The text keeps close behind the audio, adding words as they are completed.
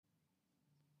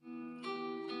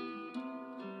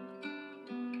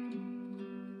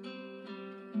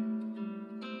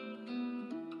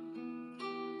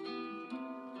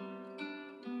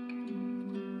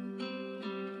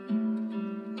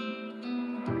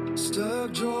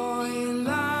Stuck drawing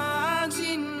lines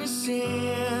in the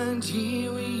sand.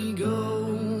 Here we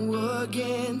go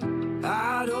again.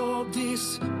 I'd hope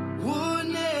this would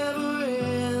never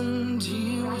end.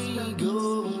 Here we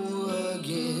go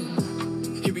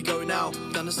again. Here we go now,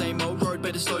 down the same old road,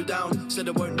 better slow down. Said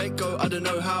I won't let go, I don't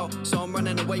know how. So I'm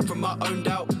running away from my own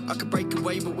doubt. I could break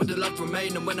away, but would the love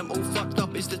remain? And when I'm all fucked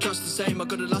up, is the trust the same? I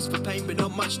got a lust for pain, but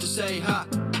not much to say, ha.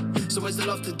 So where's the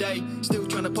love today? Still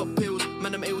trying to pop pills.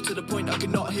 Man, I'm ill to the point I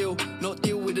cannot heal. Not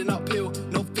deal with an uphill.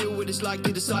 Not feel what it's like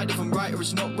to decide if I'm right or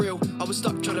it's not real. I was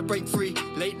stuck trying to break free.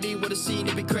 Lately what I've seen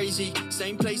a bit crazy.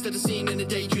 Same place that I've seen in a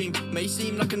daydream. May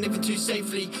seem like I'm living too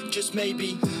safely. Just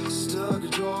maybe. Stuck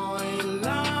drawing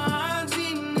lines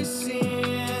in the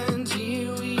sand.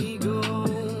 Here we go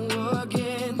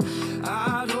again.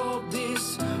 I'd hope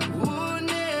this would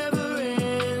never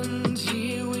end.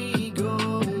 Here we go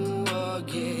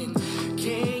again.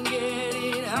 Can't get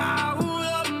it out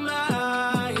of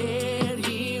my head.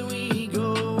 Here we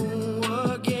go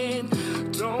again.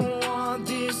 Don't want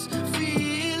this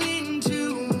feeling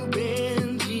to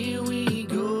bend. Here we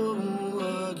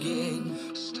go again.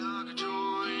 Stuck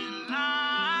drawing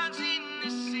lines in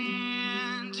the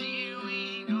sand. Here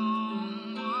we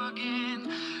go again.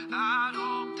 I'd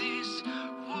hope this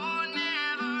would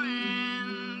never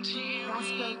end. Here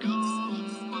we go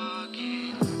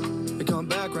again. They come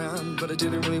background, but I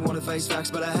didn't really want to face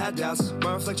facts, but I had doubts.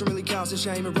 My reflection really casts a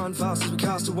shame and run fast as we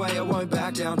cast away. I won't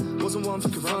back down. Wasn't one for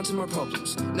confronting my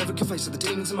problems. Never confessed to the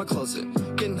demons in my closet.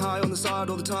 Getting high on the side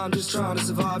all the time, just trying to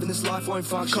survive, and this life won't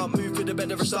function. Can't move for the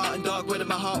better of starting dark. Whether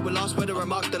my heart will last, whether I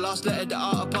mark the last letter, the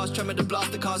art of past, tremor to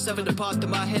blast the car, sever the past in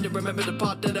my head and remember the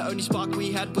part that the only spark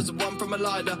we had was the one from a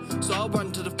lighter. So I'll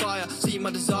run to the fire, see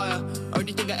my desire.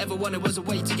 Only thing I ever wanted was a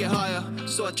way to get higher.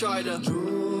 So I tried to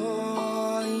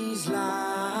draw these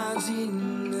lines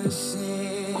in the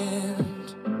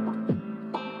sand.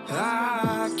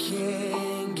 I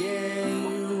can't get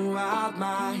you out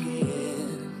my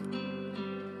head.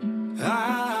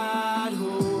 I'd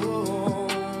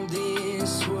hope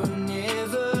this would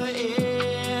never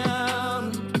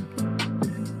end.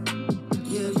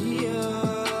 Yeah,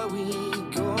 here we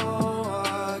go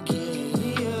again.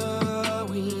 Here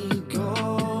we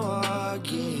go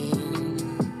again.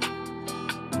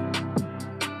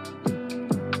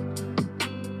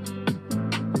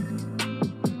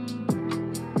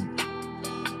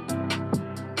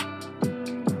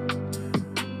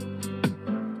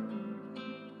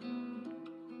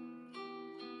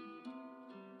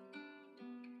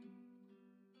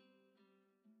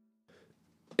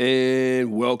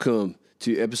 And welcome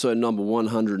to episode number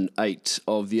 108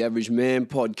 of the Average Man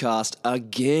podcast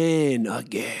again.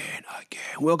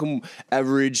 Welcome,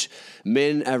 average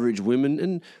men, average women,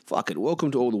 and fuck it, welcome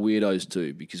to all the weirdos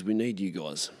too, because we need you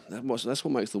guys. That's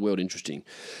what makes the world interesting.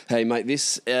 Hey, mate,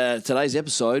 today's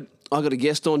episode, I got a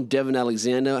guest on, Devon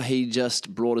Alexander. He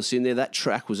just brought us in there. That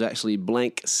track was actually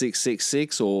Blank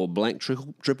 666 or Blank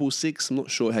 666. I'm not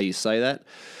sure how you say that.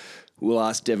 We'll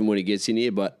ask Devon when he gets in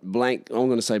here, but I'm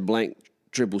going to say Blank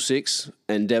 666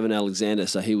 and Devon Alexander.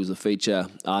 So he was the feature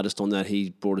artist on that. He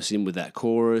brought us in with that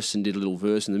chorus and did a little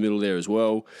verse in the middle there as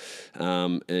well,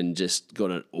 and just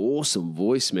got an awesome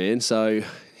voice, man. So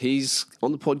he's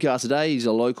on the podcast today. He's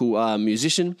a local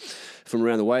musician from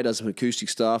around the way, does some acoustic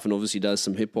stuff, and obviously does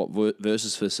some hip-hop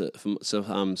verses for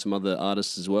some other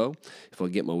artists as well, if I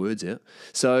get my words out.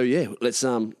 So, yeah, let's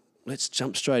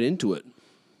jump straight into it.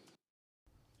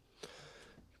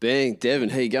 Bang, Devon,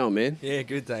 how you going, man? Yeah,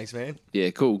 good, thanks, man.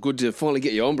 Yeah, cool. Good to finally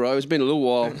get you on, bro. It's been a little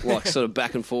while, like sort of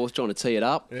back and forth, trying to tee it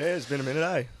up. Yeah, it's been a minute,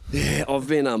 eh? Yeah, I've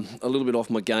been a little bit off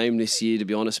my game this year, to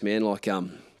be honest, man. Like, I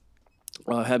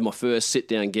had my first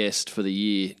sit-down guest for the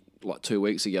year like 2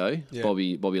 weeks ago, Yeah.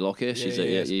 Bobby Locker.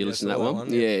 You listened to that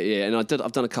one? Yeah. Yeah. And I've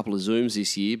done a couple of Zooms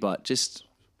this year, but just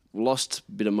lost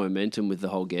a bit of momentum with the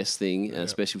whole guest thing,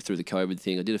 especially through the COVID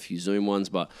thing. I did a few Zoom ones,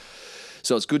 but...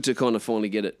 So it's good to kind of finally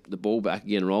get the ball back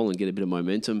again rolling, get a bit of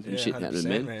momentum and shit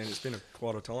happening, man. It's been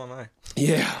quite a time, eh?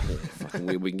 Yeah.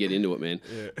 Fucking we can get into it, man.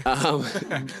 Yeah.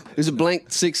 Is it Blank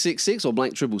 666 or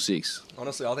Blank 666?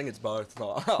 Honestly, I think it's both.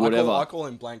 Whatever. I call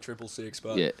him Blank 666,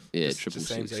 but Yeah, just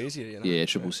 666. seems easier, you know? Yeah,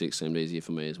 666 seemed easier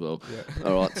for me as well. Yeah.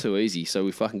 All right, too easy. So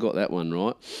we fucking got that one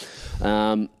right.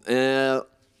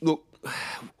 Look,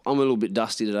 I'm a little bit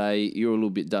dusty today. You're a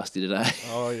little bit dusty today.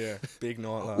 Oh, yeah. Big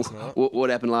night last night. What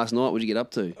happened last night? What'd you get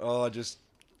up to? Oh, just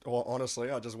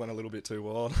Honestly, I just went a little bit too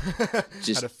wild.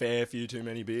 Just- Had a fair few too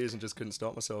many beers and just couldn't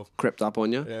stop myself. Crept up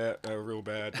on you? Yeah, real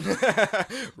bad.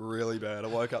 Really bad. I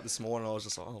woke up this morning and I was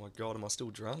just like, oh my God, am I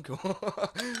still drunk? You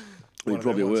One of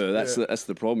probably them ones. were. That's Yeah.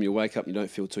 the problem. You wake up, you don't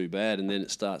feel too bad, and then it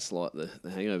starts like the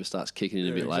hangover starts kicking in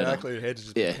a bit later. Exactly. The head's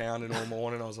just Yeah. been pounding all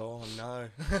morning. I was like, oh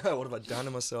no, what have I done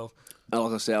to myself? And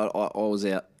like I said, I was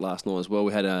out last night as well.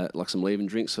 We had like some leaving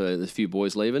drinks, so there's a few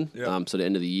boys leaving. Yeah. So the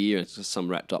end of the year, it's just some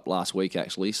wrapped up last week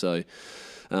actually. So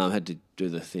had to do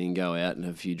the thing, go out and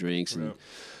have a few drinks, and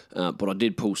but I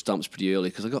did pull stumps pretty early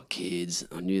because I got kids.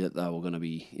 I knew that they were going to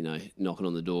be, knocking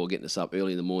on the door, getting us up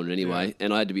early in the morning anyway,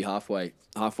 and I had to be halfway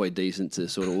decent to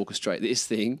sort of orchestrate this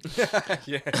thing.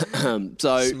 Yeah.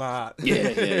 So Smart.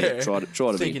 yeah. Try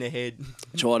to Thinking be. ahead.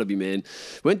 Try to be, man.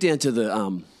 Went down to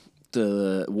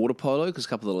the water polo because a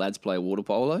couple of the lads play water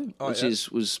polo, which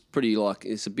was pretty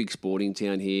it's a big sporting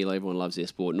town here. Everyone loves their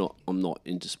sport. I'm not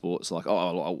into sports. Like I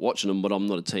like watching them, but I'm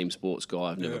not a team sports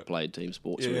guy. I've never played team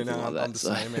sports or Yeah, anything no, like that. I'm the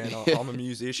so. same, man. I'm a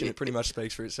musician. It pretty much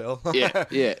speaks for itself.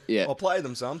 Yeah. I'll play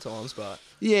them sometimes, but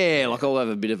Yeah, like I'll have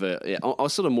a bit of a. Yeah, I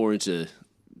was sort of more into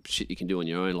shit you can do on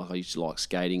your own. Like I used to like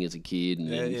skating as a kid and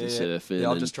then surfing. Yeah,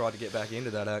 I've and- just tried to get back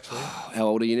into that actually. How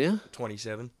old are you now?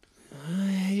 27.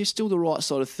 You're still the right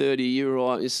side of 30. You're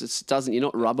right. You're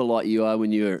not rubber like you are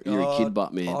when you're a kid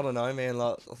butt, man. I don't know, man.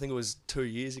 Like, I think it was 2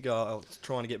 years ago. I was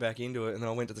trying to get back into it, and then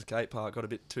I went to the skate park, got a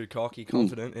bit too cocky,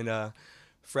 confident, and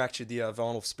fractured the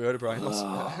vinyl vertebrae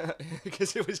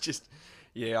because it was just.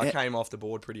 Yeah, I came off the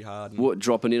board pretty hard. And, What,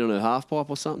 dropping in on a half pipe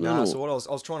or something? Nah, or? so what I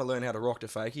was trying to learn how to rock the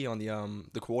fakie on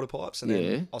the quarter pipes, and then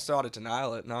Yeah. I started to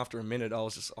nail it. And after a minute,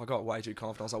 I got way too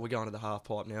confident. I was like, "We're going to the half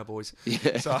pipe now, boys."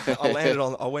 Yeah. So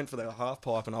I went for the half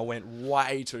pipe, and I went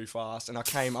way too fast. And I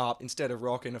came up instead of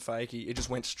rocking a fakie, it just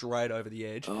went straight over the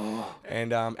edge. Oh.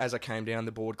 And as I came down,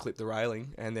 the board clipped the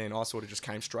railing, and then I sort of just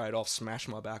came straight off, smashed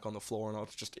my back on the floor, and I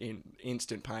was just in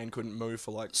instant pain, couldn't move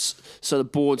for like. So the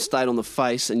board stayed on the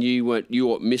face, and you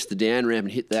missed the down ramp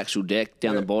and hit the actual deck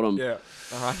down the bottom. Yeah,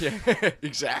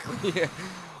 exactly. Yeah.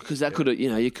 Because that could have,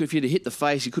 if you'd have hit the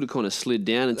face, you could have kind of slid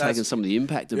down and taken some of the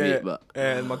impact a bit. But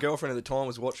and my girlfriend at the time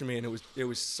was watching me, and it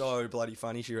was so bloody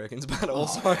funny, she reckons, but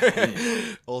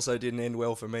also didn't end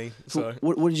well for me. So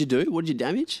what did you do? What did you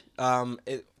damage?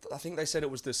 I think they said it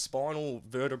was the spinal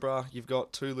vertebra. You've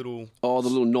got two little The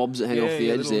little knobs that hang off the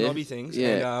edge little there. knobby things.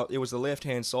 Yeah. And it was the left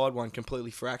hand side one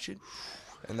completely fractured.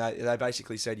 And they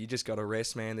basically said, you just got to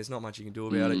rest, man. There's not much you can do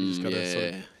about it. You just got to sort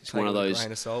of It's take one it of with a those.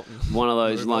 grain of salt. One of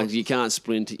those, move like, on. you can't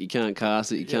sprint it, you can't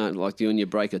cast it, you can't, like, when you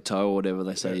break a toe or whatever,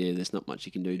 they say, there's not much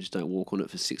you can do, just don't walk on it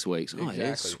for 6 weeks. Oh, yeah,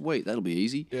 Exactly. sweet, that'll be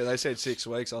easy. Yeah, they said 6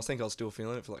 weeks. I think I was still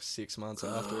feeling it for like 6 months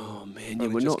after. Oh, man, Only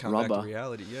we're just not come back rubber. to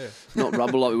reality, yeah. Not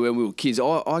rubber like we were when we were kids.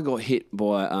 I got hit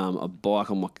by a bike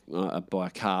by a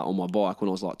car on my bike when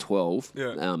I was like 12.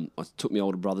 Yeah. I took my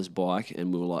older brother's bike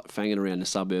and we were like fanging around the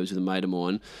suburbs with a mate of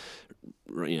mine,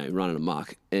 running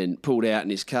amok, and pulled out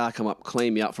and his car come up,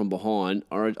 cleaned me up from behind.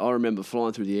 I remember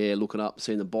flying through the air, looking up,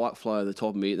 seeing the bike fly over the top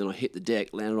of me, then I hit the deck,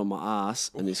 landed on my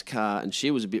ass, and this car, and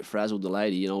she was a bit frazzled, the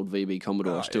lady, an old VB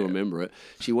Commodore, I still remember it.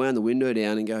 She wound the window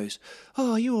down and goes,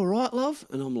 "Oh, are you all right, love?"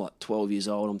 And I'm like 12 years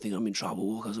old, I'm thinking I'm in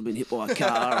trouble because I've been hit by a car.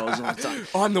 I was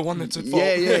like, I'm the one that's at fault.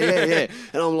 yeah.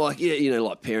 And I'm like,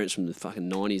 like parents from the fucking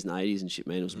 90s and 80s and shit,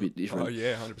 man, it was a bit different. Oh,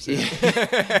 yeah,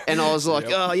 100%. Yeah. And I was like,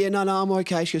 oh, yeah, no, I'm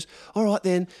okay. She goes, all right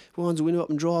then, winds the window up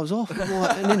and drives off. I'm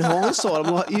like, and in hindsight,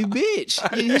 I'm like, you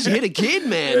bitch, you just hit a kid,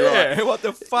 man. Yeah, Like, what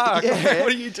the fuck? Yeah.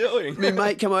 What are you doing? my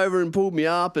mate come over and pulled me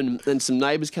up, and then some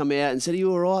neighbours come out and said, "Are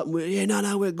you all right?"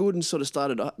 And we're good. And sort of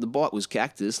started. The bike was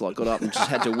cactus. Like got up and just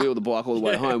had to wheel the bike all the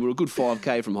way home. We were a good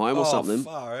 5k from home or something.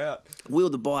 Far out.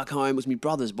 Wheeled the bike home. It was my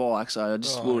brother's bike, so I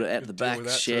just wheeled it out the could deal back with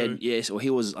that shed. too. Yes, or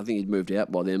I think he'd moved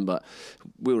out by then, but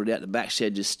wheeled it out the back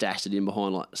shed, just stashed it in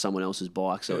behind like someone else's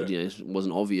bike, so it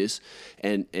wasn't obvious.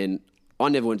 And I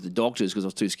never went to the doctors because I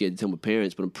was too scared to tell my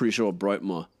parents, but I'm pretty sure I broke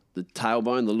the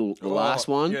tailbone, the last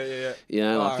one.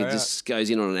 Yeah. Like Far it just goes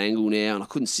in on an angle now, and I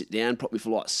couldn't sit down properly for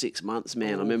like 6 months,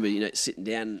 man. I remember, sitting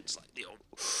down, and it's like the old,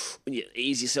 when you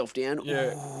ease yourself down.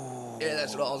 Yeah. Yeah,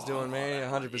 that's what I was doing, man.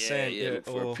 100%. Yeah,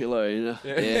 for a Oh. pillow,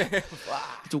 Yeah. It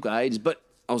took ages, but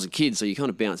I was a kid, so you kind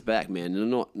of bounce back, man.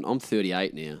 And I'm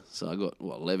 38 now, so I got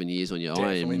 11 years on you. I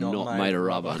Definitely am not not made made of of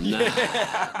rubber.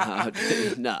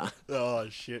 rubber. Nah. Oh,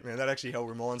 shit, man. That actually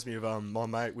reminds me of my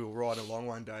mate. We were riding along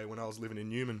one day when I was living in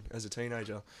Newman as a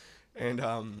teenager. And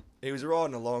he was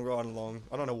riding along.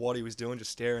 I don't know what he was doing,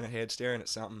 just staring ahead, staring at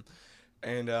something.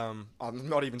 And I'm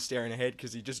not even staring ahead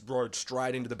because he just rode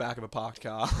straight into the back of a parked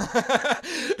car.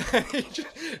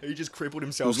 he just crippled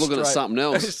himself. He was looking at something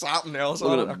else. Something else.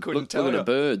 Looking I at- couldn't tell looking you. at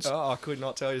birds. Oh, I could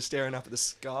not tell you. Staring up at the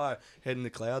sky, head in the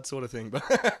clouds sort of thing.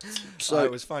 But So-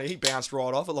 it was funny. He bounced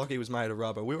right off it like he was made of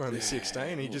rubber. We were only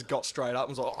 16. He just got straight up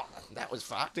and was like, oh, that was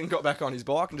fucked. And got back on his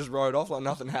bike and just rode off like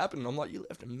nothing happened. And I'm like, you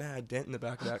left a mad dent in the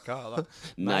back of that car. Like,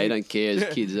 No, you don't care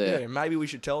as kids there. Yeah, maybe we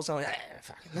should tell someone,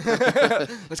 fuck.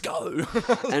 Let's go.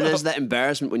 And there's that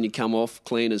embarrassment when you come off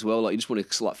clean as well. Like you just want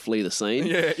to like flee the scene.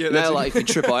 Yeah, You that's know, it. like if you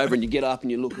trip over and you get up and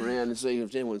you look around and see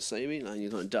if anyone see me, and you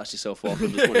kind of dust yourself off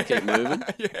and just want to keep moving.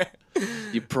 Yeah.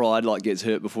 Your pride like gets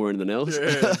hurt before anything else.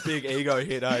 Yeah, big ego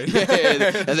hit, eh?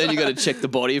 Yeah, and then you got to check the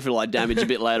body for like damage a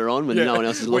bit later on when no one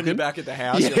else is When looking. you're back at the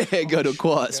house. Yeah, you're like, go to a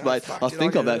quiet yeah, space. fuck, I did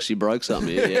think I I've get it? actually broke something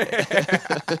here.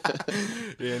 Yeah.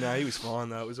 Yeah, no, he was fine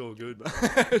though. It was all good. But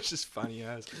it's just funny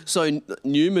as. So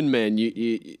Newman, man,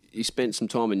 you spent some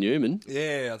time in Newman.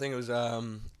 Yeah, I think it was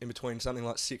in between something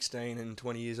like 16 and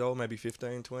 20 years old, maybe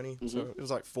 15, 20. So it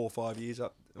was like 4 or 5 years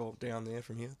up or down there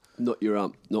from here. Not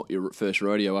your first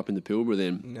rodeo up in the Pilbara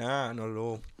then. Nah, not at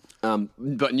all.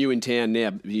 But new in town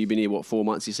now. You've been here, what, 4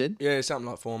 months, you said? Yeah, something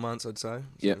like 4 months, I'd say. So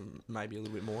Yeah. Maybe a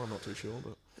little bit more. I'm not too sure,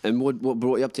 but. And what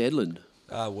brought you up to Edlund?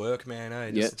 Work, man,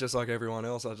 eh? Just like everyone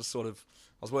else, I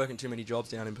was working too many jobs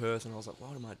down in Perth, and I was like,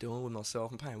 what am I doing with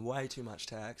myself? I'm paying way too much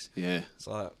tax. Yeah.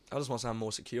 So I just want something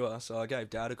more secure. So I gave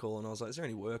Dad a call, and I was like, is there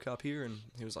any work up here? And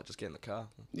he was like, just get in the car.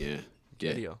 Yeah.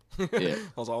 Get Yeah. here. Yeah.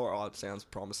 I was like, all right, sounds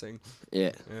promising.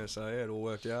 Yeah. Yeah, so yeah, it all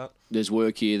worked out. There's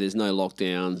work here. There's no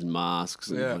lockdowns and masks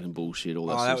and Yeah. fucking bullshit, all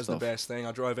that Oh, sort that of was stuff. the best thing.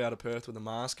 I drove out of Perth with a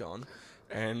mask on,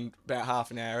 and about half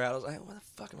an hour out, I was like, why the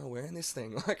fuck am I wearing this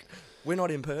thing? Like, we're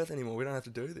not in Perth anymore. We don't have to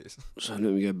do this. So let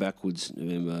me go backwards.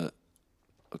 November,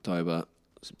 October,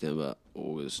 September,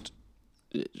 August,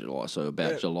 July. So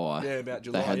about Yeah. July. Yeah, about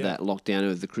July, They had yeah. that lockdown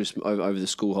over the Christmas over the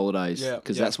school holidays. Yeah,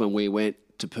 Because yeah. that's when we went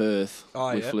to Perth.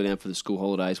 Oh, we yeah. flew down for the school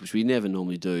holidays, which we never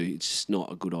normally do. It's just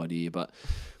not a good idea. But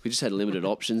we just had limited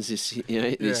options this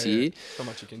year. Not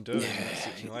much you can do in that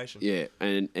situation. Yeah,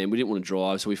 and we didn't want to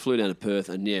drive, so we flew down to Perth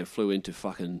and flew into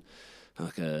fucking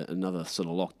like another sort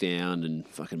of lockdown and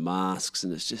fucking masks,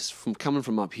 and it's just from coming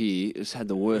from up here, it's had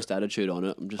the worst attitude on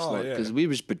it. I'm just Oh, like, yeah. because we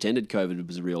just pretended COVID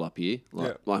was real up here.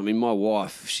 Like, I mean, my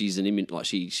wife, she's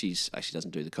she's actually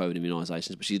doesn't do the COVID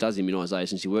immunisations, but she does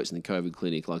immunisations. She works in the COVID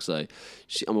clinic, like so.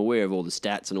 I'm aware of all the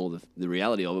stats and all the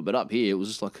reality of it, but up here it was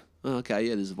just like, oh, okay,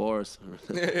 yeah, there's a virus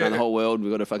around the whole world. We've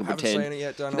got to fucking Haven't pretend. seen it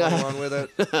yet. Don't know anyone with it.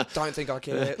 Don't think I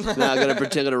can yet. No, I've got to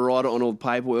pretend to write it on all the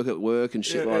paperwork at work and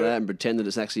shit Yeah, like yeah. that and pretend that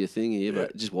it's actually a thing here, but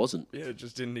it just wasn't. Yeah, it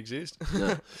just didn't exist.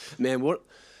 No. Man, what...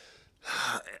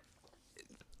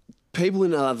 People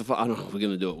in other... I don't know, we're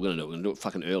going to do it. We're going to do it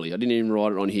fucking early. I didn't even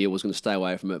write it on here. I was going to stay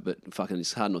away from it, but fucking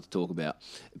it's hard not to talk about.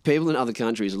 People in other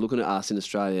countries are looking at us in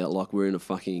Australia like we're in a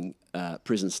fucking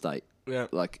prison state. Yeah.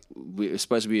 Like we're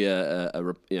supposed to be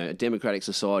a democratic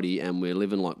society, and we're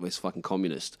living like we're fucking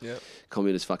communist. Yeah.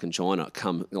 Communist fucking China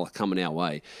coming our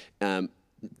way. I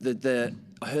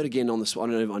heard again on this. I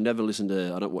don't know. I never listen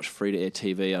to. I don't watch free to air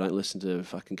TV. I don't listen to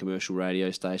fucking commercial radio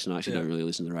station. I actually don't really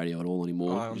listen to the radio at all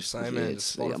anymore. Oh, I'm the same, man.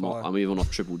 Just Spotify. I'm even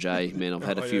off Triple J, man. I've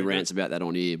had a Oh, few yeah, rants about that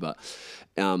on here, but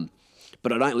I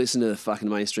don't listen to the fucking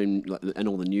mainstream and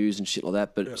all the news and shit like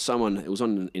that. But it was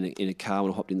on in a car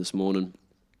when I hopped in this morning.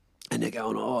 And they're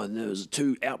going, oh, and there was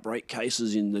 2 outbreak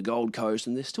cases in the Gold Coast,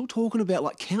 and they're still talking about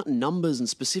like counting numbers and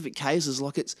specific cases,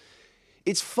 like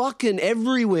it's fucking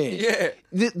everywhere. Yeah.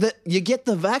 You get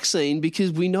the vaccine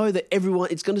because we know that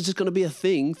it's just going to be a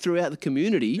thing throughout the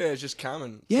community. Yeah, it's just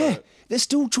coming. Yeah, So they're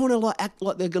still trying to act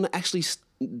like they're going to actually.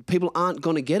 People aren't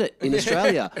going to get it in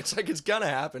Australia. it's like it's gonna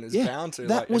happen. It's bound to.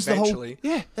 That like, was eventually. the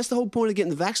whole. Yeah, that's the whole point of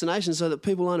getting the vaccination, so that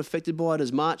people aren't affected by it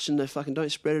as much, and they fucking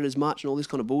don't spread it as much, and all this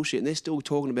kind of bullshit. And they're still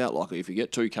talking about like, if you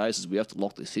get 2 cases, we have to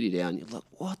lock the city down. You're like,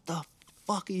 what the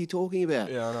fuck are you talking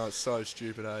about? Yeah, I know. It's so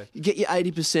stupid, eh? You get your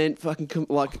 80% fucking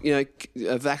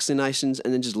vaccinations,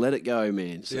 and then just let it go,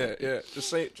 man. So, Yeah.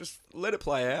 Just let it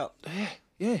play out.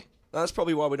 yeah. That's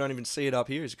probably why we don't even see it up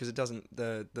here, is because it doesn't.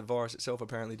 The virus itself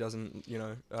apparently doesn't. It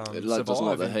survive. doesn't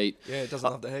like the heat. Yeah, it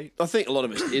doesn't love the heat. I think a lot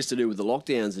of it is to do with the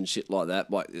lockdowns and shit like that.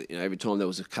 Like, every time there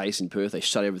was a case in Perth, they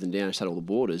shut everything down and shut all the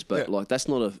borders. But Yeah. that's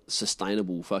not a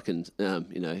sustainable fucking, Right,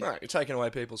 you're taking away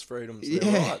people's freedoms, their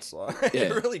Yeah. rights. Like, Yeah.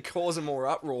 You're really causing more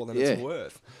uproar than Yeah. it's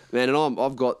worth. Man, and I'm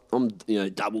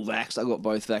double vaxxed. I got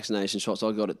both vaccination shots.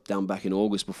 I got it done back in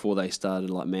August before they started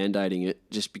mandating it,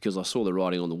 just because I saw the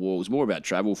writing on the wall. It was more about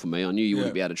travel for me. I knew you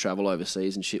wouldn't be able to travel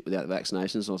overseas and shit without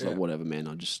vaccinations. So I was like, whatever, man.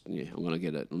 I'm going to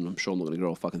get it. And I'm sure I'm not going to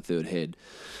grow a fucking 3rd head.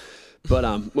 But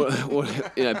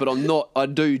but I'm not. I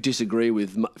do disagree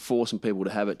with forcing people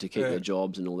to have it to keep their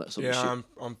jobs and all that sort of shit. Yeah,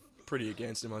 I'm pretty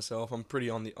against it myself. I'm pretty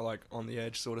on the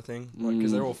edge sort of thing,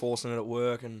 because they're all forcing it at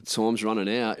work and Time's running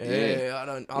out.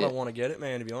 I don't want to get it,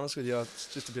 man. To be honest with you,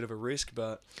 it's just a bit of a risk,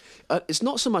 but it's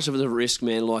not so much of a risk,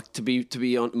 man. Like to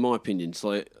be on, in my opinion, it's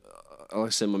like I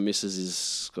said, my missus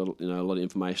has got a lot of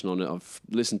information on it. I've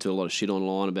listened to a lot of shit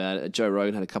online about it. Joe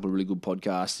Rogan had a couple of really good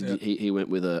podcasts. Yeah. He went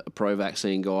with a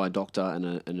pro-vaccine guy, doctor, and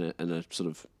a sort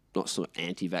of not sort of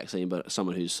anti-vaccine, but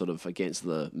someone who's sort of against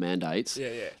the mandates.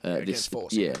 Against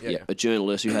forcing. A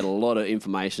journalist who had a lot of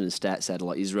information and stats out of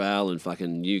like Israel and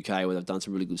fucking UK, where they've done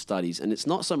some really good studies. And it's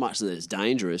not so much that it's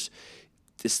dangerous;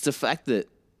 it's the fact that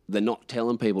they're not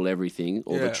telling people everything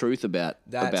or the truth about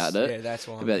it, that's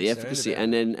what I'm about the efficacy,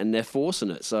 about. and they're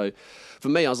forcing it. So for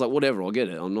me, I was like, whatever, I'll get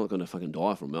it. I'm not going to fucking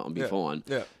die from it. I'll be fine.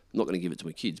 Yeah. I'm not going to give it to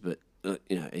my kids, but.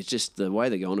 It's just the way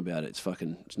they're going about it.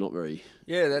 It's not very.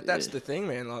 Yeah, that's the thing,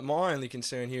 man. Like, my only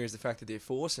concern here is the fact that they're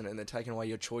forcing it and they're taking away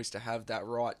your choice to have that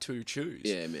right to choose.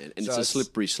 Yeah, man, and So it's a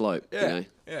slippery slope. Yeah,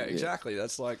 exactly.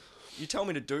 That's like, you tell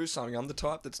me to do something, I'm the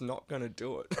type that's not going to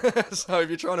do it. So if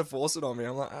you're trying to force it on me,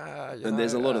 I'm like, And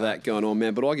there's a lot of that going on,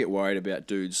 man. But I get worried about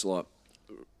dudes like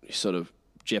sort of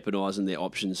jeopardising their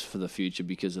options for the future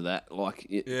because of that. Like,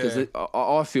 because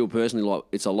I feel personally like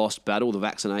it's a lost battle. The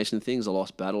vaccination thing's a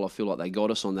lost battle. I feel like they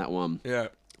got us on that one. Yeah.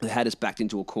 They had us backed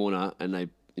into a corner, and they,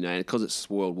 and because it's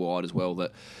worldwide as well,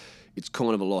 that it's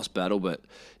kind of a lost battle. But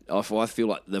I feel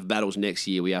like the battles next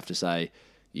year, we have to say,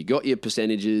 you got your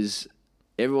percentages.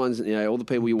 Everyone's, all the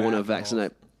people you want to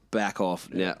vaccinate, back off.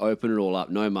 Now open it all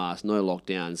up. No masks, no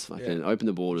lockdowns. Fucking open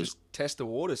the borders. Just test the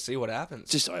waters, see what happens.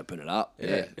 Just open it up.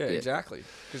 Yeah, exactly.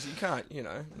 Because you can't,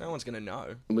 no one's going to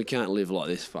know. And we can't live like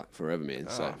this forever, man.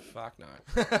 So fuck no.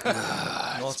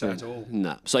 Not at all.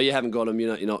 No. So you haven't got them.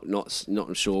 You're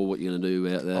not sure what you're going to do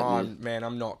about that. Man,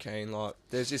 I'm not keen. Like,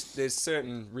 there's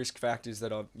certain risk factors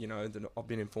that that I've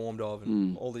been informed of,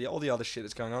 and all the other shit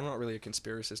that's going on. I'm not really a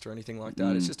conspiracist or anything like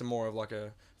that. It's just more of like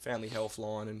a family health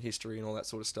line and history and all that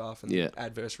sort of stuff, and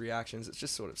adverse reactions. It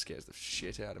just sort of scares the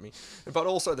shit out of me. But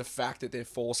also the fact that they're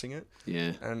forcing it.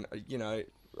 Yeah. And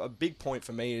a big point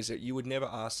for me is that you would never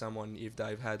ask someone if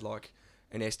they've had like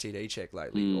an STD check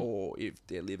lately or if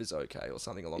their liver's okay or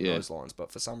something along those lines.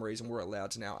 But for some reason, we're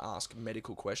allowed to now ask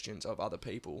medical questions of other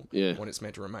people when it's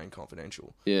meant to remain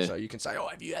confidential. Yeah. So you can say, "Oh,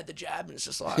 have you had the jab?" And it's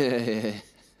just like,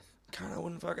 I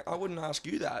wouldn't ask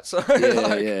you that. So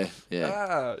it's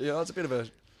a bit of a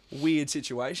weird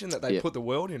situation that they put the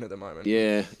world in at the moment.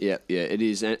 Yeah, it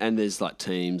is. And there's like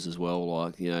teams as well.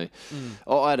 Like, I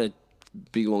had a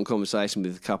big long conversation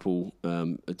with a couple, a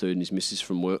dude and his missus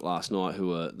from work last night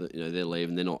who are, they're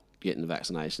leaving. They're not getting the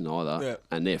vaccination either. Yeah.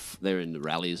 And they're in the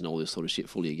rallies and all this sort of shit,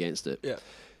 fully against it. Yeah.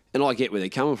 And I get where they're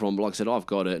coming from, but like I said, I've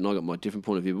got it and I got my different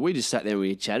point of view. But we just sat there and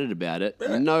we chatted about it.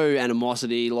 Yeah. No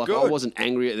animosity. Like, I wasn't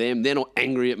angry at them. They're not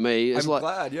angry at me. It's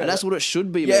glad, and that's what it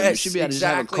should be, man. You should be able to just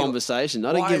have a conversation.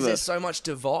 Why is there so much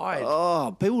divide?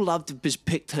 Oh, people love to just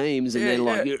pick teams and then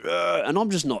and I'm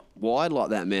just not wired like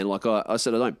that, man. Like I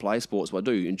said, I don't play sports, but I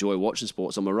do enjoy watching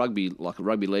sports. I'm a rugby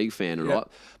league fan, right?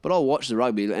 But I'll watch the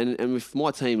rugby, and if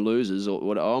my team loses or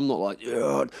whatever, I'm not like,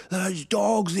 those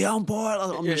dogs, the umpire.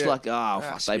 I'm just like,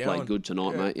 fuck, they played good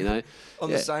tonight, mate. I'm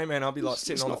the same, man. I'll be like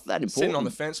sitting on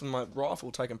the fence with my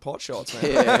rifle taking pot shots,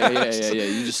 man. Yeah.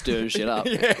 You just stirring shit up.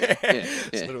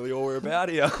 It's literally all we're about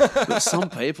here. But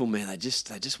some people, man, they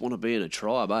just want to be in a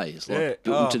tribe, eh? It's like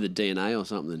built into the DNA or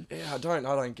something. Yeah, I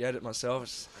don't get it myself.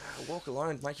 It's walk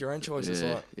alone, make your own choices.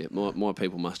 My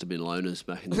people must have been loners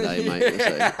back in the day, mate.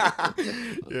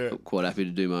 So I'm quite happy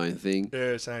to do my own thing.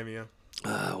 Yeah, same here.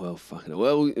 Well, fucking.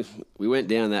 Well, we went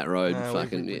down that road.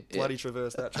 We bloody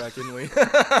traversed that track, didn't we?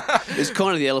 It's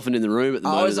kind of the elephant in the room at the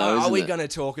moment. Are we going to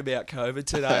talk about COVID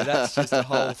today? That's just the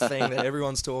whole thing that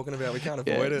everyone's talking about. We can't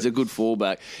avoid it. It's a good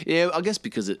fallback. Yeah, I guess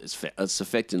because it's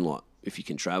affecting like if you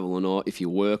can travel or not, if you're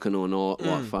working or not.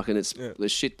 Like fucking, it's the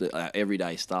shit that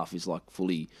everyday stuff is like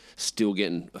fully still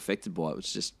getting affected by it.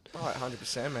 It's just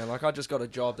 100%, man. Like I just got a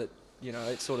job that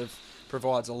it sort of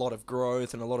provides a lot of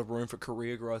growth and a lot of room for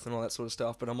career growth and all that sort of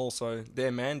stuff. But they're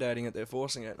mandating it, they're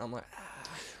forcing it, and I'm like,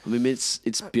 I mean, it's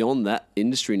beyond that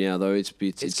industry now, though. It's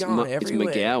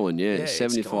McGowan,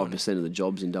 75% of the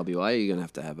jobs in WA you're gonna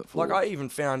have to have it for. Like I even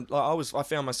found, I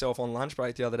found myself on lunch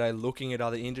break the other day looking at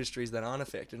other industries that aren't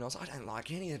affected, and I was like, I don't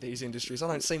like any of these industries. I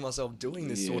don't see myself doing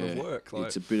this sort of work. Like,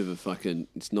 it's a bit of a fucking.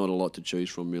 It's not a lot to choose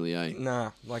from, really, eh?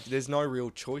 Nah, like there's no real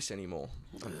choice anymore.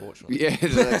 unfortunately. Yeah,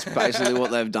 that's basically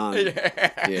what they've done.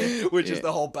 Yeah. Which is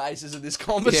the whole basis of this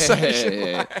conversation.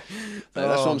 Yeah.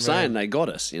 That's what I'm saying. They got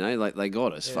us, like they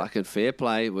got us. Fucking fair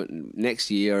play. But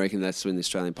next year, I reckon that's when the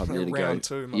Australian public need to go. Round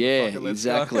 2, yeah, motherfucker, let's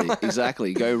exactly, go.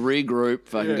 exactly. Go regroup.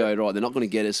 Fucking go right. They're not going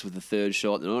to get us with the third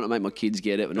shot. They're not going to make my kids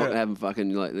get it. We're not going to have them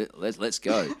fucking let's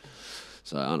go.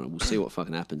 So I don't know. We'll see what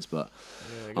fucking happens. But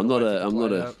I'm not a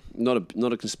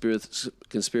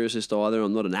conspiracist either.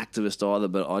 I'm not an activist either.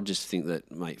 But I just think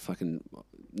that, mate, fucking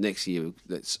next year,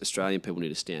 that Australian people need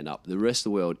to stand up. The rest of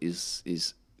the world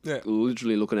is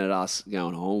literally looking at us,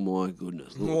 going, "Oh my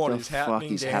goodness, what is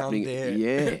happening down there?"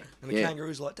 Yeah, and the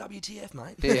kangaroo's like, "WTF,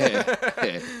 mate?"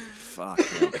 yeah. Fuck.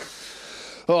 Man.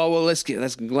 Oh well,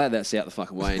 I'm glad that's out the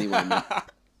fucking way anyway, man.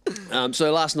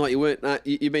 So last night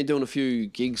you've been doing a few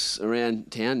gigs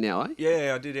around town now, eh?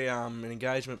 Yeah, I did an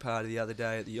engagement party the other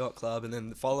day at the yacht club, and then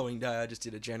the following day I just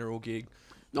did a general gig.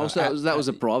 Oh, so that was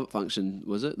a private function,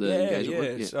 was it? The engagement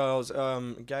one? Yeah. So I was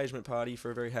engagement party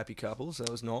for a very happy couple, so it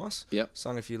was nice. Yep.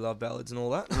 Sung a few love ballads and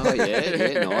all that. Oh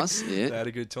yeah, nice. Yeah. They had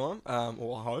a good time.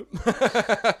 Or I hope.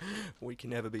 We can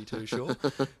never be too sure.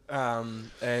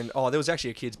 And there was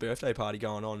actually a kid's birthday party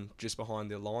going on just behind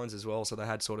the lines as well. So they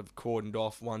had sort of cordoned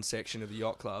off one section of the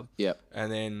yacht club. Yep. And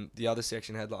then the other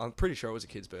section had, I'm pretty sure it was a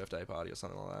kid's birthday party or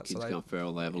something like that. Kids gone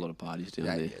feral. They have a lot of parties down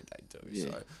there. Yeah, they do.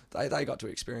 Yeah. So they got to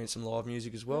experience some live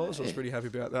music as well. So I was pretty happy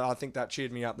about that. I think that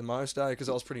cheered me up the most, because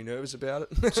I was pretty nervous about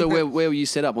it. So where were you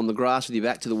set up, on the grass with your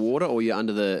back to the water, or you're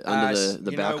under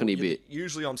the balcony bit?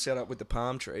 Usually I'm set up with the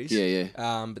palm trees. Yeah.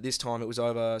 But this time it was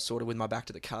over sort of with my back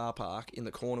to the car park in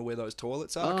the corner where those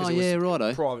toilets are. Oh, it was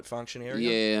righto. a private function area.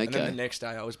 Yeah, okay. And then the next day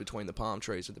I was between the palm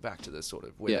trees with the back to the sort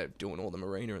of where they're doing all the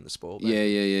marina and the sport.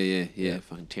 Yeah.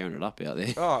 Fucking tearing it up out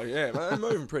there. Oh yeah, they're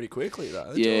moving pretty quickly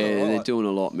though. They're doing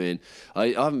a lot, man. I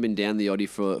haven't been down the Oddie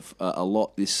for a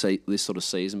lot this sort of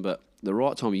season, but the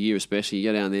right time of year especially, you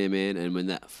go down there, man, and when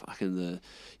that fucking you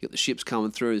got the ships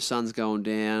coming through, the sun's going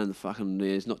down, and the fucking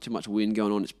there's not too much wind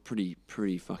going on. It's pretty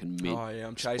fucking mid. Oh yeah,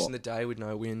 I'm chasing the day with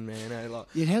no wind, man.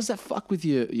 How's that fuck with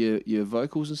your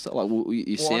vocals and stuff? Like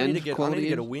your sound I need to quality?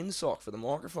 get a windsock for the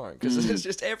microphone, because it's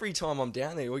just every time I'm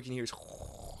down there, all you can hear is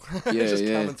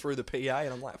coming through the PA,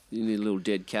 and I'm like, you need a little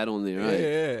dead cat on there,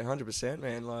 eh? Yeah, 100%,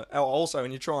 man. Also,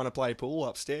 when you're trying to play pool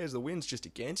upstairs, the wind's just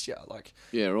against you.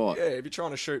 Yeah, right. Yeah, if you're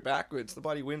trying to shoot backwards, the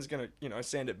bloody wind's gonna,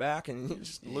 send it back, and you're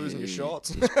just losing your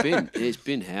shots. It's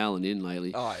been howling in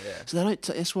lately. Oh yeah. So they don't.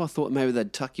 That's why I thought maybe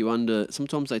they'd tuck you under.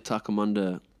 Sometimes they tuck them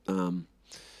under.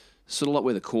 Sort of like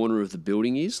where the corner of the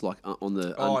building is, like on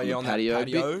the patio. That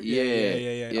patio. Bit.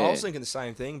 Yeah. I was thinking the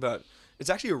same thing, but it's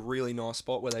actually a really nice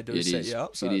spot where they do set you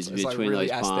up. So it is it's between really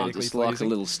those palms. It's like a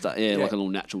little like a little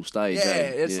natural stage. Yeah,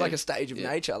 eh? it's like a stage of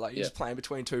nature. Like you're just playing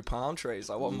between two palm trees.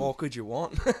 Like what more could you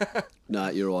want? No,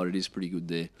 you're right. It is pretty good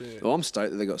there. Yeah. Well, I'm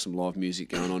stoked that they got some live music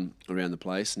going on around the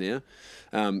place now.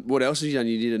 What else have you done?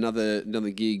 You did another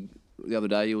gig the other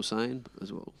day, you were saying,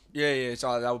 as well. Yeah.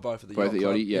 So they were both at the yacht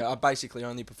club. Yeah, I basically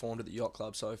only performed at the yacht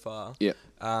club so far. Yeah.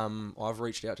 I've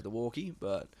reached out to the Walkie,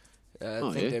 but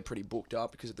I think they're pretty booked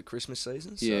up because of the Christmas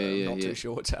season. So I'm not too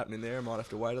sure what's happening there. I might have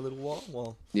to wait a little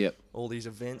while all these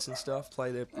events and stuff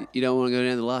play their... You don't want to go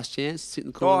down the last chance, sit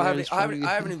in the corner? I haven't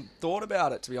even thought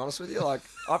about it, to be honest with you. Like,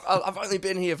 I've only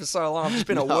been here for so long. I've just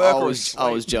been a worker. I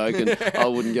was joking. I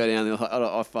wouldn't go down there.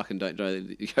 I fucking don't know.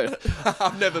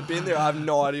 I've never been there. I have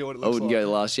no idea what it looks like. I wouldn't go to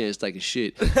the last chance to take a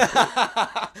shit. Oh,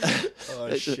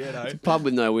 shit, eh? It's a pub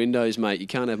with no windows, mate. You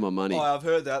can't have my money. Oh, I've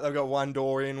heard that. They've got one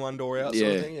door in, one door out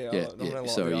sort of thing. Yeah.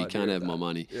 Sorry, you can't have my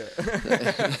money. Yeah.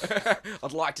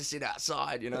 I'd like to sit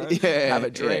outside, have a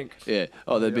drink. Yeah.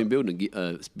 Oh, they've been building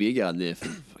a beer garden there for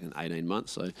fucking 18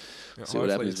 months, so see what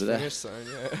happens with that. Soon,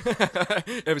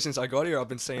 Ever since I got here, I've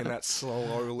been seeing that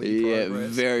slowly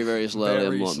progress. Very, very slowly.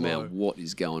 Very I'm like, slow. man, what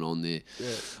is going on there? Yeah.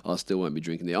 I still won't be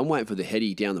drinking there. I'm waiting for the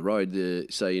Heady down the road, the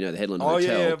Headland Oh,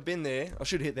 Hotel. yeah, I've been there. I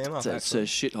should hit them up, It's a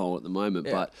shithole at the moment,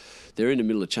 Yeah. but they're in the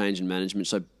middle of change in management.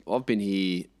 So I've been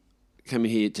here,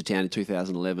 coming here to town in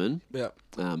 2011. Yeah.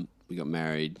 We got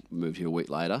married, moved here a week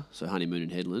later, so honeymoon in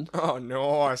Headland. Oh,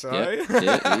 nice, eh?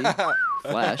 Yeah.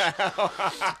 Flash.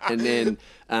 And then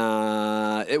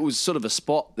it was sort of a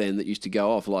spot then that used to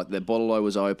go off. Like the bottle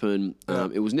was open.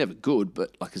 It was never good,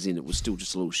 but like as in it was still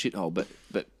just a little shithole. But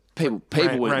people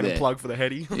went ran there. A plug for the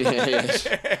Heady.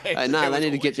 Yeah. No, they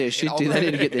need to get their shit. They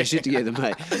need to get their shit together,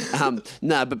 mate.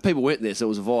 No, but people went there, so it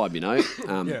was a vibe,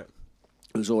 Yeah.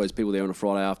 There was always people there on a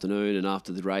Friday afternoon, and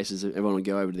after the races, everyone would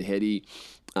go over to the Heady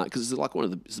because it's like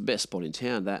it's the best spot in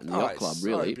town. That and the yacht club, it's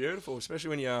really. so beautiful,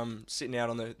 especially when you're sitting out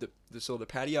on the sort of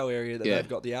patio area that Yeah. they've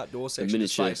got the outdoor section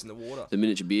that's facing the water. The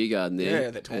miniature beer garden there.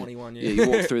 Yeah, that tiny one, yeah. You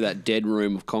walk through that dead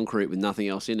room of concrete with nothing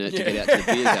else in it to get out to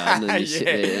the beer garden, and you sit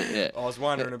there. Yeah. I was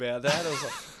wondering about that. I was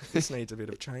like, this needs a bit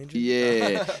of changing.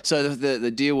 Yeah. So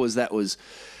the deal was that was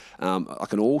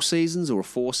like an All Seasons or a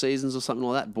Four Seasons or something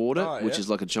like that bought it, which is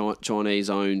like a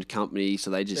Chinese-owned company.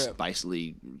 So they just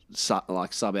basically sub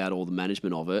out all the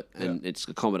management of it, and it's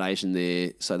accommodation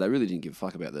there. So they really didn't give a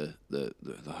fuck about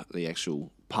the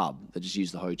actual pub. They just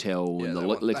used the hotel and the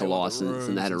liquor license,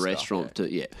 and they had a restaurant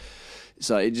too.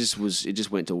 So it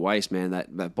just went to waste, man.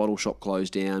 That bottle shop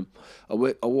closed down. I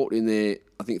walked in there,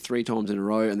 I think 3 times in a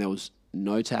row, and there was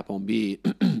no tap on beer,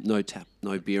 no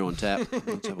beer on tap,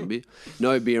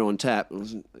 no beer on tap.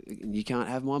 You can't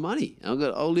have my money.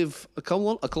 I'll live a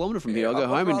kilometre from here. I'll go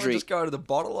home and drink. Just go to the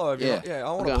bottle over. Yeah,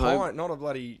 I want a pint, not a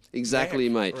bloody exactly,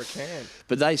 mate. Or a can.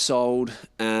 But they sold,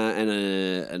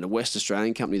 and a West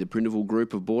Australian company, the Prindiville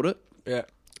Group, have bought it. Yeah.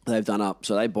 They've done up,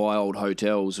 so they buy old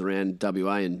hotels around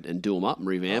WA and do them up and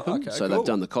revamp them. Okay, so cool. they've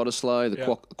done the Cottesloe,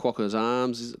 the Quokka's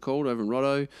Arms, is it called, over in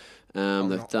Rotto.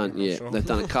 They've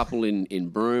done a couple in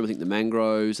Broome. I think the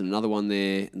Mangroves and another one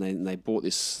there. And they bought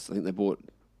this. I think they bought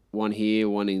one here,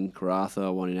 one in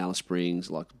Karratha, one in Alice Springs.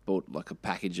 Bought a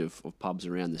package of pubs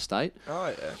around the state. Oh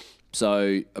yeah.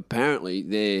 So apparently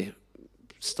they're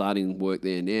starting work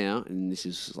there now, and this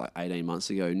is like 18 months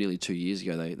ago, nearly 2 years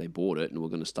ago, they bought it and were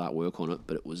going to start work on it,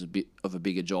 but it was a bit of a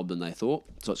bigger job than they thought,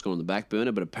 so it's gone on the back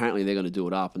burner. But apparently they're going to do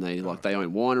it up, and they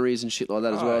own wineries and shit like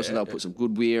that as well, so they'll put some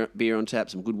good beer on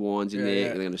tap, some good wines in there. Yeah.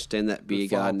 They're going to extend that beer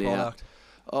Good final garden out. product.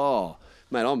 Oh,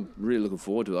 mate, I'm really looking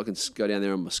forward to it. I can go down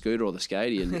there on my scooter or the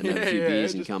skatey and have a few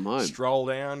beers and come home. Stroll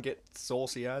down, get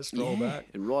saucy as, stroll back.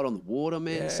 And right on the water,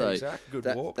 man. Yeah, so exactly.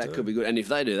 Good walk, that too. could be good. And if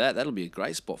they do that, that'll be a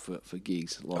great spot for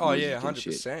gigs. Like Oh music yeah, and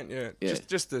shit. 100%. Yeah.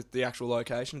 Just the actual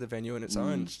location, the venue in its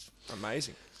own, is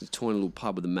amazing. It's a tiny little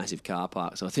pub with a massive car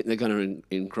park, so I think they're going to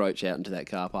encroach out into that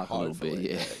car park a little bit.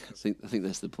 Hopefully, Yeah, I think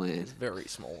that's the plan. Very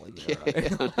small in there.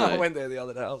 Right? I know. I went there the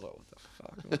other day. I was like, what the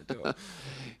fuck am I doing?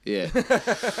 Yeah.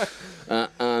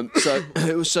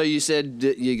 So you said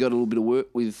that you got a little bit of work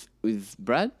with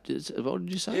Brad. What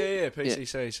did you say? Yeah,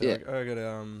 PCC. So Yeah. I got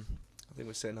I think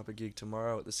we're setting up a gig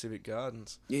tomorrow at the Civic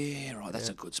Gardens. Yeah, right. That's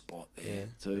a good spot there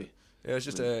too. Yeah, it was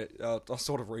just I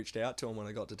sort of reached out to him when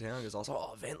I got to town because I was like,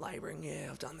 oh, event labouring, yeah,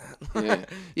 I've done that. Yeah,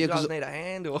 You because guys need a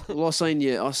hand or? well, I seen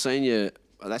you.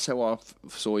 That's how I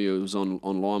saw you. It was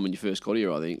online when you first got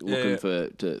here, I think, looking for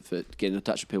getting in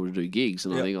touch with people to do gigs.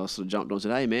 And I think I sort of jumped on and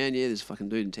said, hey, man, there's a fucking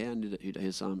dude in town who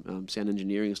does some sound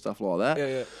engineering and stuff like that.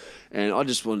 Yeah. And I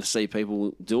just wanted to see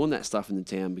people doing that stuff in the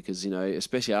town because,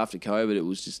 especially after COVID, it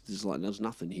was just, there was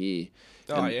nothing here.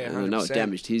 Oh, and, yeah, 100%. and I know it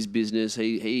damaged his business.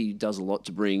 He does a lot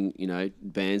to bring,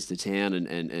 bands to town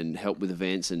and help with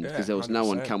events. And because there was no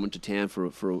one 100%. coming to town for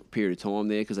a period of time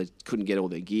there because they couldn't get all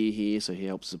their gear here. So he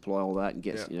helps supply all that and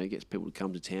gets people to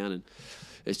come to town. And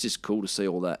it's just cool to see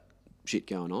all that shit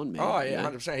going on, man. Oh yeah,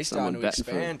 100%. He's Someone starting to batting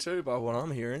for- expand too, by what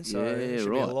I'm hearing. So Yeah, there should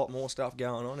be right. a lot more stuff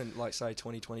going on in, like, say,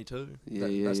 2022.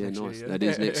 That's next nice. year. That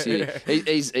is next year.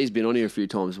 He's been on here a few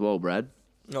times as well, Brad.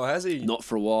 Oh, has he? Not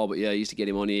for a while, but I used to get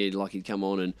him on here. Like he'd come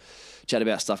on and chat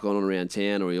about stuff going on around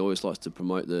town, or he always likes to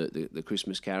promote the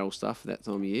Christmas Carol stuff that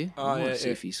time of year. Oh, I might yeah, see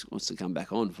if he wants to come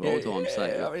back on for old time's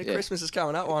sake. I mean, Christmas is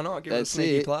coming up. Why not? Give it a That's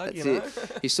sneaky it. plug, That's you know?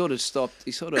 it. He sort of stopped.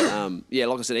 He sort of, like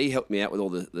I said, he helped me out with all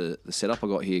the setup I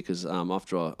got here because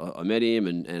after I met him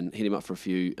and hit him up for a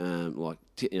few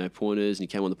pointers, and he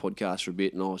came on the podcast for a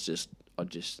bit, and I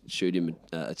just shoot him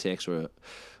a text or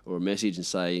a message and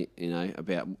say,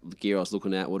 about the gear I was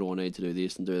looking at, what do I need to do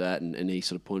this and do that, and he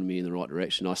sort of pointed me in the right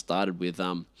direction. I started with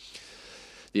the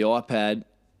iPad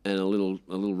and a little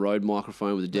Rode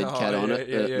microphone with a dead cat on it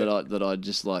that I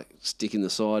just like stick in the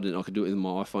side, and I could do it with my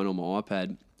iPhone on my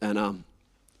iPad. And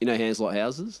Hands Like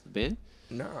Houses, the band?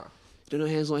 Nah. Do you know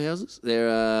Hands Like Houses?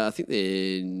 They're I think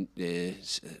they're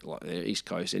East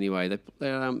Coast anyway.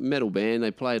 They're a metal band.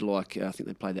 They played I think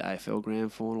they played the AFL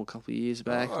Grand Final a couple of years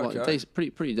back. Oh, okay.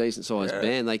 Pretty decent sized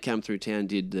band. They came through town,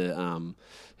 did the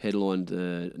headlined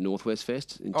Northwest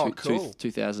Fest in cool.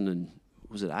 2000 and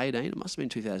was it 18? It must have been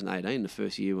 2018, the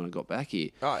first year when I got back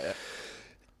here. Oh yeah.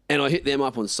 And I hit them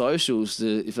up on socials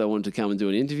if they wanted to come and do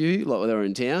an interview, like when they were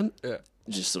in town. Yeah.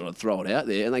 just sort of throw it out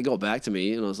there. And they got back to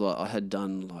me, and I was like, I had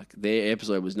done like their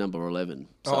episode was number 11.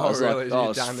 So I was really? like, I You'd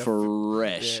was done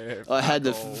fresh. Yeah, I had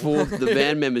the fuck the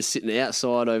band members sitting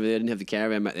outside over there. I didn't have the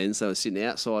caravan back then, so I was sitting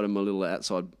outside of my little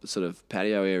outside sort of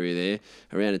patio area there,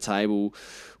 around a table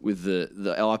with the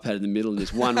iPad in the middle and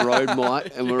this one Rode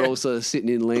mic, and we're all sort of sitting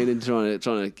in Landon trying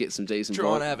to get some decent.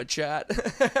 Trying to have a chat.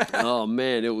 Oh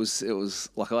man, it was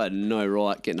like I had no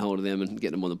right getting hold of them and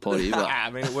getting them on the potty. But I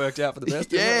mean, it worked out for the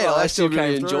best. Didn't it? yeah, Like, I they still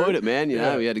really came through. enjoyed it, man. You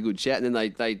know, Yeah. we had a good chat, and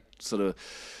then they sort of.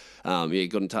 Got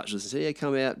in touch with us and said,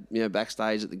 come out,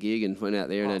 backstage at the gig, and went out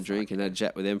there and had a drink and had a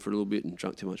chat with them for a little bit and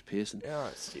drunk too much piss. And Yeah,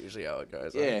 it's usually how it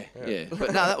goes. yeah. But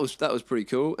no, that was pretty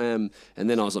cool. And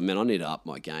then I was like, man, I need to up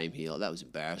my game here. Like, that was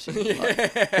embarrassing.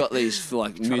 Like, got these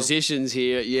like musicians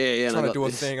here. Yeah. And I Trying to got do a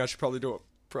this- thing, I should probably do it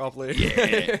properly.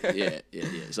 yeah.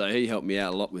 So he helped me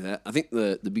out a lot with that. I think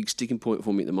the big sticking point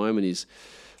for me at the moment is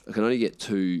I can only get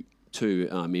two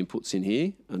inputs in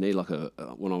here. I need like a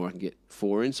one I can get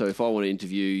 4 in. So if I want to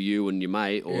interview you and your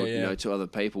mate or Yeah. 2 other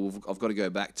people, I've got to go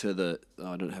back to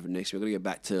I don't have it next to me. I've got to go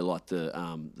back to like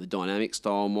the dynamic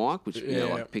style mic, which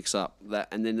like picks up that,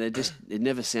 and then it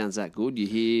never sounds that good. You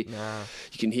hear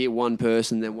you can hear one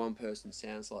person, then one person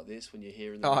sounds like this when you're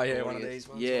hearing. Oh, yeah, one of these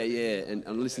ones. Yeah, and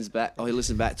listens back. He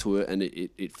listens back to it, and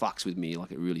it fucks with me.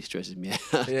 Like, it really stresses me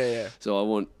out. Yeah. So I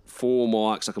want 4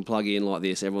 mics I can plug in like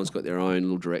this. Everyone's got their own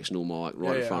little directional mic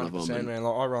right in front of them. 100%, man.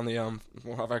 Like, I run the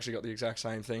I've actually got the exact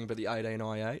same thing, but the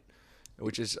 18i8,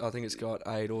 which is, I think it's got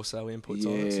 8 or so inputs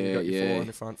on it. So you've got your 4 on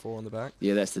the front, 4 on the back.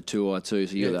 Yeah, that's the 2i2.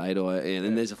 So you got the 8i, and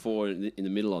then there's a 4 in the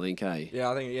middle, I think. Hey.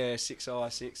 Yeah, I think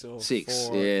 6i6 or 6.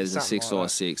 4, Yeah, there's a something like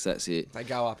 6i6. That's it. They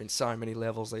go up in so many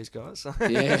levels, these guys.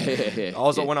 Yeah. I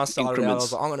was like, when I started out, I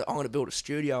Increments. was like, I'm gonna build a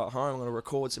studio at home. I'm gonna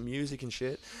record some music and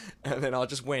shit. And then I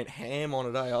just went ham on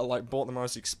it. I like bought the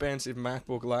most expensive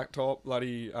MacBook laptop.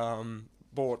 Bloody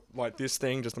bought like this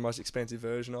thing, just the most expensive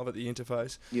version of it, the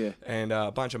interface. Yeah. And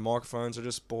a bunch of microphones. I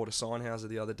just bought a Sennheiser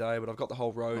the other day, but I've got the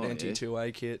whole Rode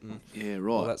NT2A kit and Yeah,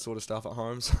 all right. that sort of stuff at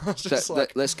home. So I was just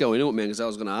Let's go into it, man, because I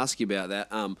was going to ask you about that.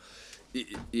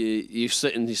 You've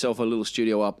setting yourself a little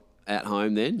studio up at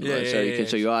home then? Yeah, Like, yeah.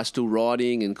 So you are still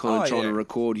writing and kind of trying to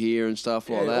record here and stuff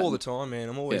like that? all the time, man.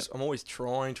 I'm always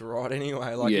trying to write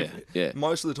anyway. Like, Yeah.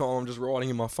 most of the time I'm just writing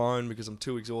in my phone because I'm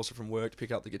too exhausted from work to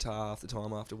pick up the guitar half the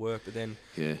time after work. But then,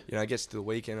 it gets to the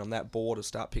weekend, I'm that bored to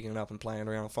start picking it up and playing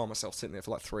around. I find myself sitting there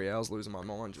for like 3 hours, losing my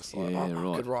mind, just like, I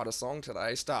could write a song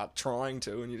today. Start trying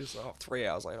to, and you're just like, 3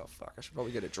 hours later, fuck, I should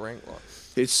probably get a drink. Like,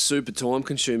 It's super time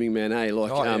consuming, man. Hey,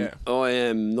 like I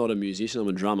am not a musician. I'm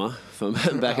a drummer from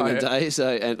back in the day. So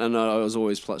and I was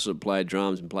always sort of played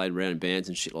drums and played around in bands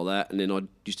and shit like that. And then I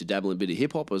used to dabble in a bit of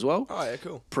hip hop as well. oh yeah,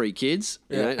 cool. Pre-kids,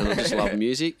 you know, and I just love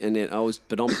music. And then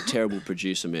but I'm a terrible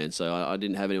producer, man. So I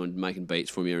didn't have anyone making beats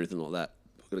for me or anything like that.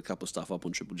 I've got a couple of stuff up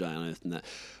on Triple J and Earth and that.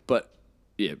 But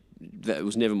yeah, that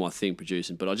was never my thing,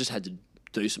 producing. But I just had to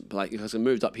do some, like, because I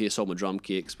moved up here, sold my drum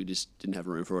kicks. We just didn't have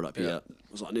room for it up here.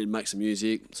 I was like, I need to make some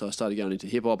music. So I started going into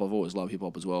hip hop. I've always loved hip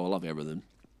hop as well. I love everything.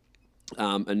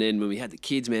 And then when we had the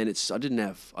kids, man, I don't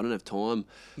have time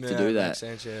to do that. Makes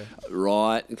sense, yeah.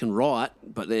 I can write,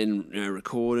 but then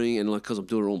recording and like because I'm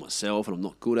doing it all myself and I'm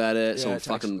not good at it, so I'm it takes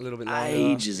fucking a little bit longer.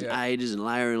 ages and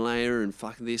layer and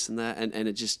fucking this and that, and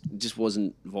it just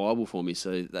wasn't viable for me.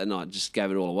 So that night I just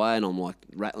gave it all away, and I'm like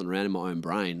rattling around in my own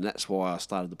brain. And that's why I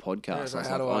started the podcast. So I was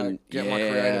how like, do I get my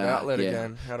creative outlet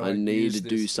again? How do I need use to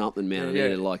do this? something, man. I need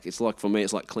to, like, it's like for me,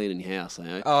 it's like cleaning your house. You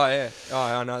know? Oh yeah. Oh,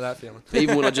 I know that feeling.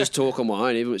 Even when I just talk on my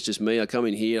own, even if it's just me, I come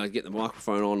in here, I get the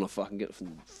microphone on, I fucking get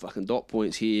some fucking dot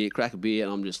points here, crack a beer,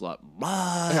 and I'm just like,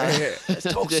 Let's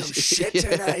talk some shit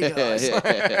today, guys.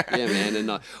 yeah, man.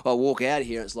 And I walk out of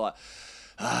here, and it's like,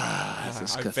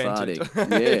 it's I cathartic.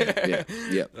 vented.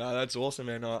 Yeah. No, that's awesome,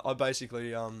 man. I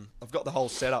basically, I've got the whole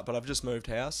setup, but I've just moved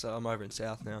house, so I'm over in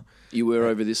South now. You were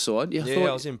over this side? Yeah,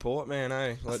 I was in Port, man,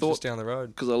 like just down the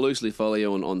road. Because I loosely follow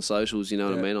you on socials, you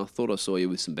know what I mean? I thought I saw you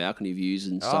with some balcony views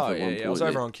and stuff at one point. I was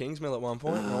over on Kingsmill at one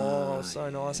point. It was so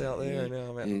nice out there. And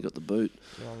now you got the boot.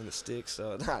 I'm in the sticks,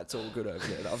 so it's all good over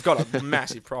there. I've got a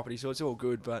massive property, so it's all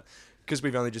good, but because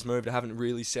we've only just moved, I haven't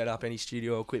really set up any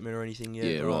studio equipment or anything yet.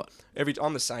 Yeah, right.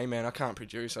 I'm the same, man. I can't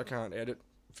produce. I can't edit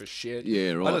for shit.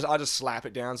 Yeah, right. I just slap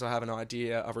it down so I have an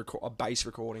idea of a bass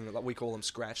recording. Like we call them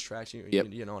scratch tracks. You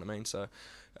know what I mean? So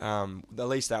at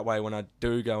least that way, when I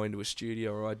do go into a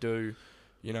studio or I do,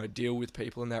 deal with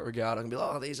people in that regard, I can be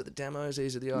like, oh, these are the demos,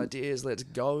 these are the ideas, let's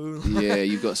go. Yeah,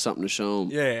 you've got something to show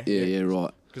them. Yeah,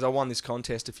 right. Because I won this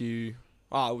contest it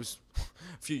was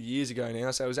a few years ago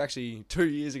now. So it was actually 2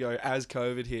 years ago as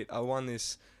COVID hit. I won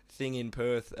this thing in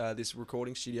Perth. This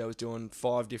recording studio was doing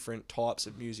 5 different types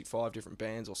of music, 5 different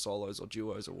bands or solos or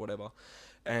duos or whatever.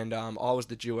 And I was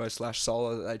the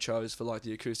duo/solo that they chose for like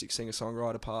the acoustic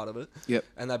singer-songwriter part of it. Yep.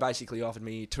 And they basically offered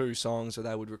me 2 songs where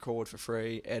they would record for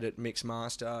free, edit, mix,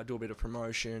 master, do a bit of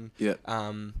promotion. Yep.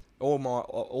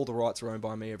 All the rights are owned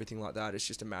by me, everything like that. It's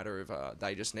just a matter of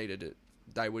they just needed it.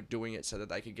 They were doing it so that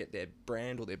they could get their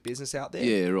brand or their business out there.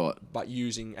 Yeah, right. But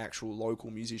using actual local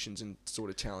musicians and sort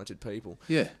of talented people.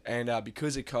 Yeah. And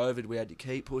because of COVID, we had to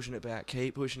keep pushing it back.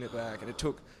 And it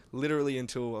took literally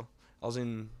until I was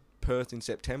in Perth in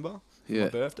September for my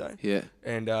birthday. Yeah.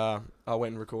 And I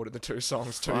went and recorded the 2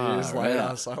 songs 2 Far years later.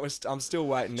 out. So I'm still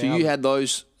waiting So now. you had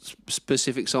those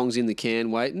specific songs in the can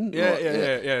waiting?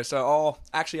 Yeah. So,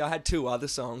 actually, I had 2 other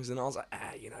songs, and I was like,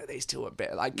 these 2 are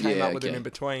better. I came up with them in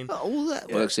between. Oh, well,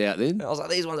 that works out then. I was like,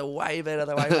 these ones are way better.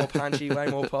 They're way more punchy, way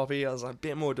more poppy. I was like, a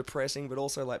bit more depressing, but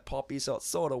also like poppy, so it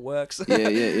sort of works. Yeah.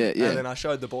 And then I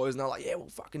showed the boys, and they're like, yeah, we'll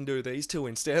fucking do these 2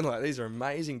 instead. Like, these are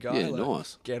amazing guys. Yeah, like,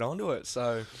 nice. Get onto it.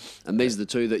 So, And these are the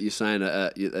 2 that you're saying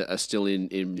are still in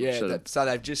sort of... so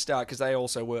they've just started, because they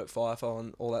also work FIFO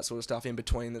and all that sort of stuff in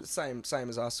between. The same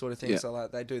as us sort of thing. Yeah. So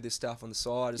like they do this stuff on the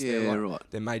side. It's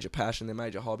their major passion, their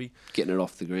major hobby. Getting it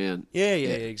off the ground. Yeah,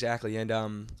 exactly. And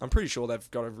I'm pretty sure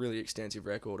they've got a really extensive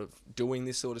record of doing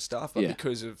this sort of stuff. But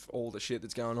because of all the shit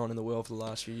that's going on in the world for the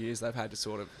last few years, they've had to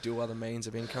sort of do other means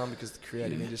of income because the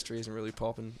creative industry isn't really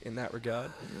popping in that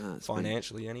regard,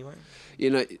 financially anyway.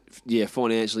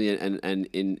 Financially and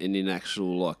in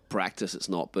actual like practice, it's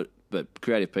not. But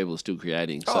creative people are still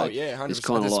creating. So 100%. It's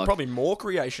kind of There's like probably more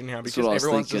creation now because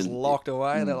everyone's just locked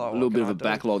away. They're like, a little bit of a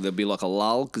backlog. There'll be like a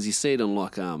lull because you see it on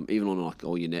like even on like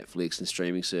all your Netflix and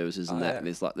streaming services and that. And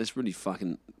it's like there's really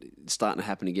fucking starting to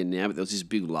happen again now. But there was this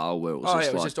big lull where it was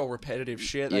it was just all repetitive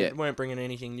shit. They weren't bringing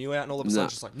anything new out, and all of a sudden,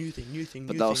 just like new thing.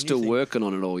 But they were still working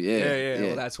on it all. Yeah.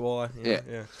 Well, that's why. Yeah.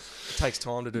 It takes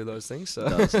time to do those things. So.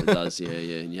 It does. Yeah.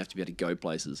 And you have to be able to go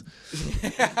places.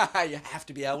 You have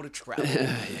to be able to travel.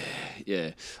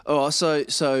 Yeah. Oh, so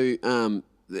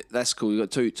that's cool. You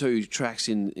got two tracks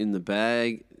in the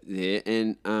bag there,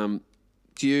 and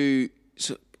do you?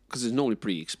 Because it's normally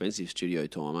pretty expensive studio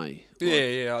time, eh?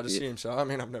 Yeah, I'd assume so. I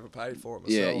mean, I've never paid for it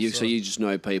myself. Yeah, so you just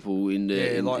know people in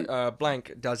there. Yeah,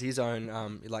 Blank does his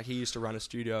own. Like he used to run a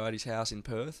studio at his house in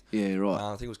Perth. Yeah, right. I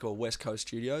think it was called West Coast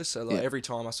Studios. So every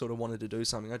time I sort of wanted to do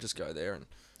something, I'd just go there and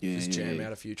jam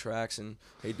out a few tracks, and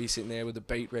he'd be sitting there with the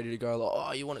beat ready to go. Like,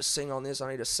 oh, you want to sing on this?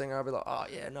 I need a singer. I'd be like, oh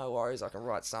yeah, no worries. I can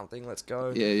write something. Let's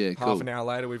go. Yeah, cool. Half an hour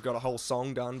later, we've got a whole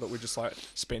song done, but we just like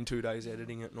spend 2 days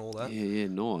editing it and all that. Yeah,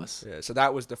 nice. Yeah, so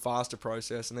that was the faster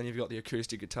process, and then you've got the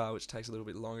acoustic guitar, which takes a little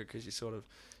bit longer because you sort of.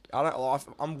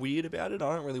 I'm weird about it.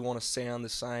 I don't really want to sound the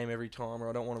same every time, or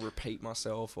I don't want to repeat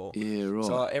myself. Yeah, right.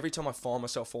 So every time I find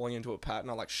myself falling into a pattern,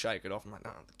 I like shake it off. I'm like,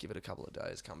 no, give it a couple of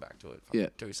days, come back to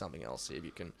it. Do something else. See if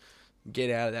you can get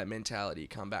out of that mentality,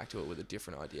 come back to it with a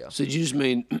different idea. So do you just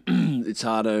mean it's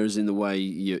harder as in the way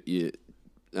you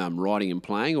writing and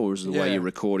playing, or is it the way you're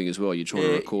recording as well? You're trying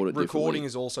to record it differently? Recording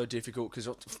is also difficult because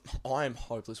I am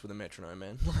hopeless with a metronome,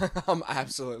 man. I'm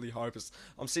absolutely hopeless.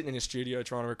 I'm sitting in a studio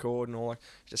trying to record and all, like,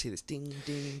 just hear this ding,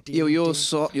 ding, ding. Yeah, well, your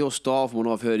ding. style, from what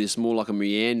I've heard, is more like a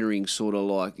meandering sort of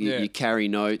like you carry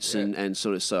notes and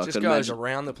sort of so. It I just can goes imagine,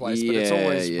 around the place, but it's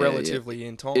always relatively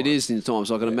in time. It is in time,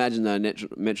 so I can imagine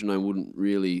that metronome wouldn't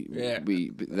really be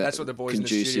that that's what the boys in the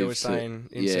studio were saying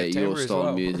in September your style as well.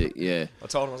 of music, yeah. I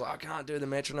told them, I was like, I can't do the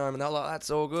metronome, and they're like, that's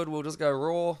all good, we'll just go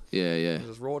raw. Yeah.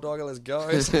 Just raw dog it, let's go.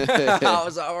 I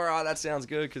was like, all right, that sounds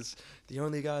good, because the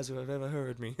only guys who have ever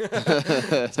heard me.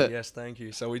 So, yes, thank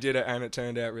you. So we did it, and it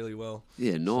turned out really well.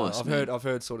 Yeah, nice. So I've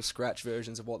heard sort of scratch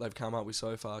versions of what they've come up with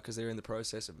so far, because they're in the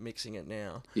process of mixing it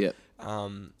now. Yep.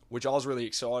 Which I was really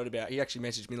excited about. He actually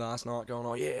messaged me last night, going,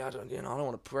 "Oh yeah, I don't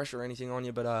want to pressure anything on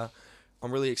you, but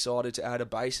I'm really excited to add a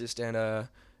bassist and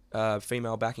a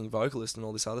female backing vocalist and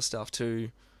all this other stuff to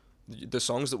the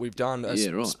songs that we've done."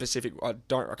 Specific. I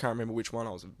can't remember which one.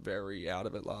 I was very out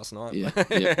of it last night. Yeah.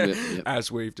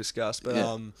 As we've discussed, but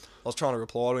I was trying to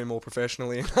reply to him more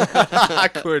professionally. I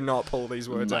could not pull these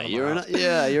words out of my mouth.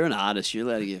 You're an artist. You're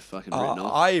allowed to get fucking written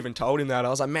off. I even told him that. I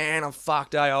was like, man, I'm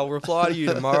fucked, I'll reply to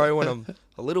you tomorrow when I'm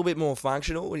a little bit more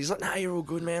functional. And he's like, no, you're all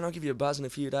good, man. I'll give you a buzz in a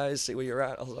few days, see where you're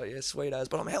at. I was like, yeah, sweet as.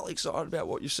 But I'm hell excited about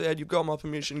what you said. You've got my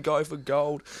permission. Go for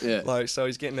gold. Yeah. Like, so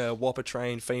he's getting a whopper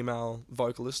trained female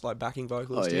vocalist, like backing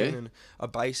vocalist in, and a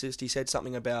bassist. He said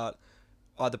something about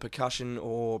either percussion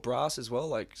or brass as well,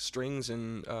 like strings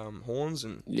and horns.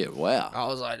 And yeah, wow. I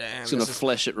was like, damn. It's going to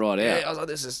flesh it right out. Yeah, I was like,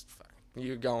 this is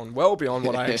you're going well beyond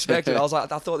what I expected. I was like,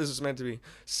 I thought this was meant to be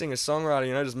singer-songwriter,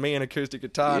 you know, just me and acoustic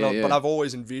guitar. Yeah, But I've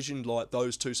always envisioned like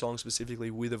those two songs specifically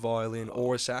with a violin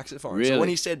or a saxophone. Really? So when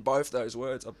he said both those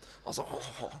words, I was like,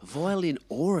 oh. Violin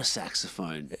or a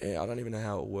saxophone. Yeah, I don't even know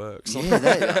how it works.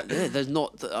 Yeah, there's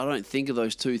not. I don't think of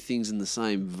those two things in the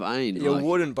same vein. You like,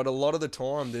 wouldn't, but a lot of the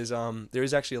time there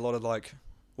is actually a lot of like,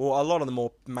 well, a lot of the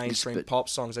more mainstream but- pop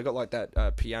songs, they got like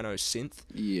that piano synth,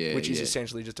 yeah, which is yeah.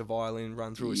 essentially just a violin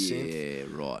run through a synth. Yeah,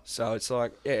 right. So it's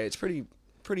like, yeah, it's pretty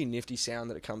nifty sound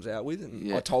that it comes out with. And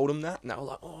Yeah. I told them that, and they were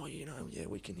like, oh, you know, yeah,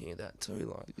 we can hear that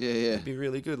too. Like, Yeah, it'd be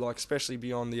really good, like especially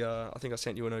beyond the. I think I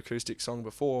sent you an acoustic song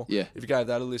before. Yeah. If you gave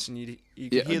that a listen, you could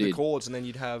Yeah, I hear the did. chords, and then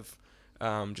you'd have.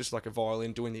 Just like a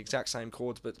violin doing the exact same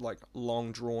chords, but like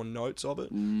long drawn notes of it.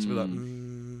 So it'd be like,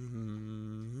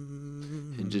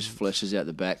 And just fleshes out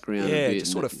the background. yeah, a bit it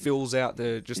just and sort of fills out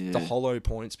the Yeah. hollow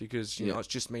points because you Yeah. know it's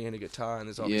just me and a guitar, and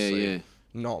there's Yeah, obviously yeah.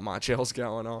 not much else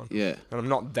going on. Yeah. And I'm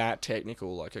not that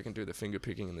technical, like I can do the finger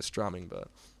picking and the strumming, but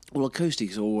Well,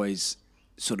 acoustic's always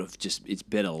sort of just, it's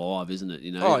better live, isn't it?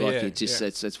 You know, Oh, like yeah, it just yeah.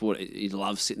 that's what you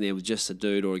love, sitting there with just a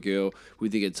dude or a girl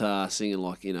with the guitar singing.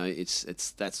 Like, you know,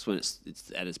 that's when it's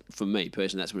at its, for me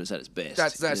personally, that's when it's at its best.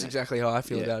 that's you know? exactly how I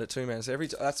feel Yeah. about it too, man. So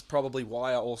that's probably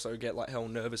why I also get like hell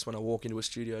nervous when I walk into a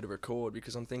studio to record,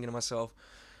 because I'm thinking to myself,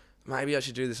 maybe I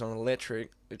should do this on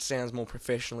electric. It sounds more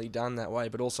professionally done that way,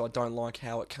 but also I don't like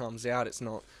how it comes out. It's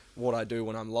not what I do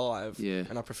when I'm live, Yeah.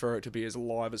 and I prefer it to be as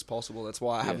live as possible. That's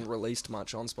why I haven't released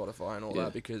much on Spotify and all Yeah.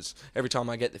 that, because every time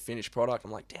I get the finished product,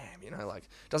 I'm like, damn, you know, like,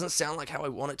 it doesn't sound like how I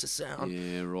want it to sound.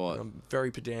 Yeah, right. I'm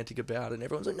very pedantic about it, and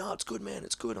everyone's like, no, it's good, man,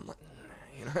 it's good. I'm like,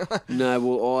 nah, you know. No,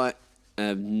 well, I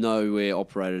have nowhere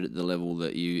operated at the level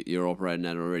that you're operating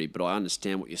at already, but I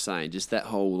understand what you're saying. Just that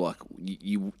whole, like,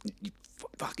 you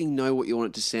fucking know what you want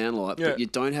it to sound like, Yeah. but you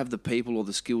don't have the people or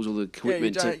the skills or the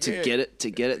equipment don't, to yeah. get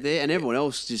it there, and everyone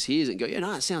else just hears it and go, yeah,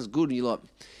 no, it sounds good, and you're like,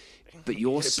 but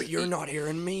You're not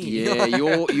hearing me. Yeah,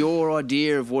 your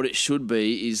idea of what it should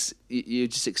be is you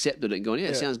just accepted it and going, yeah,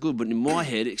 it sounds good, but in my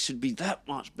head it should be that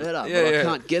much better, Yeah, but yeah. I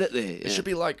can't get it there. It should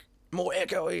be like more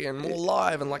echoey and more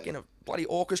live and like in a bloody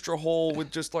orchestra hall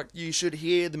with just like, you should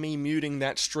hear me muting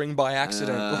that string by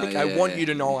accident. Like, I want you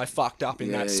to know I fucked up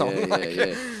in that song.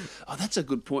 Yeah. Oh, that's a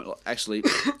good point. Like, actually,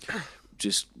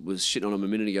 just was shitting on them a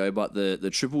minute ago, but the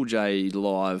Triple J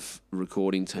live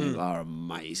recording team are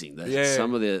amazing. Yeah.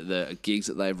 Some of the gigs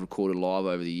that they've recorded live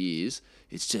over the years,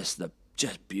 it's just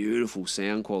beautiful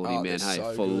sound quality, Oh, man. they're Hey,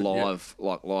 so for good, yeah. live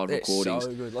They're recordings.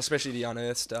 so good, especially the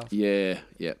Unearthed stuff. Yeah.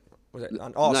 Was it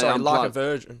Like No, a Unplugged.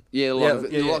 Virgin. Yeah, Like a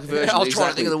Virgin, I was trying to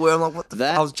exactly. think of the word. I'm like, what the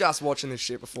That- I was just watching this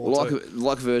shit before too.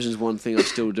 Like Version's one thing I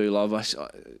still do love. I just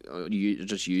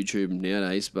YouTube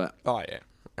nowadays, but Oh yeah,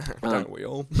 don't we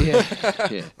all? yeah.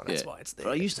 That's why it's there.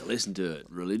 But I used to listen to it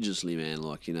religiously, man.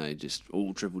 Like, you know, just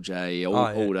all Triple J, all, Oh,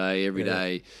 yeah. all day, every Yeah.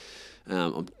 day.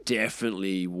 I'm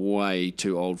definitely way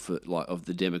too old for like of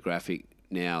the demographic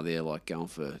now. They're like going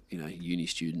for, you know, uni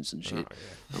students and shit.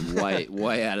 I'm way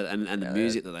out of and the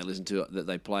music that they listen to, that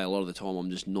they play a lot of the time, I'm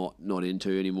just not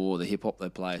into anymore. The hip hop they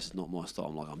play is not my style.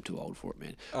 I'm like, I'm too old for it,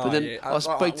 man. Oh, But then yeah. I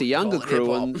speak wouldn't to younger call it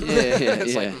crew and hip-hop.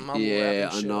 It's yeah, like mumble rap yeah,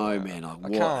 and I shit know, like that. man. Like, I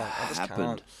what can't. I just happened?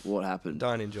 can't. What happened?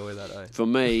 Don't enjoy that, eh? For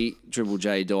me, Triple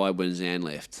J died when Zan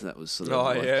left. That was sort of Oh,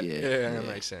 like, yeah, that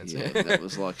makes sense. Yeah, that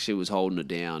was like she was holding it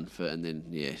down and then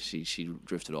she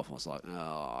drifted off. I was like,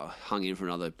 oh, hung in for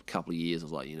another couple of years. I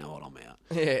was like, you know what, I'm out.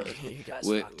 Yeah, you guys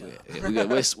fucked up.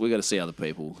 We got to see other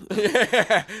people.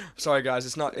 Sorry, guys,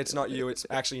 it's not you. It's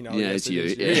actually no. Yeah, yes, it's it you.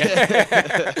 is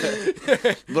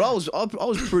you. But I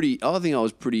was pretty. I think I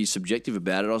was pretty subjective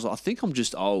about it. I was like, I think I'm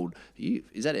just old.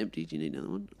 Is that empty? Do you need another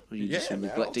one? Or are you just Yeah, man,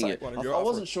 neglecting I'll it? take one of I your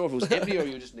wasn't sure if it was empty or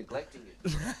you were just neglecting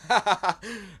it.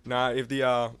 Nah, if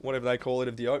the whatever they call it,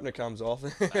 if the opener comes off,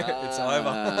 it's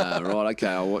over. Right. Okay.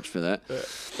 I'll watch for that.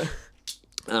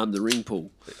 The ring pull.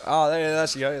 Oh,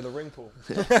 that's the ring pull.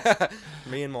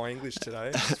 Me and my English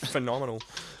today, it's phenomenal.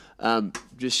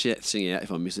 Just sing out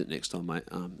if I miss it next time, mate.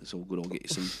 It's all good. I'll get you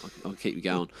some. I'll keep you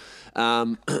going.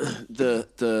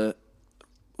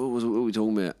 What were we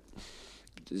talking about?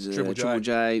 Triple J. Triple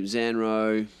J,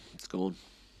 Zanro. It's gone.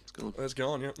 It's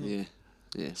gone. Yep.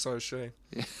 Yeah. So is she.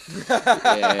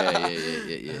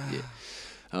 Yeah.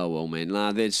 Oh well, man. Nah,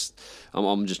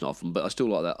 I'm just not from, but I still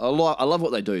like that. I love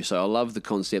what they do. So I love the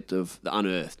concept of the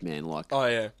unearthed, man. Like, Oh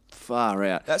yeah. far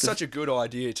out. That's such a good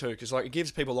idea too, because like it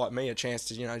gives people like me a chance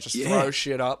to just Yeah. throw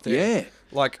shit up there. Yeah.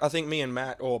 Like I think me and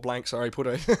Matt put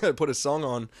a put a song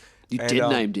on. You and, dead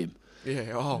named him.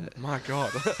 Yeah, oh my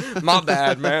God. My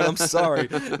bad, man. I'm sorry.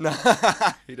 No,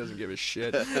 he doesn't give a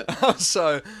shit.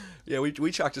 So, yeah,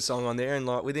 we chucked a song on there, and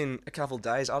like within a couple of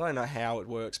days, I don't know how it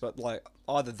works, but like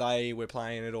either they were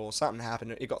playing it or something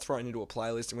happened. It got thrown into a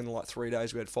playlist, and within like 3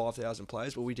 days, we had 5,000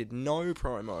 plays. But we did no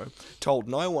promo, told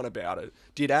no one about it,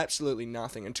 did absolutely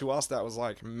nothing, and to us that was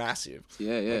like massive.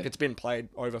 Yeah, yeah. Like, it's been played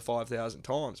over 5,000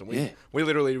 times, and Yeah. we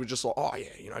literally were just like, oh yeah,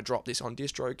 you know, drop this on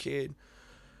DistroKid.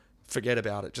 Forget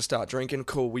about it. Just start drinking.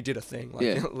 Cool. We did a thing. Like,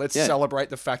 Yeah. let's Yeah. celebrate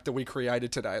the fact that we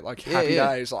created today. Like, happy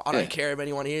yeah. days. Like, I Yeah. don't care if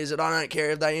anyone hears it. I don't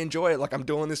care if they enjoy it. Like, I'm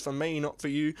doing this for me, not for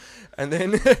you. And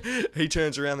then he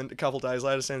turns around and a couple days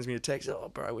later sends me a text. Oh,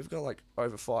 bro, we've got like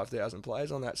over 5,000 plays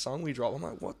on that song we dropped. I'm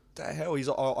like, what the hell? He's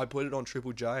like, oh, I put it on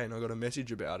Triple J and I got a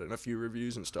message about it and a few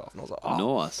reviews and stuff. And I was like,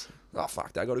 Nice. oh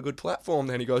fuck, they got a good platform.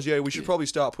 Then he goes, yeah, we should probably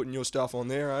start putting your stuff on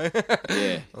there, eh?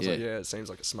 Yeah, I was like, yeah, it seems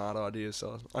like a smart idea.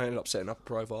 So I ended up setting up a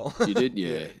profile. You did,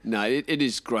 yeah. No, it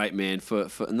is great, man. For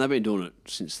and they've been doing it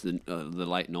since the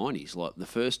late '90s. Like the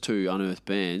first two Unearthed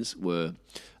bands were,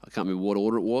 I can't remember what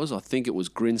order it was. I think it was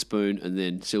Grinspoon and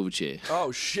then Silverchair.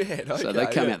 Oh shit! Okay, So they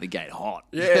come out the gate hot.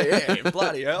 Yeah,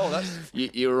 bloody hell, that's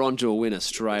You were onto a winner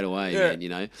straight away, Yeah. man. You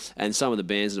know, and some of the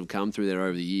bands that have come through there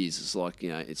over the years, it's like, you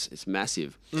know, it's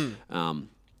massive.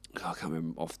 I can't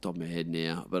remember off the top of my head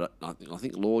now, but I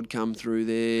think Lord come through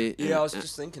there. yeah. I was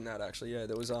just thinking that actually. Yeah,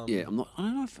 there was Yeah, I don't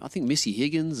know. I think Missy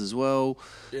Higgins as well.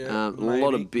 Yeah, A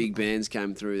lot maybe. of big bands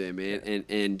came through there, man.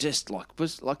 And just like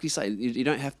you say, you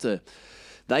don't have to.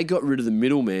 They got rid of the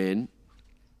middleman,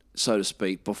 so to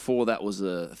speak. Before that was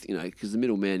because the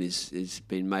middleman is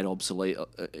been made obsolete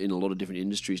in a lot of different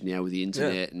industries now with the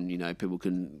internet, and you know, people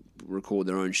can record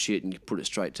their own shit and put it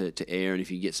straight to air. And if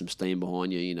you get some steam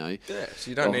behind you, you know, Yeah, so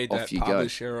you don't need off that you go.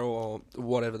 publisher or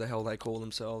whatever the hell they call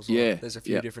themselves. Like, Yeah, there's a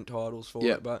few yeah. different titles for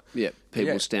Yeah, it, but people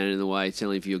yeah. standing in the way,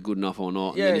 telling if you're good enough or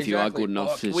not. yeah, And then if exactly. you are good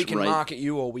enough, we can raid- market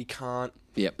you or we can't.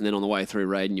 Yep, and then on the way through,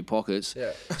 raiding your pockets.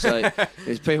 Yeah. So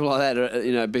there's people like that,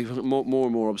 you know, more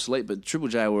and more obsolete. But Triple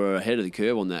J were ahead of the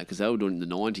curve on that because they were doing it in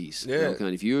the '90s. Yeah. They were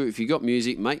going, if you got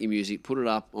music, make your music, put it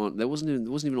up on. There wasn't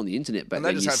even on the internet back And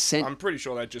they then. just You have, sent- I'm pretty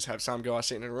sure they just have some guy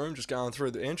sitting in a room just going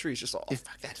through the entries, just like, oh,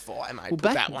 fuck, that's fire, mate. well, Put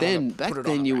that back one then, on the- put it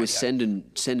on the you were radio.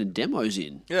 sending demos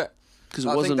in Yeah. because it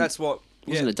I wasn't. think that's what.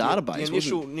 wasn't a database, The was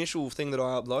it? initial thing that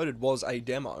I uploaded was a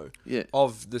demo Yeah.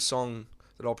 of the song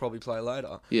that I'll probably play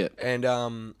later. Yeah. And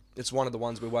it's one of the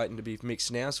ones we're waiting to be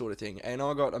mixed now, sort of thing. And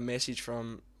I got a message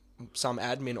from some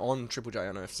admin on Triple J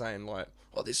Unearthed saying like,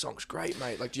 "Oh, this song's great,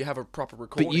 mate. Like, do you have a proper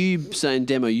recording?" But you saying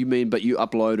demo, but you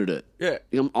uploaded it. Yeah.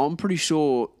 I'm pretty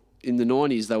sure in the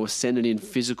 '90s they were sending in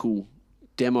physical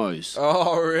demos.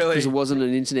 Oh, really? Because it wasn't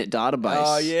an internet database.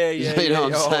 Oh, yeah. You know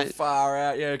what I'm oh, saying? far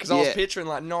out, yeah. Because I was Yeah. picturing,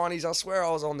 like, 90s. I swear I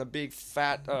was on the big,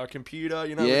 fat computer,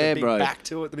 you know, Yeah, with the big bro. back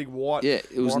to it, the big white. Yeah,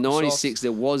 it was Microsoft. '96.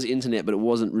 There was internet, but it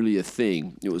wasn't really a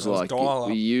thing. It was It was like dial-up.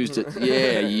 you used it.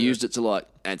 Yeah, you used it to like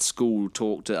at school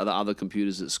talk to other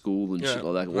computers at school and Yeah, shit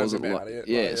like that. It that's wasn't about like it,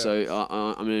 yeah. like, yeah.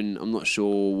 So I mean, I'm not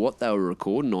sure what they were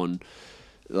recording on.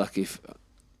 Like if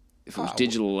it was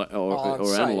digital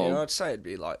or analog. I'd say it'd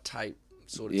be like tape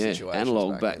sort of Yeah, situation.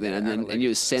 analog back then, and you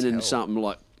were sending something. something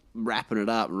like wrapping it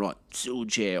up and right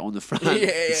Silverchair on the front,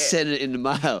 Yeah. send it in the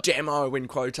mail. Demo in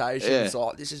quotations, Yeah.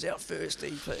 like, this is our first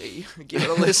EP. Give it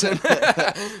a listen.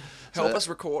 Help us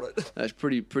record it. That's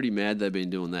pretty mad they've been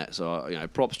doing that. So you know,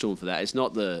 props to them for that. It's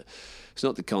not the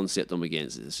concept I'm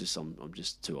against. It's just I'm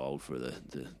just too old for the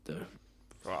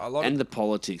Right, a lot and of, the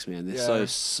politics, man. They're Yeah.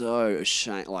 so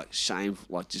ashamed, like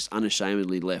just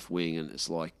unashamedly left wing, and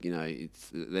it's like, you know,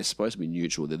 they're supposed to be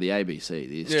neutral. They're the ABC,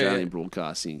 the Australian yeah.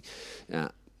 Broadcasting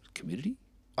Committee.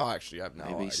 I actually have no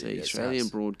ABC, idea. It Australian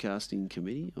sounds- Broadcasting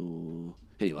Committee, or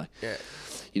anyway, Yeah.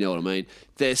 you know what I mean.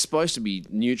 They're supposed to be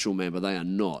neutral, man, but they are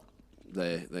not.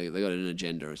 They got an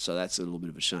agenda, so that's a little bit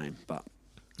of a shame. But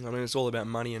I mean, it's all about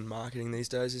money and marketing these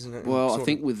days, isn't it? well, Sort I of-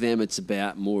 think with them, it's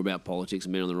more about politics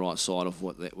and being on the right side of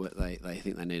what they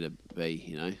think they need to be.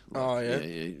 You know. Like, Oh, yeah.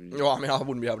 yeah. Well, I mean, I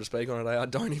wouldn't be able to speak on it. I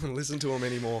don't even listen to them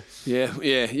anymore. Yeah.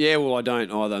 Well, I don't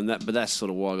either, and but that's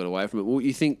sort of why I got away from it. Well,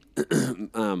 you think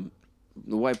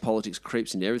the way politics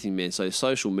creeps into everything, man. So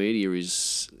social media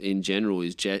is, in general,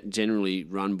 generally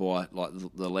run by like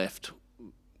the left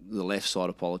side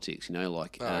of politics. You know,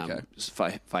 like okay.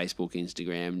 Facebook,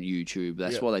 Instagram, YouTube.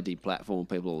 That's Yeah. why they deplatform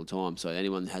people all the time. So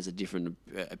anyone that has a different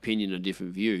opinion, a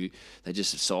different view, they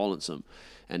just silence them,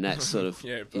 and that's sort of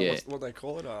Yeah, but what they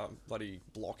call it? Bloody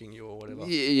blocking you or whatever.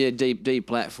 yeah,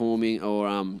 deplatforming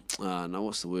or no,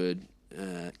 what's the word?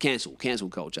 Cancel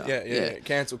culture. Yeah.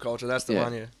 Cancel culture. That's the Yeah.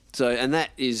 one. Yeah. So, and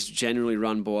that is generally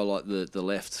run by like the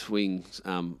left wing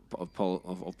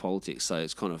of politics. So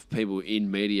it's kind of people in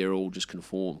media all just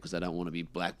conform because they don't want to be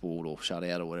blackballed or shut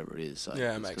out or whatever it is. So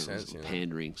Yeah, it it's makes kind of sense, you know.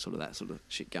 pandering, sort of that sort of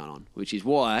shit going on. Which is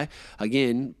why,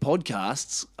 again,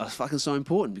 podcasts are fucking so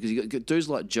important because you got dudes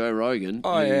like Joe Rogan,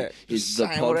 Oh who yeah, is the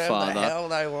Saying whatever podfather. the hell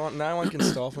they want. No one can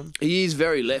stop him. He is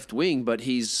very left wing, but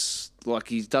he's like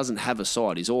he doesn't have a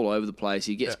side. He's all over the place.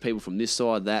 He gets people from this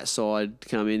side, that side to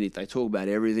come in. They talk about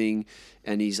everything,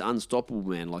 and he's unstoppable,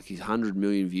 man. Like he's 100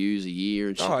 million views a year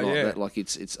and shit like that. Like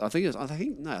it's. I think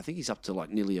he's up to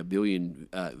like nearly 1 billion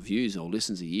views or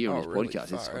listens a year on his really? podcast.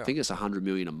 Far I out. think it's 100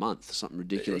 million a month, something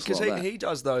ridiculous Because like that. he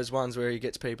does those ones where he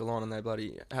gets people on and they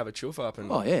bloody have a chuff up and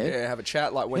yeah. have a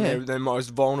chat like when Yeah. they're their most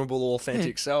vulnerable,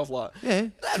 authentic self. Like Yeah,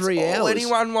 that's 3 all hours.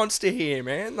 anyone wants to hear,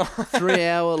 man. 3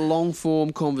 hour long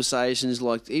form conversations,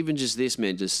 like even just this,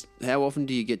 man. Just how often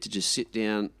do you get to just sit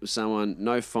down with someone,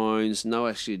 no phones, no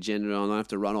actually agenda, I don't have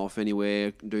to run off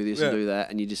anywhere, do this and do that,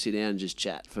 and you just sit down and just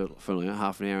chat for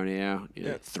half an hour,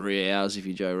 3 hours if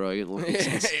you're Joe Rogan. Like,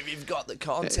 if you've got the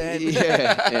content.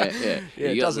 yeah.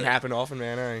 It doesn't happen often,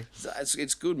 man. Eh? So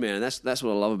it's good, man. That's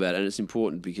what I love about it, and it's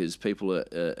important because people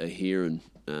are hearing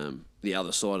the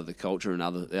other side of the culture and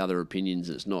the other opinions.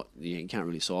 It's not you can't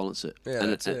really silence it. Yeah,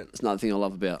 and that's it. It's another thing I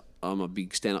love about. I'm a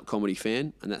big stand-up comedy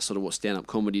fan, and that's sort of what stand-up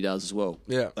comedy does as well.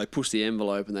 Yeah. They push the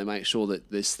envelope and they make sure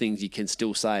that there's things you can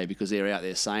still say because they're out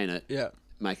there saying it. Yeah.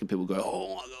 Making people go, oh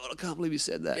my god, I can't believe you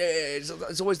said that. Yeah,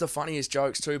 it's always the funniest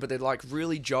jokes too, but they're like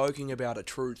really joking about a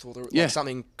truth or Yeah. like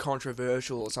something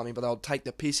controversial or something, but they'll take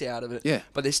the piss out of it. Yeah.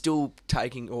 But they're still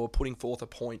taking or putting forth a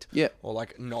point. Yeah. Or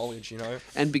like knowledge, you know.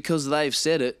 And because they've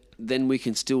said it, then we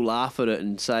can still laugh at it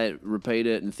and say it, repeat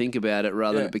it, and think about it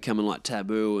rather than Yeah. it becoming like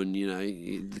taboo. And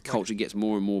the culture gets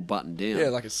more and more buttoned down. Yeah,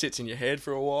 like it sits in your head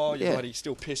for a while. You're Yeah. bloody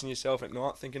still pissing yourself at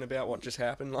night thinking about what just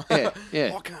happened. Like,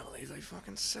 Yeah. I can't believe they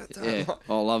fucking said that. Yeah, Like,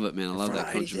 I love it, man. I love in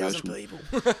that front of 80,000 controversial.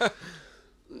 people.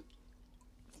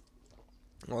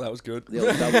 Oh, that was good. The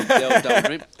old double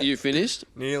drink. Are you finished?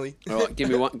 Nearly. All right, give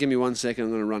me 1 second. I'm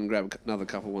going to run and grab another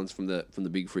couple ones from the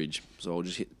big fridge. So I'll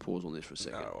just hit pause on this for a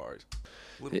second. No worries.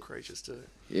 Little creatures too.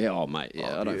 Yeah, oh mate,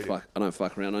 yeah. Oh, I don't beauty.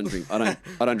 fuck around.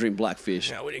 I don't drink blackfish.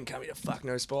 No, we didn't come here to fuck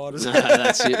no spiders. No,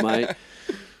 that's it, mate.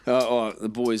 The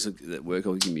boys at work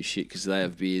always give me shit because they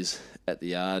have beers at the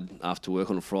yard after work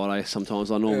on a Friday.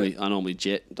 Sometimes I normally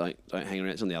jet, don't hang around.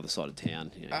 It's on the other side of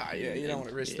town. You don't want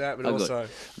to risk that, but I've also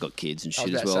I've got kids and I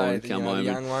was shit as about well. to And say, come the home.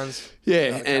 young ones.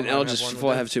 Yeah, Come and home I'll and just have if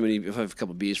one I with have if I have a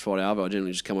couple of beers Friday over, I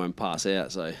generally just come home and pass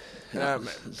out. So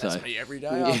that's me every day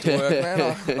after work,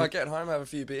 man. I get home, have a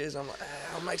few beers, I'm like,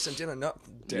 I'll make some dinner. No,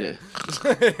 dead.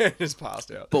 Just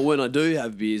passed out. But when I do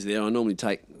have beers there, I normally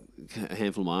take a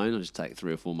handful of my own. I just take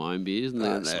 3 or 4 of my own beers, and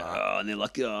they're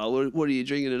like, "Oh, what are you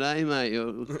drinking today, mate?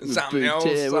 Something else,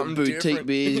 what something boutique different."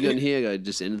 beers you got in here?" I go,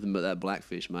 just anything but that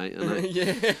blackfish, mate.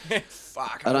 Yeah,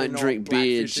 fuck. I don't know drink what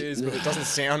blackfish beers. is, but it doesn't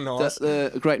sound nice.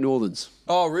 The Great Northerns.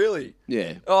 Oh, really?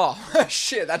 Yeah. Oh,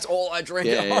 shit, that's all I drink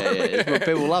Yeah, at home. yeah. But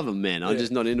people love them, man. I'm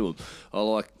just not into them. I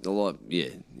like,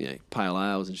 pale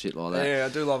ales and shit like that. Yeah, I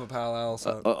do love a pale ale.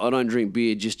 So. I don't drink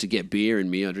beer just to get beer in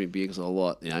me. I drink beer because I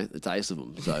like, the taste of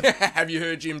them. So Have you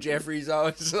heard Jim Jeffries though?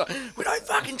 It's like, we don't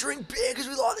fucking drink beer because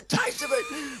we like the taste of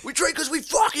it. We drink because we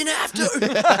fucking have to.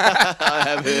 I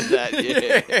have heard that,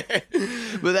 yeah.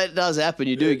 But that does happen.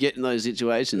 You do get in those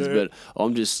situations. But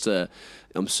I'm just,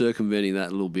 I'm circumventing that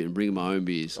a little bit and bringing my own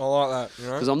beers. I like that, you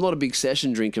know. Because I'm not a big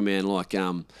session drinker, man. Like,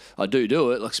 I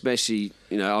do it. Like, especially,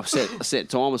 I set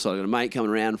time aside. I got a mate coming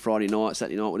around Friday night,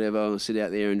 Saturday night, whatever. I sit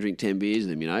out there and drink 10 beers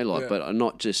with them, But I'm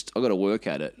not just. I got to work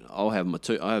at it. I'll have my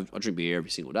two. I drink beer every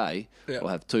single day. Yeah. I'll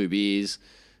have 2 beers,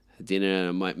 dinner,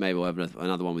 and maybe I'll have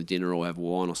another one with dinner, or have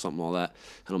wine or something like that,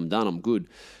 and I'm done. I'm good.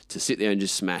 To sit there and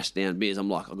just smash down beers, I'm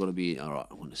like, I've got to be all right.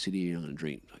 I want to sit here. I'm going to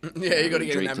drink. Yeah, you got to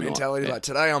get in drink that tonight. mentality. Yeah. Like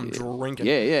today, I'm drinking.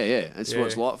 Yeah. That's what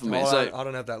it's like for me. I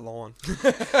don't have that line.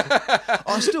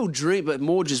 I still drink, but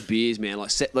more just beers, man.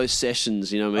 Like those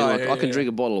sessions, you know what I mean? I can drink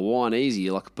a bottle of wine easy,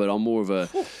 but I'm more of a.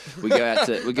 We go out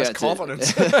to. That's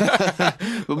confidence.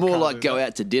 But more like go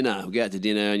out to dinner. We go out to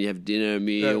dinner and you have dinner,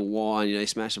 meal, wine.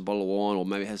 Smash a bottle of wine, or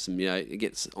maybe have some. It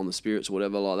gets on the spirits or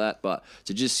whatever like that. But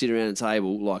to just sit around a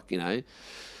table,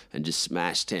 and just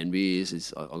smash 10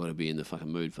 beers, I've got to be in the fucking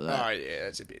mood for that. Oh yeah,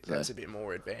 that's a bit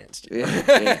more advanced.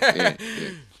 Yeah.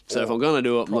 So if I'm going to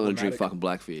do it, I'm not going to drink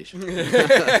Problematic. fucking blackfish.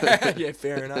 Yeah,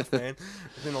 fair enough, man.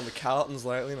 I've been on the Carltons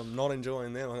lately, and I'm not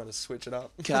enjoying them. I'm going to switch it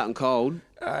up. Carlton Cold.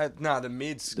 The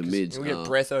mids. The mids, We get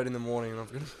breathoed in the morning, and I'm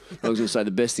gonna. I was going to say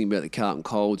the best thing about the Carlton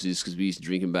Colds is because we used to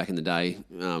drink them back in the day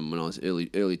when I was early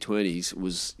 20s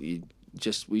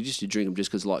we used to drink them just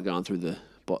because like going through the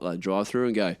drive-through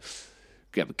and go,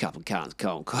 grab a couple of cartons,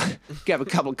 grab a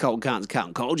couple of cold cartons,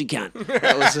 carton cold, you can.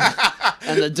 That was,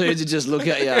 and the dudes would just look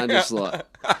at you and just like,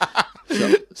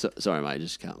 sorry, mate,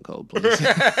 just carton cold, please.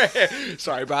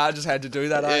 Sorry, bro, I just had to do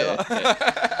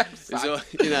that. It's all,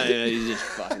 you're just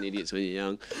fucking idiots when you're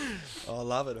young. Oh, I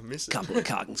love it. I miss it. Couple of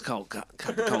cartons, cold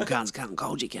cartons, carton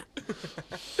cold, you can.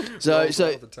 So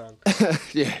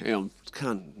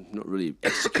I'm not really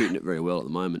executing it very well at the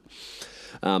moment.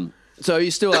 So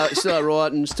you still are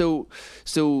writing, still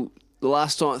the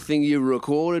last thing you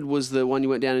recorded was the one you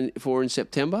went down for in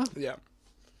September? Yeah.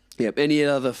 Yep. Any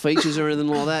other features or anything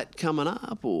like that coming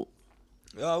up, or?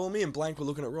 Well, me and Blank were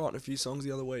looking at writing a few songs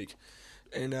the other week,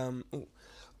 and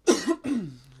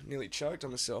nearly choked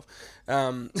on myself.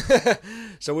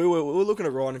 So we were looking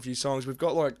at writing a few songs. We've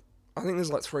got I think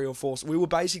there's 3 or 4. We were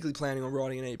basically planning on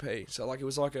writing an EP. So it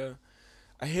was like a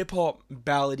hip hop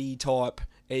ballady type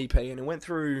EP, and it went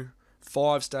through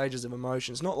 5 stages of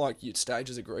emotions. Not like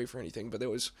stages of grief or anything, but there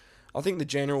was, I think the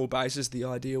general basis, the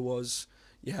idea was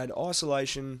you had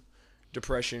isolation,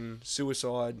 depression,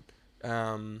 suicide,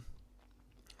 I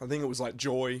think it was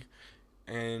joy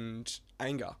and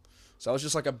anger. So it was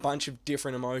just a bunch of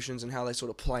different emotions and how they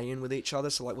sort of play in with each other.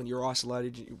 So when you're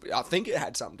isolated, I think it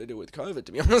had something to do with COVID,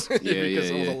 to be honest with you, because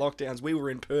of all the lockdowns. We were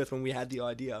in Perth when we had the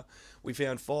idea. We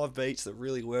found 5 beats that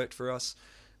really worked for us.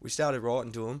 We started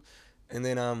writing to them, and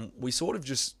then we sort of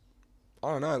just,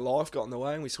 I don't know, life got in the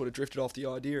way, and we sort of drifted off the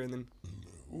idea, and then,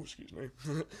 excuse me,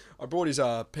 I brought his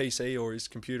PC or his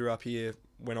computer up here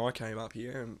when I came up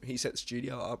here, and he set the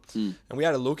studio up, and we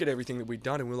had a look at everything that we'd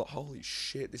done, and we were like, holy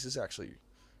shit, this is actually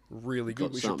really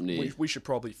good. We should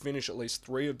probably finish at least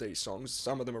 3 of these songs.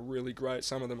 Some of them are really great,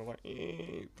 some of them are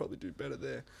probably do better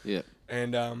there. Yeah.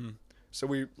 And so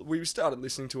we started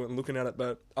listening to it and looking at it,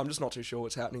 but I'm just not too sure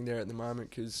what's happening there at the moment,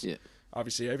 because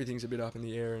obviously everything's a bit up in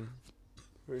the air and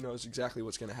who knows exactly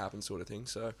what's going to happen, sort of thing.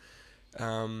 So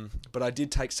but I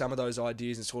did take some of those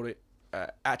ideas and sort of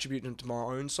attribute them to my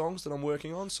own songs that I'm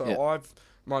working on. So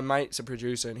my mate's a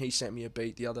producer, and he sent me a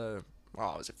beat the other,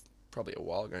 probably a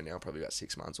while ago now, probably about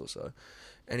 6 months or so.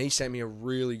 And he sent me a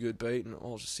really good beat, and I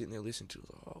was just sitting there listening to it.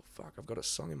 I was like, oh, fuck, I've got a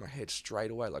song in my head straight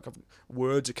away.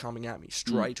 Words are coming at me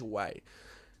straight away.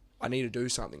 I need to do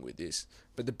something with this.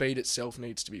 But the beat itself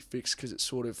needs to be fixed, because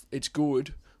it's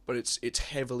good, but it's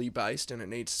heavily based, and it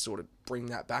needs to sort of bring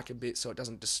that back a bit so it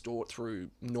doesn't distort through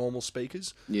normal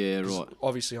speakers. Yeah, right.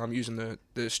 Obviously, I'm using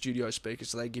the studio speakers,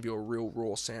 so they give you a real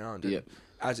raw sound. And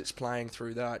as it's playing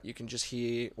through that, you can just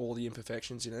hear all the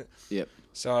imperfections in it. Yep.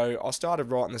 So I started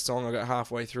writing the song. I got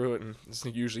halfway through it, and this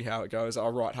is usually how it goes. I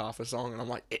write half a song, and I'm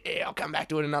like, I'll come back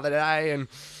to it another day, and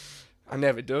I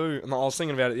never do. And I was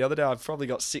thinking about it the other day. I've probably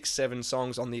got 6-7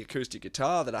 songs on the acoustic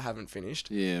guitar that I haven't finished.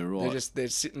 Yeah, right. They're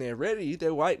sitting there ready.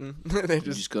 They're waiting. You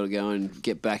just got to go and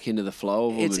get back into the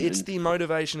flow of them. It's the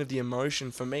motivation of the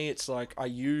emotion. For me, it's I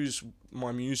use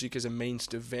my music as a means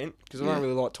to vent, because I don't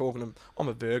really like talking to... I'm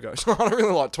a Virgo, so I don't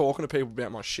really like talking to people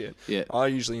about my shit. Yeah. I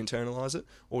usually internalise it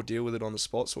or deal with it on the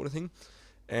spot, sort of thing.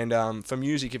 And for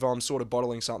music, if I'm sort of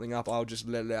bottling something up, I'll just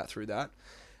let it out through that.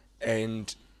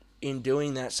 And in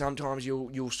doing that, sometimes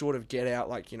you'll sort of get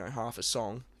out half a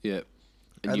song. Yeah.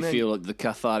 And you feel like the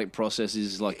cathartic process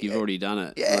is you've already done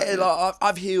it. Yeah,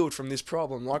 I've healed from this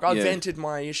problem. I've vented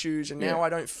my issues, and now I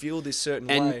don't feel this certain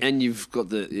way. And you've got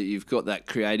that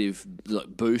creative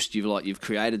boost. You've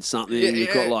created something.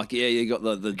 You've got you got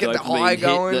the dopamine high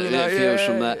going, hit that feels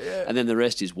from that, and then the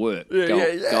rest is work.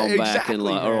 Going back and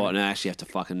all right, now I actually have to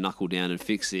fucking knuckle down and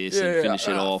fix this and finish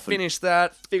it off. Finish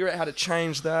that. Figure out how to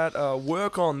change that.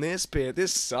 Work on this bit.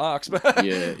 This sucks, but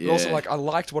also I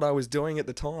liked what I was doing at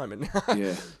the time, and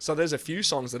so there's a few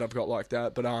songs that I've got like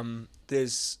that, but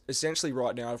there's essentially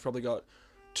right now I've probably got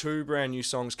 2 brand new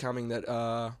songs coming that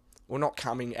are not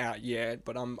coming out yet,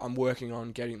 but I'm working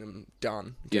on getting them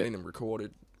done, getting them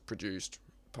recorded, produced,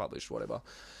 published, whatever.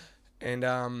 And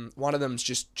one of them's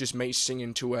just me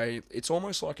singing to it's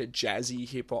almost like a jazzy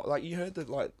hip hop. You heard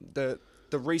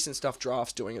the recent stuff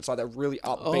Draft's doing. It's that really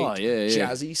upbeat,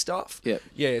 jazzy stuff.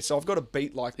 Yeah. So I've got a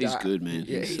beat like that. He's good, man.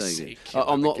 Yeah, he's sick.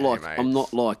 I'm not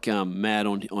mad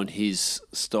on his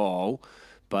style,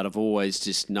 but I've always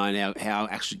just known how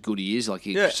actually good he is.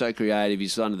 He's so creative.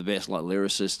 He's one of the best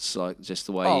lyricists. Just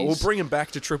the way. Oh, we'll bring him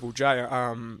back to Triple J.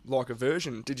 A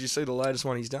version. Did you see the latest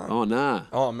one he's done? Oh nah.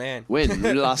 Oh man. When?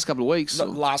 The last couple of weeks? The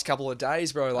last couple of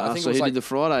days, bro. I think so. He did the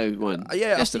Friday one.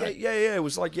 Yesterday. Yeah. It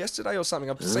was yesterday or something.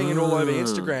 I've seen it all over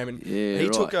Instagram, and he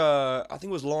took I think it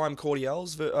was Lime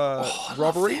Cordial's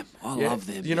Robbery. I love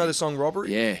them. You know the song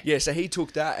Robbery? Yeah. Yeah. So he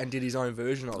took that and did his own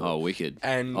version of it. Oh, wicked.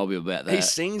 And I'll be about that. He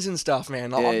sings and stuff,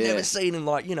 man. I've never seen him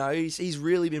he's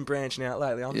really been branching out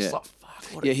lately. I'm just fuck,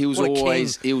 Yeah, he was what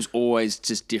a always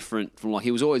just different from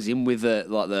he was always in with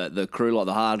the crew, like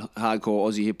the hardcore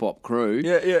Aussie hip hop crew.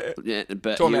 Yeah.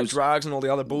 But Talking about drugs and all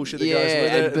the other bullshit that goes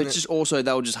with it. But just also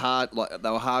they were just hard, like they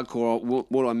were hardcore.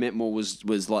 What I meant more was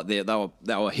like they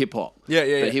were hip hop. Yeah.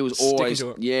 But he was Sticking always to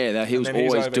it. he was And then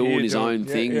he's always over doing here his doing- own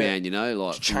yeah, thing, yeah. man. You know,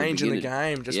 like from Changing the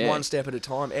beginning. game, just Yeah. one step at a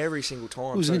time, every single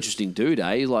time. He was So an interesting dude,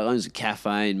 eh? He like owns a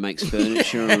cafe and makes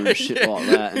furniture and shit like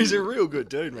that. He's a And- real good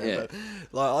dude, man. Yeah.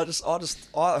 But, like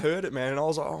I heard it, man, and I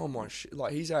was like, oh my shit,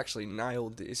 like he's actually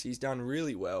nailed this. He's done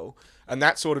really well, and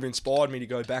that sort of inspired me to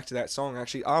go back to that song.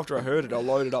 Actually, after I heard it, I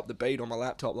loaded up the beat on my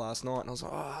laptop last night, and I was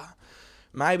like,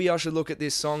 maybe I should look at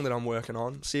this song that I'm working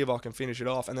on, see if I can finish it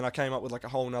off. And then I came up with like a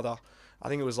whole nother, I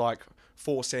think it was like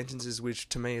 4 sentences, which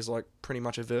to me is like pretty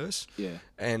much a verse. Yeah.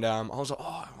 And I was like,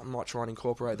 I might try and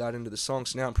incorporate that into the song.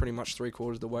 So now I'm pretty much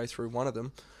 3/4 of the way through one of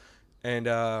them. And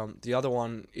the other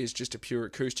one is just a pure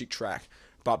acoustic track.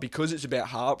 But because it's about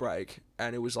heartbreak,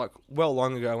 and it was like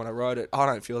long ago when I wrote it, I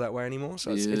don't feel that way anymore.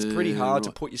 So it's pretty hard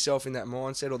to put yourself in that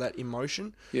mindset or that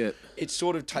emotion. Yeah. It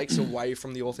sort of takes away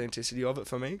from the authenticity of it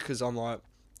for me, because I'm like,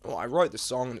 I wrote the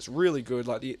song and it's really good.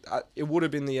 Like it would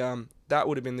have been that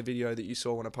would have been the video that you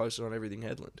saw when I posted on Everything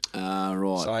Headland.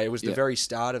 Right. So it was the very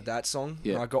start of that song.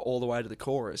 Yeah. And I got all the way to the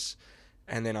chorus,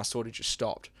 and then I sort of just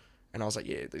stopped. And I was like,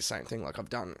 yeah, the same thing. Like I've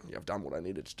done what I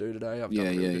needed to do today. I've done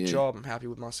a really good job. I'm happy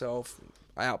with myself.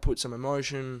 I output some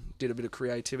emotion, did a bit of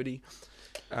creativity.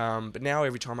 But now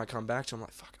every time I come back to it, I'm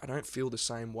like, fuck, I don't feel the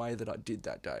same way that I did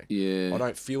that day. Yeah. I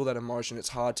don't feel that emotion. It's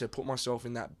hard to put myself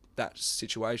in that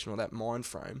situation or that mind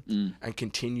frame and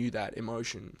continue that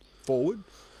emotion forward.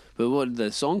 But what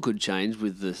the song could change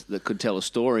with that could tell a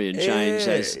story and change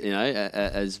as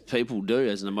as people do,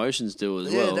 as emotions do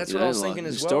as well. Yeah, that's what I was thinking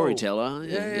as well. Storyteller.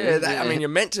 I mean, you're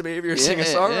meant to be if you're a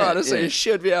singer-songwriter, so you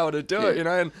should be able to do it, you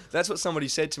know. And that's what somebody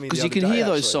said to me the Because other you can day, hear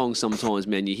those actually. songs sometimes,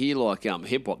 man. You hear like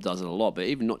hip hop does it a lot, but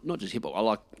even not just hip hop. I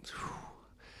like.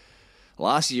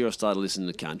 Last year I started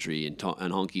listening to country and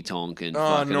honky tonk and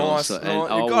fucking nice. and You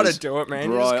I gotta was- do it, man. You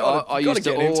Bro, just gotta- I you gotta used to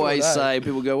get into it, always eh? say,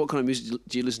 people go, "What kind of music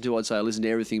do you listen to?" I'd say, "I listen to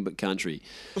everything but country."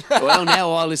 Well,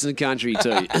 now I listen to country too,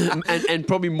 and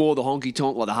probably more the honky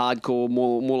tonk, like the hardcore,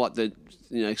 more like the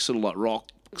sort of like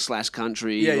rock /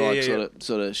 country,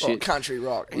 sort of shit. Country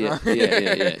rock. You Yeah,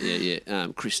 know? yeah.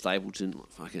 Chris Stapleton,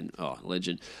 like fucking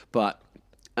legend. But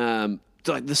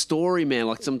like the story, man.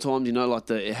 Like sometimes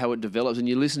like how it develops, and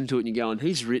you listen to it and you go, and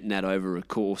he's written that over a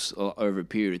course, or over a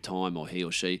period of time, or he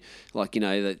or she. Like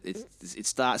that it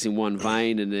starts in one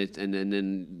vein, and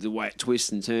then the way it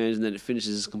twists and turns, and then it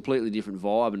finishes a completely different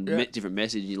vibe and different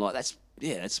message. And you're like, that's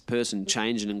a person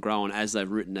changing and growing as they've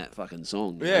written that fucking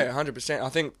song. you know? Yeah, 100%. I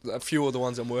think a few of the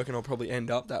ones I'm working on probably end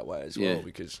up that way as well, Yeah.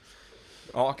 because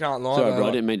I can't lie. Sorry, though, bro. I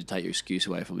like- didn't mean to take your excuse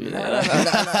away from you. No,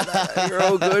 you're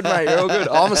all good, mate. You're all good.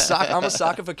 I'm a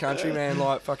sucker for country, man.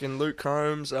 Like fucking Luke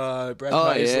Combs, Brad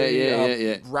Paisley,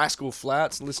 yeah. Rascal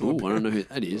Flats. Listen Ooh, to I don't know who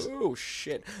that is. Oh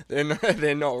shit, they're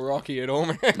not rocky at all,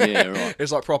 man. Yeah, right.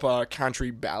 It's like proper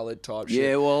country ballad type shit.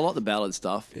 Yeah, well, I like the ballad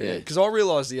stuff. Yeah, Yeah. because I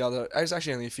realised it was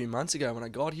actually only a few months ago when I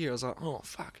got here, I was like, oh,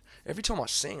 fuck. Every time I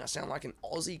sing, I sound like an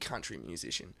Aussie country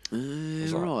musician.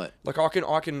 It's like- Right. Like, I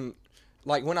can,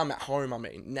 like, when I'm at home, I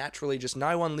mean, naturally, just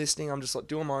no one listening, I'm just, like,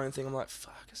 doing my own thing. I'm like,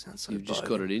 fuck, it sounds so You've just bogan.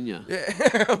 got it in you.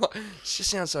 Yeah. Like, it just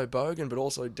sounds so bogan, but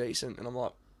also decent. And I'm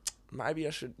like, maybe I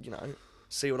should,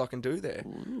 see what I can do there.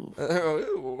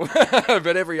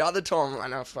 But every other time, I'm like,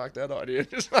 no, fuck that idea.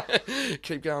 Just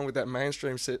keep going with that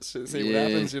mainstream set, see what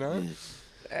happens, Yeah.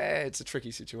 It's a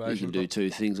tricky situation. You can do two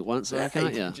things at once, Yeah,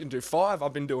 can't you you? can do 5.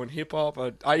 I've been doing hip hop.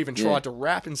 I even tried to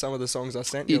rap in some of the songs I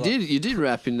sent you. You did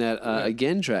rap in that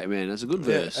Again track, man. That's a good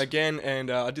verse. Again,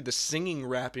 and I did the singing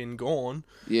rap in Gone.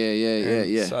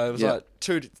 Yeah. So it was like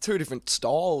two different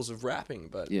styles of rapping,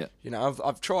 but Yeah.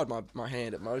 I've tried my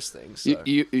hand at most things. So.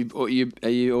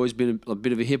 You always been a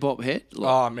bit of a hip hop head?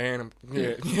 Oh man,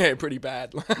 yeah, pretty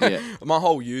bad. Yeah. My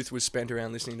whole youth was spent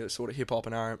around listening to sort of hip hop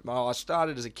and R&B. I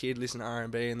started as a kid listening to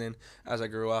R&B, and then as I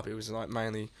grew up, it was like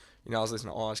mainly, I was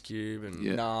listening to Ice Cube and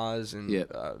Nas and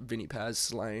Vinnie Paz,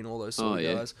 Slane, all those sort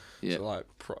of guys. Yeah. So like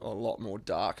a lot more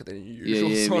dark than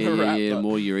usual sort of yeah, rap. yeah, but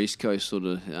more your East Coast sort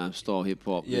of style hip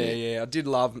hop. yeah, I did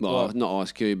love. Well, not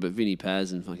Ice Cube, but Vinnie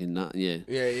Paz and fucking nut. Yeah.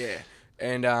 Yeah,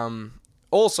 and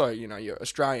also, your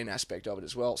Australian aspect of it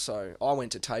as well. So I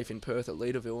went to TAFE in Perth at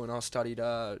Leaderville, and I studied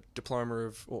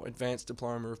advanced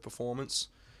diploma of performance,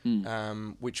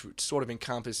 which would sort of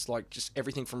encompass like just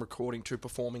everything from recording to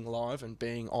performing live and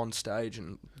being on stage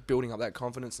and building up that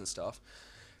confidence and stuff.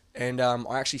 And I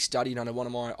actually studied under one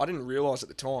of my... I didn't realise at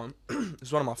the time. It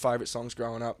was one of my favourite songs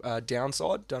growing up.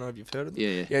 Downside. Don't know if you've heard of it.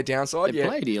 Yeah. Yeah, Downside. They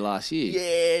played here last year.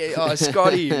 Yeah. Oh,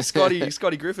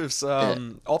 Scotty Griffiths,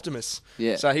 Optimus.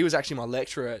 Yeah. So he was actually my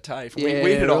lecturer at TAFE. We Yeah,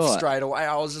 hit it off right. straight away.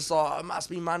 I was just like, it must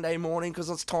be Monday morning because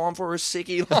it's time for a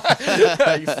sickie.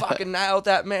 Like, you fucking nailed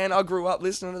that, man. I grew up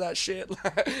listening to that shit.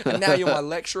 And now you're my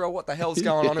lecturer. What the hell's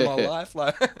going on in my life?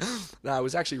 Like, no, it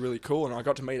was actually really cool. And I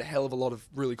got to meet a hell of a lot of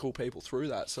really cool people through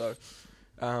that. So,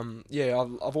 yeah,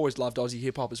 I've always loved Aussie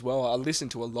hip hop as well. I listen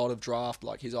to a lot of Draft,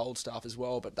 like his old stuff as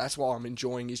well. But that's why I'm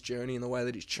enjoying his journey and the way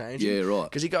that he's changing. Yeah, right.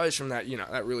 Because he goes from that,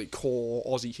 that really core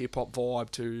Aussie hip hop vibe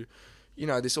to,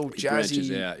 this all He branches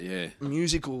jazzy, out, yeah.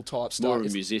 musical type stuff. More of a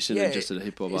It's- musician than just a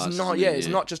hip hop it's artist. not, isn't he? it's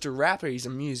not just a rapper. He's a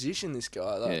musician. This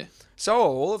guy. Like. Yeah. So are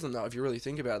all of them though. If you really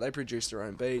think about it, they produce their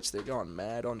own beats. They're going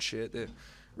mad on shit. They're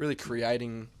really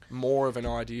creating more of an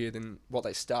idea than what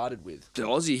they started with. The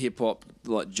Aussie hip hop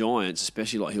like giants,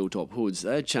 especially like Hilltop Hoods,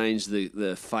 they changed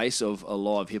the face of a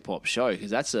live hip hop show because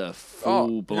that's a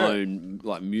full blown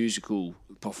like musical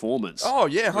performance. Oh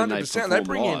yeah, when 100%. They bring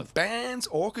perform in live. bands,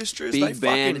 orchestras. Big they band.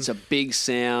 fucking, It's a big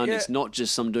sound. Yeah. It's not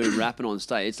just some dude rapping on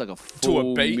stage. It's like a to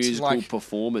full a beat, musical like,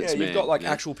 performance. Yeah, man. you've got like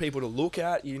Yeah. actual people to look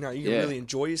at. You can Yeah. really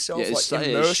enjoy yourself. Yeah, like there's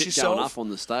immerse shit yourself. going up on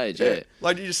the stage. Yeah.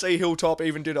 Like, did you see Hilltop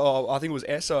even did? Oh, I think it was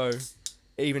Esso.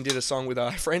 Even did a song with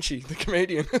Frenchie, the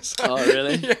comedian. So, Oh,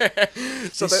 really? Yeah.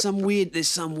 So There's some weird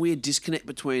disconnect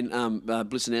between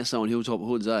Bliss and Esso and Hilltop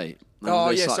Hoods, eh? Oh,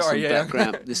 There's yeah, like sorry, some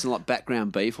yeah. There's some like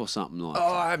background beef or something like.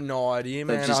 Oh, I have no idea,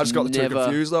 man. I just just got the two never-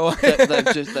 confused though.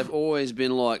 they've always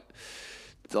been like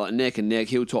neck and neck.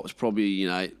 Hilltop's probably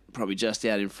just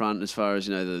out in front as far as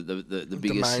the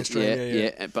biggest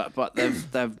mainstream, yeah.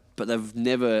 But they've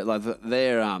never like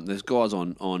there's guys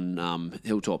on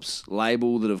Hilltop's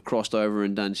label that have crossed over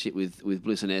and done shit with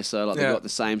Bliss and Esso. Like Yeah. they've got the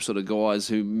same sort of guys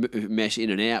who mesh in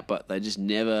and out, but they just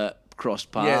never crossed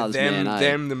Yeah, paths. man, eh?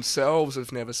 them themselves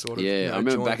have never sort of. Yeah, I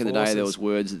remember joined back in the day there forces. was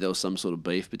words that there was some sort of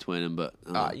beef between them, but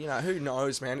Who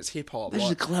knows, man? It's hip hop.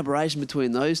 there's a collaboration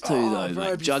between those two though, bro, mate.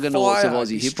 it'd be Juggernauts of fire. Aussie It'd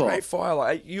be hip hop. Straight fire.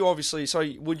 Like you obviously, so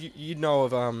you'd know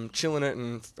of Chillin' It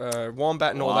and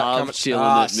Wombat and all that. Love coming. Chillin'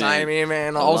 It, man. Same here,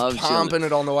 man. I I was love Chillin' pumping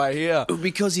it on the way here.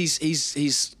 Because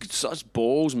he's such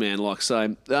balls, man. Like, so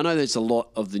I know there's a lot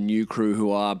of the new crew who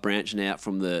are branching out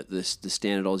from the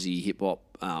standard Aussie hip hop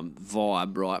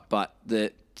vibe, right? But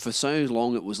for so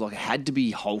long it was like it had to be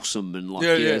wholesome and like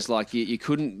it's like you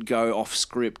couldn't go off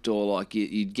script or like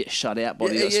you'd get shut out by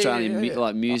the Australian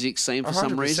like music scene for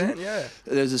some 100%, reason. yeah.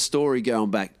 There's a story going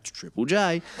back to Triple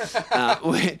J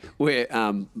where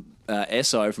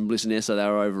Esso from Bliss and Esso, they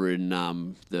were over in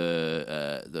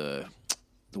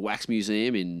the Wax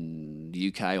Museum in the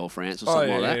UK or France or something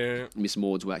like that. yeah. Miss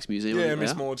Maud's Wax Museum. I Yeah, think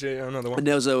Miss they are. Maud, yeah, another one. And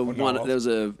there was a no. there was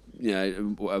a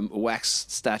wax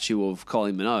statue of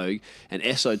Kylie Minogue, and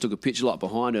Esso took a picture like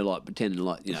behind her, like pretending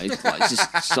like like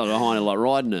just sort of behind her, like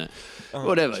riding her,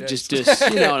 whatever. jeez. Just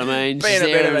you know what I mean? Being Just a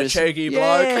bit there of a and just- cheeky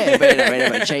bloke. Yeah, being a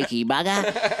bit of a cheeky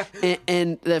bugger.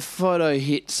 And the photo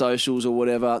hit socials or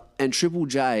whatever, and Triple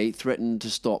J threatened to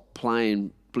stop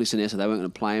playing Bliss and Esso. They weren't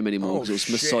going to play him anymore because it was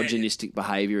shit. misogynistic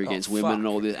behaviour against women and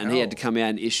all this. And he had to come out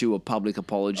and issue a public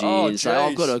apology Oh, and say,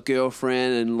 I've jeez. got a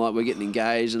girlfriend and like we're getting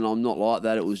engaged and I'm not like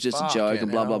that. It was just a joke Fucking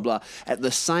and blah, blah, hell. blah. At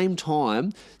the same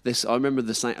time, I remember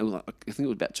I think it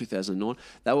was about 2009,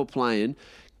 they were playing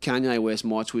Kanye West,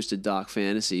 My Twisted Dark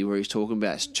Fantasy, where he's talking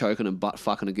about choking and butt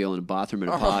fucking a girl in a bathroom at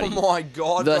a party. Oh my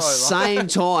god, The bro. same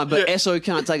time, but Esso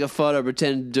can't take a photo,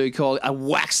 pretend to do a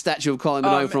wax statue of Kylie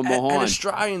Minogue from And behind.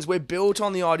 Australians, we're built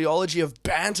on the ideology of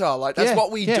banter. Like that's Yeah,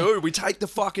 what we yeah. do. We take the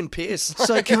fucking piss.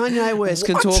 So Kanye West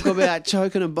can What? talk about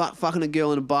choking and butt fucking a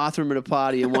girl in a bathroom at a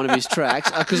party in one of his tracks.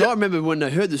 Because I remember when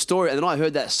I heard the story, and then I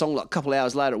heard that song like a couple of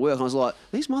hours later at work, and I was like,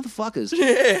 these motherfuckers.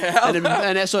 Yeah. And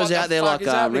Esso's What out the there fuck like, is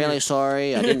happening really here?"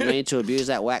 sorry, I didn't mean to abuse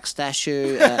that wax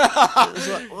statue. I was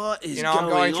like, what is I'm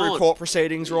going through on? court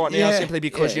proceedings right now Yeah, simply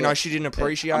because yeah. she didn't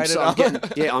appreciate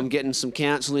I'm getting some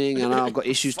counselling, and I've got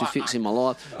issues to fix in my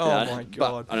life. Oh, my but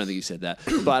God. I don't think you said that.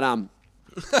 But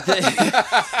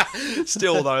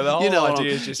Still though, the whole you know what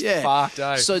idea I'm- is just yeah. fucked,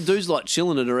 eh? So dudes like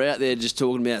Chillin' It are out there just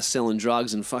talking about selling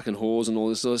drugs and fucking whores and all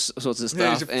this sorts of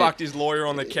Yeah, stuff. he's fucked his lawyer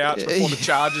on the couch before the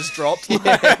charges dropped.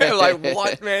 Like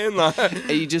what, man? Like, And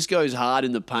he just goes hard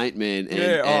in the paint, man. And,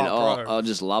 Yeah, and bro. I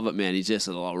just love it, man. He's just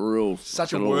a real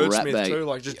such a fucking little rat wordsmith bag. too.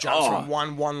 Like just jumps Oh.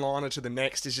 from one liner to the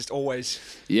next is just always.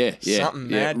 Yeah, something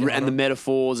mad going and the on.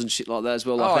 metaphors and shit like that as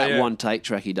well. Like Oh, that yeah. one take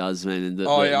track he does, man. And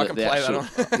I can play that on.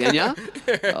 Can ya?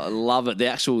 I love it. The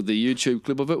YouTube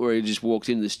clip of it where he just walked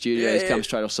into the studio. He's come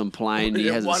straight off some plane. He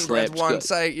hasn't slept. One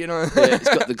sake, you know. Yeah, he's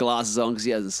got the glasses on because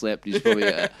he hasn't slept. He's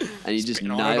probably and he just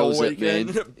nails it,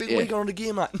 man. Big week on the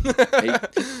gear, mate.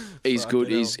 He's good.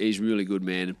 hell. He's really good,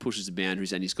 man, and pushes the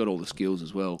boundaries, and he's got all the skills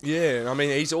as well. Yeah, I mean,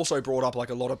 he's also brought up like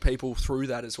a lot of people through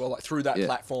that as well, like through that Yeah.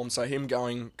 platform. So him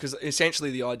going, because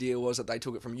essentially the idea was that they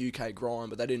took it from UK grime,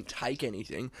 but they didn't take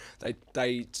anything.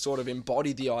 They sort of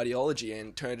embodied the ideology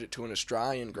and turned it to an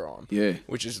Australian grime. Yeah.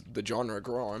 which is the genre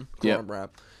grime Yep.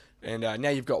 rap. And now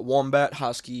you've got Wombat,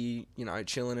 Husky, you know,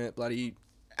 chilling it, bloody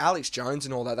Alex Jones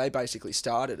and all that. They basically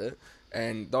started it.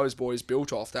 And those boys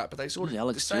built off that, but they sort of...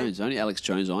 Alex the same- Jones. Only Alex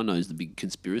Jones I know is the big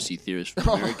conspiracy theorist from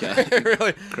America.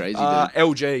 really? Crazy dude.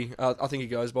 LG, I think he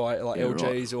goes by like Yeah,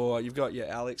 LGs, or you've got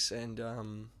Alex and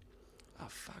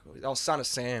Son of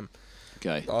Sam.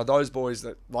 Okay. Those boys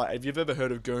that like. Have you ever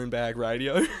heard of Goonbag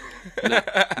Radio? No,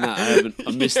 I haven't.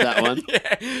 I missed that one.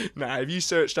 Yeah. No, have you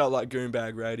searched up like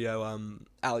Goonbag Radio,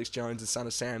 Alex Jones and Son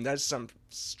of Sam? That's some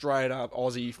straight up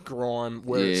Aussie grime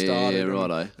where it Yeah, started. and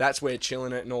righto. That's where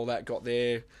Chillin' It and all that got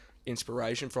their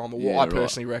inspiration from. Or Yeah, I right.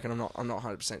 personally reckon, I'm not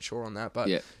 100% sure on that, but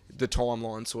Yeah. the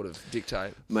timeline sort of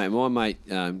dictate. Mate, my mate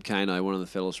Kano, one of the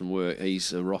fellas from work,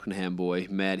 he's a Rockingham boy,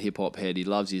 mad hip hop head. He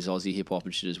loves his Aussie hip hop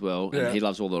and shit as well. Yeah. And he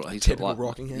loves all the he's Typical got like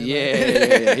Rockingham,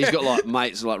 yeah. He's got like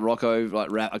mates like Rocco, like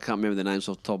rap. I can't remember the names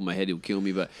off the top of my head. He'll kill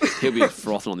me, but he'll be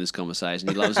frothing on this conversation.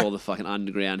 He loves all the fucking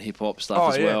underground hip hop stuff Oh,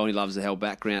 as yeah. well. And he loves the hell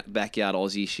backyard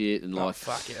Aussie shit and Oh, like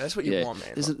fuck yeah, that's what you want,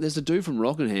 man. There's a dude from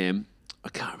Rockingham. I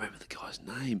can't remember the guy's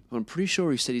name. I'm pretty sure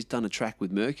he said he's done a track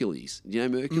with Mercules. Do you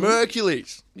know Mercules?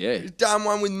 Mercules. Yeah. He's done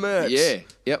one with Mercs. Yeah.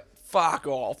 Yep. Fuck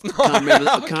off. I can't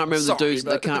remember Sorry, the dude's. I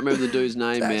but can't remember the dude's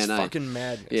name, That's man. fucking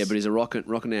madness. Yeah, but he's a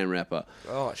Rockingham rapper.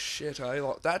 Oh shit, eh?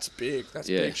 Like, that's big. That's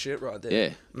Yeah. big shit right there. Yeah.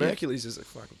 Mercules is a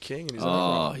fucking king in his own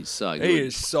Oh, right. he's so good. He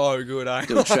is so good, eh?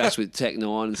 Doing tracks with Tech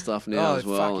Nine and stuff now Oh as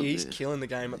well. fuck, he's and, killing the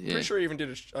game. I'm Yeah. pretty sure he even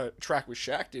did a track with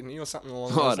Shaq, didn't he, or something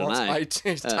along I those don't lines.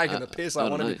 know. He's taking the piss, I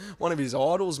like don't know. one of his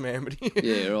idols, man. But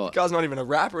Yeah, right. The guy's not even a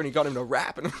rapper, and he got him to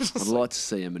rap, and it was I'd just like to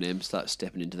see Eminem start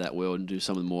stepping into that world and do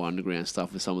some of the more underground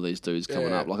stuff with some of these dudes coming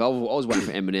Yeah. up. Like I was waiting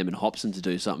for Eminem and Hobson to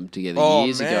do something together Oh,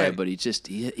 years ago, man. but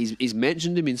he's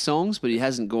mentioned him in songs, but he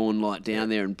hasn't gone like down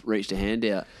there and reached a hand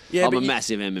out. Yeah, I'm but a you-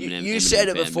 massive Eminem. You Eminem said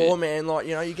it fan, before, man. Like,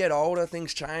 you know, you get older,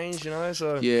 things change, you know.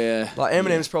 So Yeah. like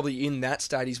Eminem's probably in that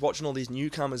state. He's watching all these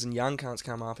newcomers and young cunts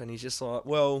come up, and he's just like,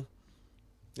 well,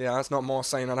 yeah, that's not my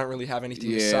scene. I don't really have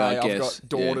anything to Yeah, say. I I've guess, got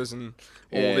daughters and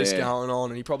all Yeah, this yeah. going on,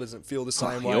 and he probably doesn't feel the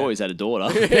same He way. always had a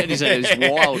daughter. He's at his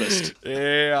wildest.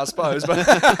 Yeah, I suppose,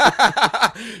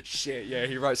 but shit, yeah,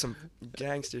 he wrote some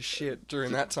gangster shit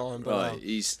during that time. But Right,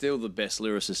 he's still the best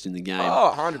lyricist in the game.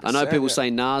 Oh, 100%, I know people yeah. say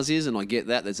Nas is, and I get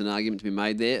that. There's an argument to be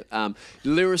made there.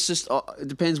 Lyricist, it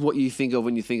depends what you think of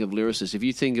when you think of lyricist. If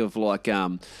you think of like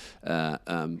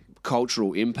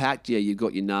cultural impact, yeah, you've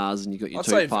got your Nas and you've got your I'd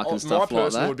say Tupac and my stuff like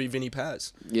personal that. would be Vinnie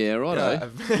Paz. Yeah, righto.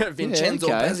 Vincenzo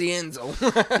Yeah, okay.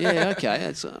 Pazienzo. Yeah, okay,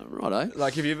 that's righto.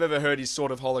 Like, if you've ever heard his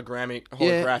sort of holographic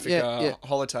yeah.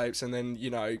 holotapes, and then,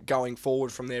 you know, going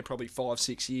forward from there, probably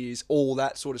 5-6 years, all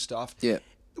that sort of stuff. Yeah.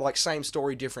 Like, same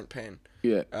story, different pen.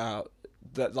 Yeah.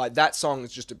 That song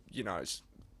is just it's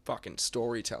fucking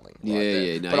storytelling. Yeah, right there.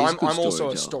 yeah, no, but he's a I'm good also a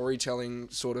storyteller. storytelling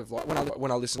sort of like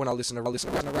when I listen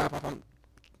to rap.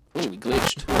 Oh, we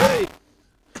glitched.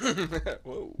 Hey.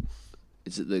 Whoa.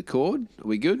 Is it the chord? Are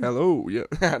we good? Hello. Yeah.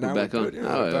 No, We're back on. Good. Yeah,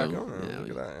 Oh, we're back yeah. on. Yeah, Look we-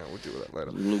 at that. Yeah, we'll deal with that later.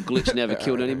 A little glitch never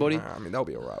killed anybody. I mean, they'll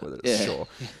be alright with it, Yeah. sure.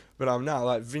 But no,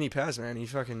 like Vinnie Paz, man,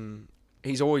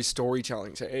 he's always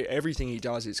storytelling. So everything he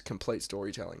does is complete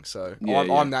storytelling. So Yeah,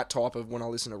 I'm that type of, when I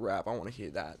listen to rap, I want to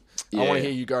hear that. I want Yeah. to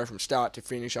hear you go from start to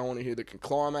finish. I want to hear the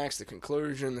climax, the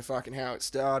conclusion, the fucking how it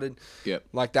started. Yep.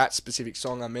 Like that specific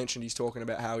song I mentioned, he's talking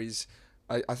about how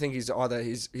I think he's either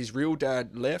his real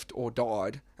dad left or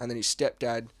died, and then his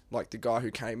stepdad, like the guy who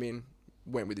came in,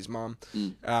 went with his mum,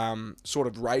 sort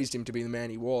of raised him to be the man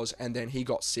he was, and then he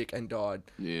got sick and died.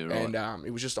 Yeah, right. And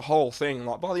it was just a whole thing.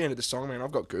 Like, by the end of the song, man,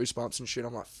 I've got goosebumps and shit.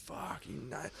 I'm like, fuck,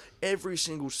 every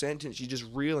single sentence you just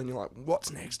reel, and you're like,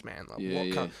 what's next, man? Like, Yeah, what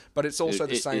yeah. But it's also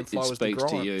the same flow as the speaks to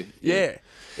grind. you. Yeah.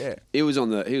 He was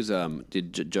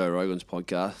did Joe Rogan's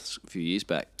podcast a few years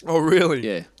back. Oh, really?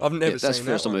 Yeah. I've never That's seen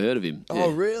the first that time I one. heard of him. Oh,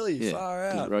 Yeah. really? Yeah. Far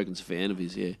out. Rogan's a fan of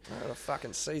his, yeah. I gotta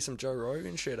fucking see some Joe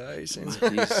Rogan shit, eh? Since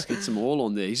He's get some all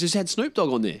on there. He's just had Snoop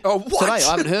Dogg on there. Oh, what? Today, I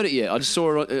haven't heard it yet. I just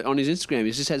saw it on his Instagram.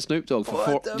 He's just had Snoop Dogg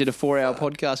did a 4-hour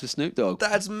podcast with Snoop Dogg.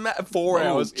 That's 4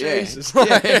 hours. yeah. Jesus.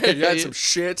 Yeah. You had some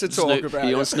shit to talk about.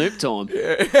 He on Snoop time.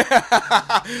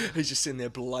 He's just sitting there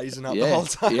blazing up the Yeah, whole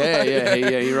time.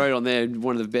 He wrote on there,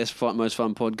 one of the best, most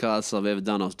fun podcasts I've ever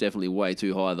done. I was definitely way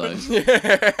too high though.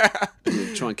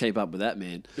 Try and keep up with that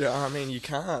man. Yeah, I mean, you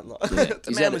can't. Like, Yeah.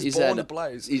 the man was born to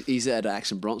blaze. He's had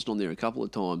Action Bronson on there a couple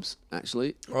of times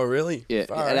actually. Oh, really? Yeah,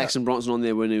 Far had out. Action Bronson on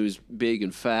there when he was big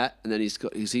and fat, and then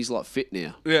he's like fit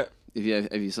now. Yeah. Have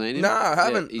you seen him? No, I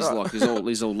haven't. Yeah,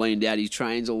 he's all leaned out. He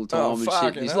trains all the time Oh, and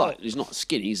fucking shit. hell. He's not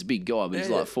skinny. He's a big guy, but he's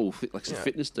Yeah, like full fit, like a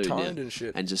fitness dude now, toned and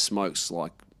shit. and just smokes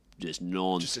like just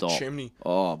non-stop. Just a chimney.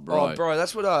 Oh, bro. Oh, bro,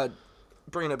 that's what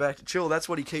bringing it back to chill. That's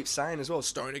what he keeps saying as well.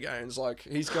 Stoner Gains, like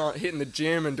he's going hitting the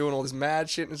gym and doing all this mad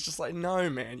shit, and it's just like, no,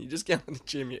 man, you just get to the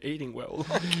gym, you're eating well.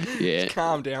 Like, Yeah. just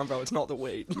calm down, bro. It's not the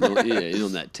weed. Yeah, he's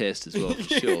on that test as well for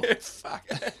sure. Yeah, fuck.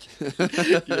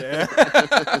 Yeah.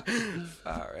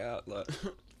 Far out, like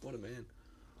what a man.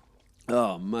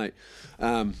 Oh, mate.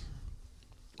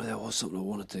 There was something I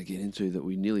wanted to get into that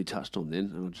we nearly touched on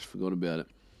then, and I just forgot about it.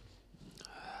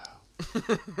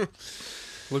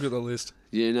 Look at the list.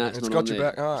 Yeah, no, it's It's not got on you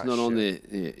there. back. Oh, it's not on there.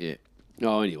 Yeah.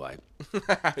 Oh, anyway.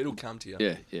 It'll come to you.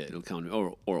 Yeah, it'll come,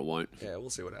 or it won't. Yeah, we'll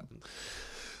see what happens.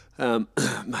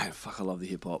 Mate, fuck, I love the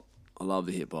hip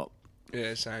hop.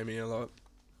 Yeah, same here. Like,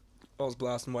 I was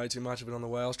blasting way too much of it on the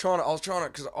way. I was trying to,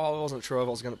 because I wasn't sure if I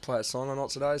was going to play a song or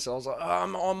not today. So I was like, I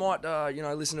might,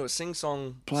 listen to a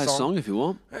sing-song. Play a song if you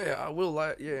want. Yeah, I will.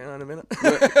 In a minute.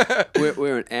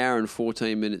 We're an hour and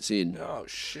 14 minutes in. Oh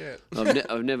shit.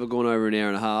 I've never gone over an hour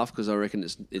and a half because I reckon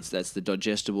that's the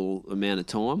digestible amount of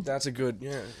time. That's a good,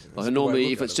 yeah. Like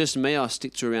normally, if it's just me, I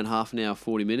stick to around half an hour,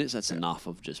 40 minutes. That's enough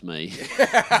of just me. If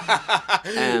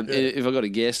I got a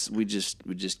guess, we just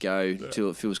go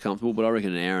till it feels comfortable. But I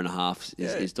reckon an hour and a half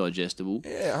is digestible.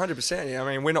 Yeah, 100%. Yeah,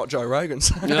 I mean, we're not Joe Rogan.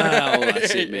 So. No, well,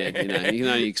 that's it, man. You can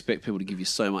only expect people to give you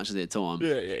so much of their time.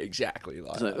 Yeah, exactly.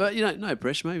 Like, So, but no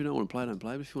pressure. Maybe you don't want to play, don't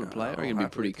play. But if you want to play, I reckon it'd be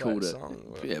pretty cool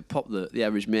to pop the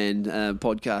Average Man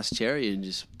podcast cherry and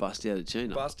just bust out a tune.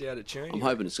 bust out a tune. I'm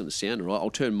hoping it's going to sound all right. I'll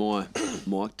turn my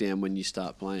mic down when you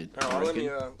start playing. All I right, let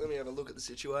reckon. me have a look at the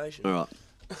situation. All right.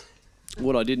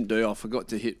 What I didn't do, I forgot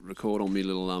to hit record on my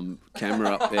little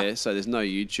camera up there, so there's no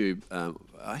YouTube.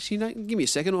 Actually, no, give me a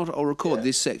second. I'll record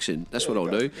this section. That's what I'll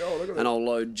do, look at and I'll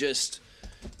load just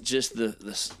the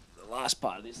last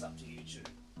part of this up to YouTube.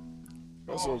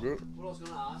 That's all good. What I was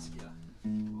going to ask you.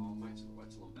 Oh, wait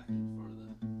till I'm back in front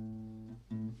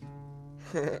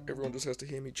of the. Everyone just has to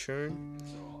hear me tune.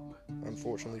 It's all right, mate.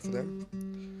 Unfortunately for them.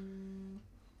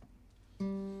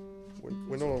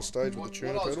 We're not on stage with the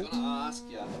tuner What I was pedal. going to ask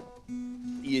you.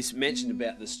 You mentioned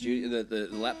about the studio, the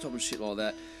laptop and shit like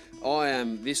that.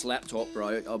 This laptop,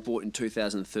 bro, I bought in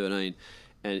 2013,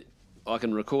 and I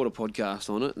can record a podcast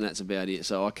on it, and that's about it.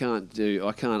 So I can't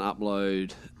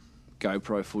upload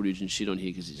GoPro footage and shit on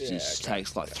here because it just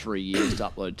takes like 3 years to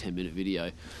upload a 10-minute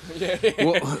video. Yeah.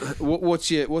 What's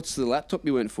the laptop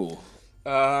you went for?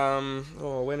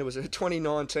 When it was a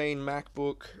 2019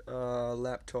 MacBook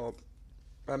laptop.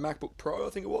 MacBook Pro, I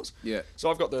think it was. Yeah. So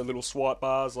I've got the little swipe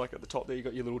bars, like at the top there, you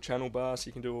got your little channel bar, so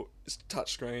you can do it's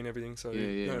touch screen, everything. So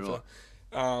right.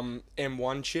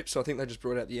 M1 chip, so I think they just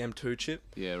brought out the M2 chip.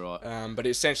 Yeah, right. But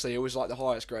essentially, it was like the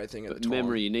highest grade thing at the time.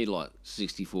 Memory, you need like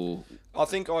 64. I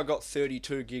think I got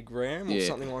 32 gig RAM or Yeah.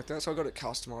 something like that, so I got it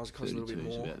customized. It cost a little bit 32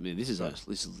 is more. about,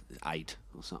 this is 8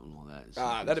 or something like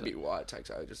that. That'd be why it takes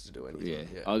ages to do anything. Yeah.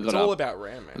 Yeah, I it's got all up- about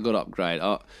RAM, man. I got to upgrade.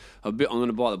 I'm going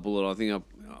to buy the Bullet. I think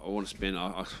I want to spend.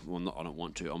 I don't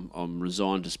want to. I'm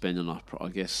resigned to spending. I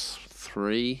guess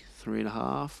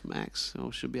 3.5 max. I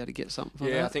should be able to get something for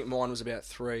that. Yeah, I think mine was about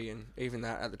 3, and even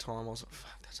that at the time, I was like,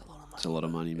 fuck, that's a lot of money. It's a lot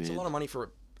of money, man. It's a lot of money for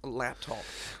a laptop.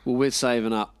 Well, we're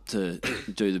saving up to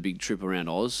do the big trip around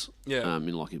Oz. Yeah.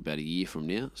 In like about a year from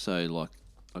now. So like,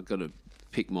 I've got to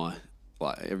pick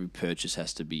every purchase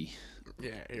has to be.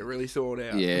 Yeah, it really thought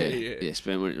out. Yeah.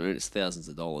 Spend when it's thousands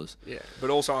of dollars. Yeah, but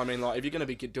also, I mean, like, if you're going to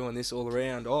be doing this all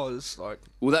around Oz, like,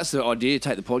 Well, that's the idea.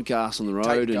 Take the podcast on the road.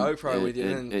 take the and, GoPro with you,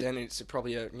 and- and then it's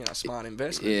probably a smart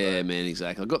investment. Yeah, man,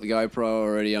 exactly. I've got the GoPro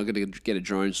already. I'm going to get a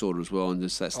drone sorted as well, and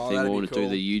that's the thing. I that'd be want to do cool.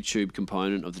 the YouTube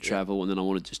component of the travel, and then I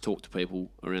want to just talk to people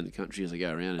around the country as I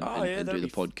go around and do that'd the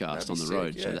be podcast on the sick,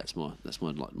 road. So yeah. that's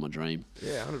my dream.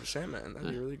 Yeah, 100%, man. That'd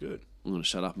be really good. I'm going to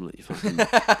shut up and let you fucking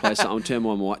play something. I'll turn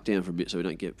my mic down for a bit so we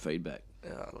don't get feedback.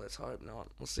 Yeah, let's hope not.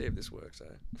 We'll see if this works,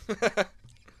 eh?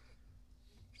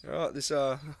 Alright, this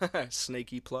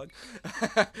sneaky plug.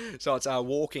 So it's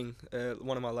Walking,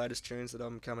 one of my latest tunes that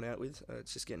I'm coming out with.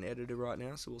 It's just getting edited right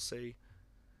now, so we'll see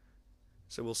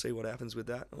So we'll see what happens with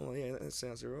that. Oh yeah, that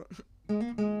sounds alright.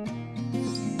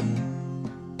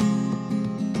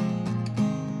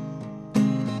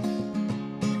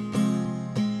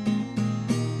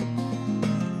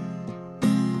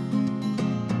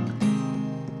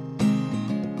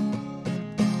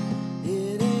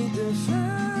 It ain't the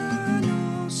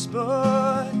final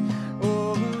spot.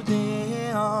 Oh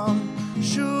damn,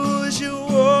 shoes you're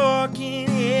walking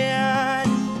in.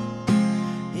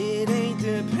 It ain't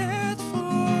the path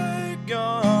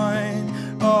forgone.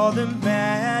 All that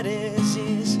matters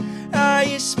is how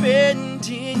you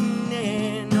spending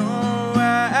it. No,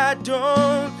 I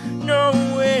don't know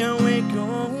where we're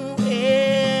going.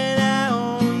 I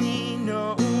only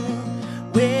know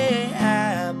where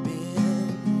I've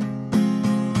been.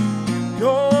 Go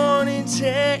on and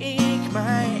take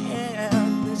my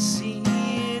hand. Let's see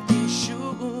if these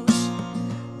shoes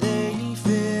they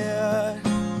fit.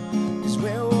 'Cause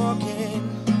we're walking.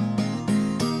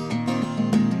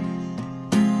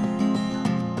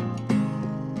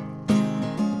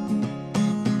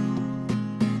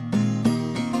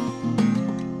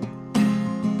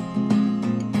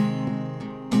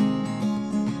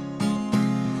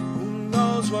 Who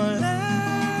knows what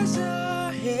lies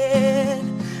ahead?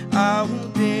 Out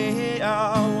there,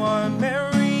 what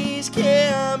memories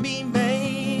can be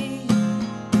made.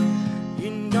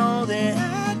 You know that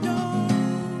I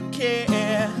don't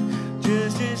care,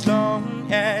 just as long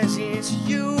as it's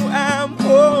you I'm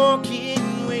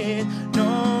walking with.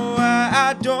 No,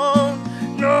 I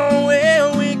don't know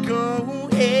where we're going.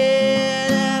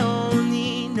 I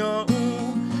only know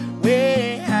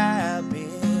where I've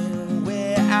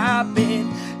been,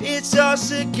 It's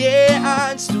us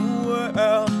against the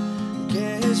world.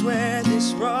 Guess where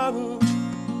this road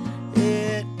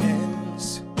it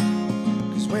ends?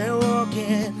 'Cause we're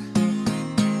walking.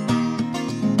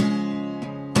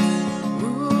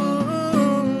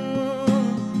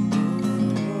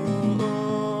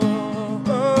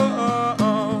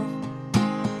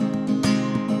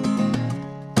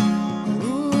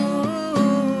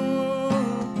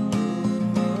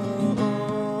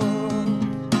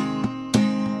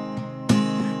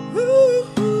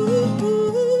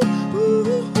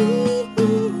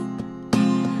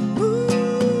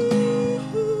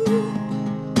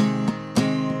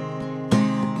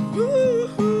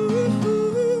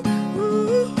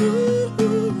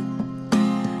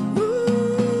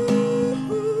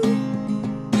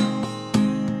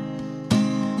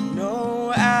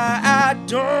 No, I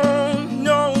don't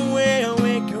know where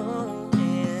we're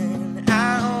going.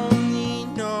 I only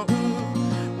know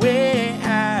where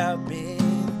I've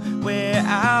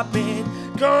been.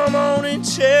 Come on and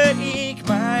take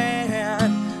my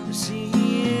hand. See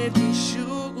if these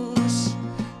shoes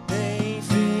they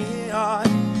fit.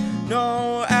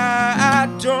 No, I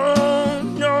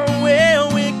don't know where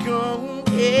we're going.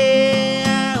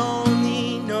 I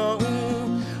only know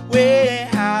where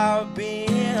I've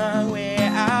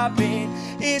been.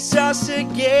 It's us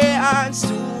against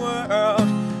the world.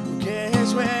 Who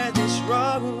cares where this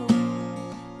road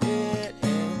it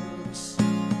ends?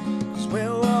 'Cause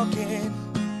we're walking.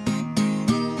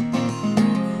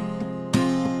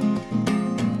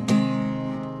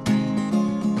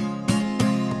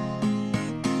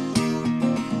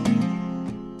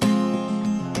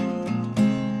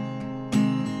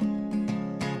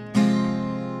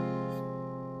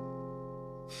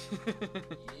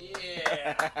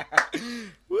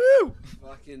 Woo!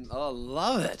 Fucking, I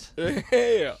love it.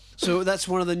 Yeah. So that's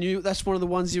one of the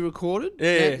ones you recorded?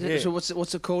 Yeah. So what's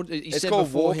it called? You It's said called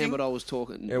beforehand, Walking. but I was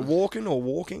talking. Yeah, walking or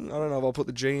walking. I don't know if I'll put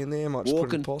the G in there. I might just put an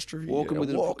Walking. apostrophe. Walking yeah, with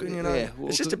an walking, you know. yeah,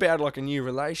 It's just walking. about like a new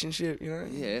relationship, you know.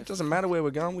 Yeah. It doesn't matter where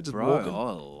we're going. We're just Bro, walking.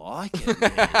 I like it.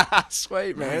 Man.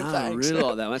 Sweet man, I thanks. really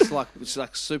like that. It's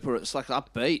like super. It's like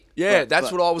upbeat. Yeah,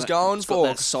 that's what I was going it's got for.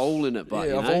 that soul in it, but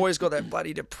Yeah, you I've know? always got that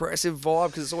bloody depressive vibe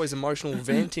because it's always emotional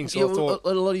venting. So Yeah, I thought,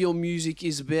 a lot of your music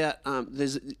is about.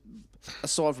 There's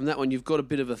aside from that one, you've got a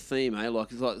bit of a theme, eh? Like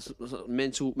it's like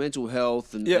mental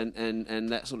health and, Yep. and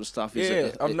that sort of stuff.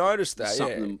 yeah, I've noticed that. Yeah,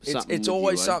 something it's with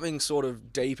always you, eh? something sort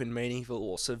of deep and meaningful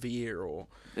or severe or.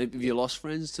 Have you lost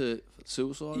friends to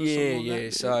suicide? Or Yeah, something like yeah.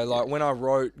 that? So like when I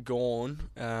wrote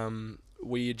Gone,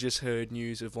 we had just heard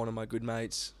news of one of my good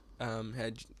mates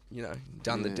had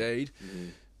done the Yeah, deed,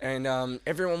 and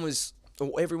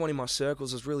everyone in my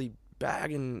circles was really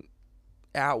bagging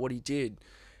out what he did.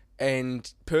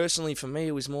 And personally, for me,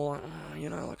 it was more like,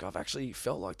 like I've actually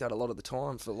felt like that a lot of the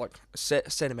time for like a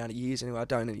set amount of years. Anyway, I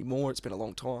don't anymore. It's been a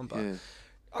long time, but Yeah.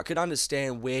 I could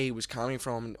understand where he was coming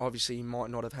from. And obviously, he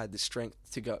might not have had the strength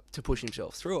to push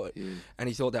himself through it, Yeah. and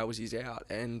he thought that was his out.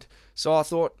 And so I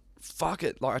thought, fuck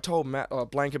it. Like I told Matt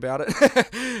Blank about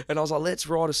it, and I was like, let's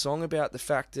write a song about the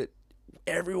fact that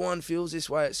everyone feels this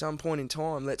way at some point in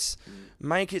time. Let's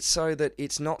make it so that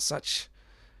it's not such,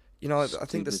 you know. I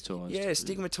think this,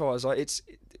 stigmatized. Like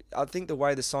I think the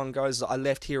way the song goes, is I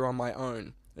left here on my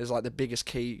own is like the biggest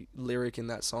key lyric in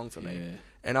that song for me.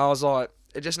 And I was like,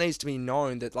 it just needs to be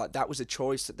known that like that was a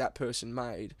choice that person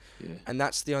made, and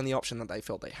that's the only option that they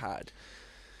felt they had.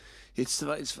 It's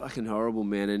fucking horrible,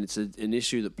 man, and it's an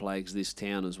issue that plagues this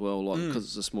town as well. Like because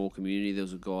it's a small community. There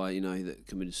was a guy, you know, that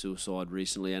committed suicide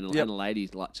recently, and a lady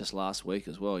like just last week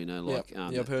as well. You know, like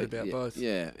I've heard about both.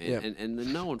 Yeah,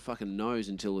 and no one fucking knows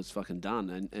until it's fucking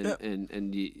done,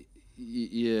 and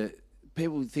you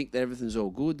people think that everything's all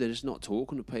good. They're just not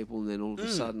talking to people, and then all of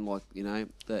a sudden, like, you know,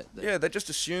 they just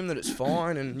assume that it's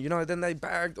fine, and you know, then they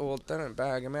don't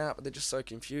bag them out, but they're just so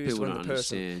confused people when don't the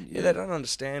person, understand. they don't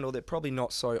understand, or they're probably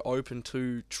not so open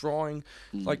to trying.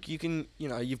 Like you can, you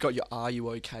know, you've got your "Are you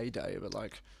okay?" day, but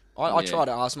like. I try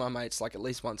to ask my mates like at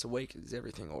least once a week, is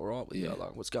everything all right with you?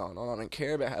 Like, what's going on? I don't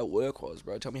care about how work was,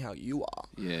 bro. Tell me how you are.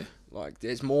 Yeah. Like,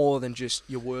 there's more than just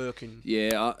your work and.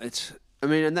 Yeah, I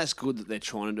mean, and that's good that they're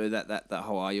trying to do that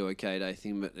whole "Are you okay?" day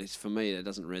thing. But it's, for me, it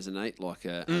doesn't resonate like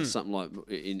something like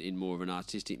in more of an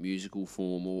artistic musical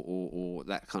form or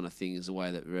that kind of thing is the way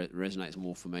that resonates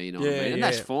more for me. You know what I mean? And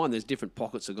that's fine. There's different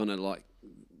pockets are gonna like.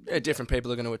 Yeah, different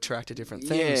people are going to attract to different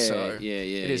things.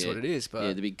 It is what it is.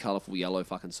 But the big colourful yellow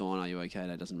fucking sign, "Are you okay?"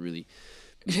 That doesn't really.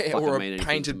 Or a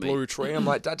painted blue tree. I'm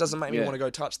like, that doesn't make me want to go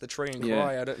touch the tree and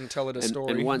cry at it and tell it a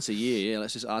story. And once a year,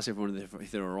 let's just ask everyone if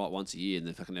they're all right once a year, and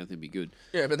then fucking everything will be good.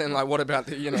 Yeah, but then like, what about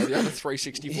the other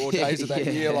 364 days of that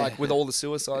year, like with all the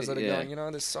suicides that are going? You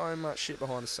know, there's so much shit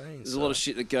behind the scenes. There's a lot of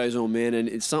shit that goes on, man, and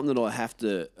it's something that I have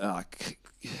to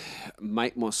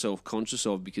make myself conscious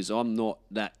of because I'm not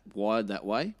that wired that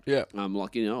way. Yeah.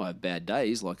 Like, you know, I have bad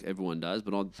days like everyone does,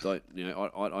 but I don't, you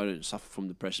know, I don't suffer from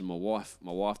depression. My wife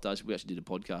does. We actually did a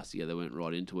podcast together, went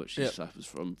right into it. She suffers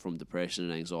from depression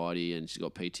and anxiety, and she's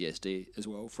got PTSD as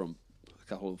well from a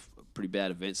couple of pretty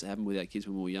bad events that happened with our kids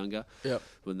when we were younger. Yeah.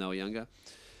 When they were younger.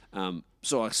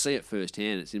 So I see it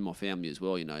firsthand. It's in my family as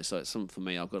well, you know. So it's something for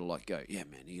me. I've got to like go, yeah,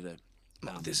 man, you got to.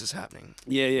 This is happening.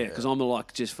 Yeah, because I'm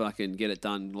like just fucking get it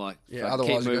done. Like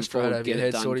otherwise you go straight over your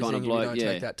head, sort of thing. You don't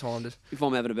take that time to. If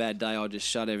I'm having a bad day, I just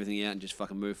shut everything out and just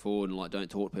fucking move forward and like don't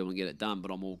talk to people and get it done.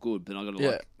 But I'm all good. But I got to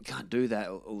like can't do that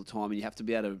all the time. And you have to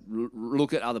be able to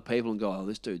look at other people and go, oh,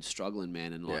 this dude's struggling,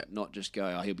 man, and like not just go,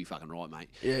 oh, he'll be fucking right, mate.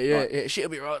 Yeah, she'll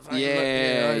be right.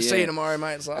 See you tomorrow,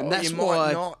 mate. It's like, and that's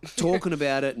why talking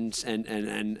about it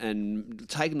and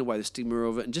taking away the stigma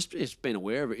of it and just being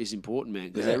aware of it is important, man.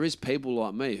 Because there is people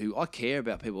like me who I care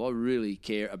about people. I really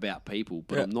care about people,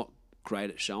 but I'm not great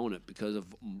at showing it because of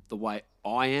the way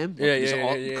I am.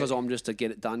 Because I'm just a get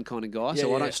it done kind of guy.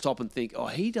 So I don't stop and think, oh,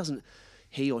 he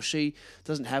or she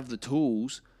doesn't have the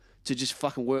tools to just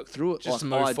fucking work through it just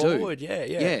like to move forward. Do.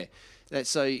 Yeah. That's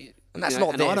so. And that's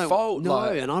not their fault. No,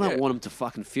 and I don't want them to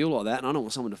fucking feel like that, and I don't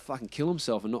want someone to fucking kill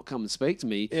himself and not come and speak to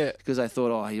me because they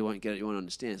thought, oh, you won't get it, you won't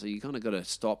understand. So you kind of got to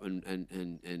stop and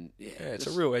it's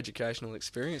a real educational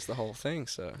experience, the whole thing.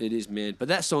 So it is, man. But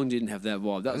that song didn't have that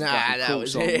vibe. That was that cool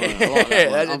was song.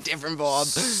 That's a different vibe.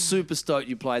 Super stoked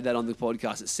you played that on the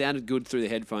podcast. It sounded good through the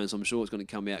headphones. So I'm sure it's going to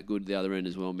come out good the other end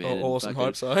as well, man. Oh, awesome,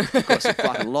 hope so. Got some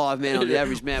fucking live man on the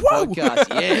Average Man podcast.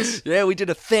 Yes, yeah, we did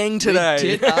a thing today.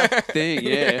 We did a thing,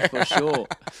 yeah, for sure.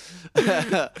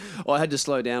 I had to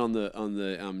slow down on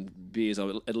the beers.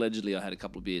 Allegedly, I had a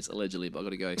couple of beers. Allegedly, but I got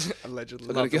to go.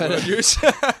 Allegedly,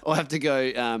 I have to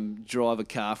go drive a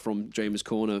car from Dreamers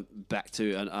Corner back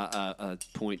to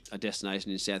a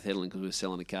destination in South Hedland because we were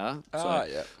selling a car.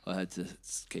 So I had to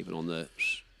keep it on the.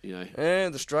 You know,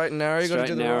 the straight and narrow. You got to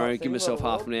do the narrow. right give myself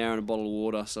half an hour and a bottle of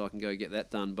water so I can go get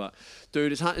that done. But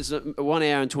dude, it's 1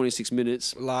 hour and 26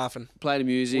 minutes. Laughing, play the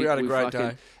music. We had a great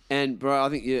day. And bro, I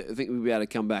think we'll be able to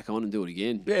come back on and do it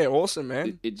again. Yeah, awesome,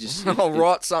 man. It just I'll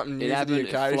write something new for the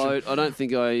occasion. Flowed. I don't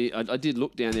think I did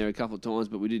look down there a couple of times,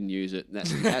 but we didn't use it. That's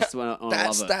the one I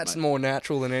love it. That's more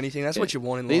natural than anything. That's what you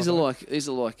want in life. This is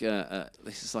like a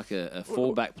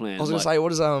fallback plan. I was gonna say, what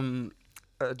does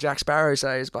Jack Sparrow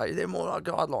says, but they're more like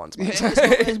guidelines, mate.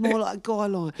 It's more like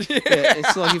guidelines.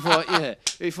 It's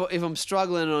like if I'm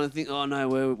struggling and I think, oh no,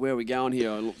 where are we going here?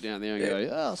 I look down there and go,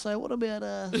 oh, so what about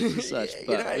such?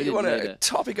 But you want a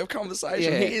topic of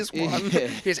conversation? Here's one.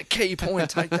 Here's a key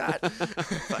point. Take that.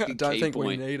 Don't think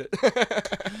we need it.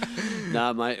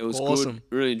 Nah, mate, it was awesome.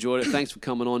 Good. Really enjoyed it. Thanks for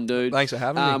coming on, dude. Thanks for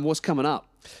having me. What's coming up?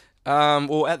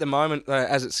 Well, at the moment,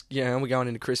 as it's we're going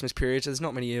into Christmas period, so there's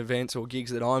not many events or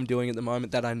gigs that I'm doing at the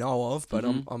moment that I know of. But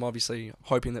I'm obviously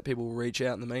hoping that people will reach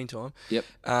out in the meantime. Yep.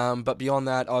 But beyond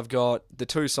that, I've got the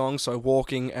 2 songs, so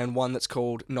Walking and one that's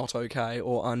called Not Okay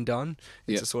or Undone.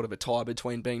 It's Yep. a sort of a tie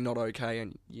between being not okay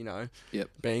and Yep.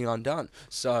 being undone.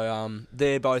 So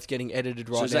they're both getting edited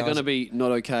right now. So is that going to be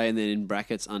not okay and then in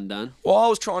brackets undone? Well, I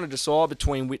was trying to decide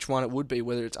between which one it would be,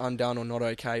 whether it's undone or not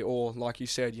okay, or like you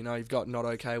said, you've got not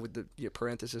okay with your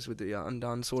parenthesis with the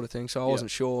undone sort of thing. So I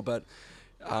wasn't sure, but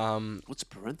What's a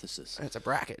parenthesis? it's a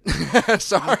bracket.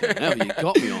 Sorry, Now you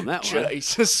got me on that one.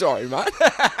 Jeez, sorry, mate.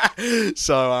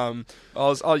 So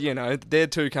they're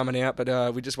 2 coming out, but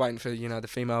we're just waiting for the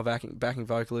female backing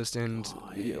vocalist and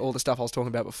all the stuff I was talking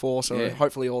about before. So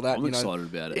hopefully all that. I'm excited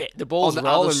about it. Yeah, the ball's On the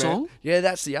rolling, other song? man. Yeah,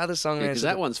 that's the other song, man. Because So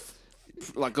that one's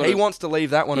like he wants to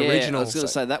leave that one original. I was going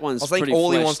to say that one's I think pretty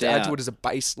all he fleshed wants to add out. to it is a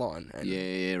bass line. And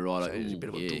Yeah, right. So it's a bit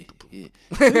of a yeah.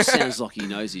 Who sounds like he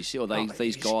knows his shit? Or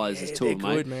these guys, there's 2 they're of them,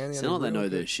 mate. good, man. Yeah, Sound like they they're know real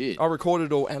their good. shit. I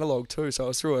recorded all analog too, so I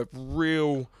was through a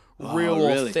real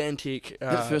really? authentic. Is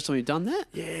that the first time you've done that?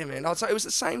 Yeah, man. I'd say it was the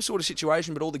same sort of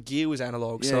situation, but all the gear was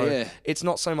analog. So yeah. it's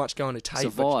not so much going to tape.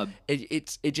 It's a vibe.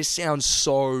 It just sounds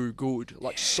so good,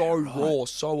 like so raw,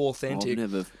 so authentic.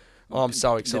 I'm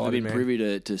so excited, never been man.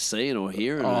 privy to seeing or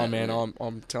hearing. Oh that. man,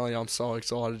 I'm telling you, I'm so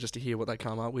excited just to hear what they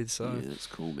come up with. So Yeah, that's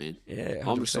cool, man. yeah,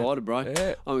 I'm 100%. excited, bro.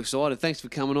 Yeah. I'm excited. Thanks for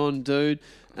coming on, dude.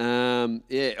 Yeah.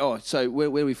 Oh, so where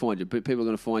do we find you? People are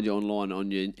going to find you online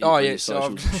on your on your So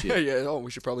socials and shit. yeah. Oh,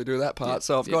 we should probably do that part. Yeah,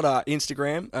 So I've got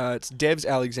Instagram. It's Devs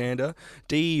Alexander,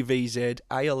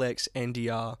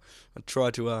 DEVZALXNDR. I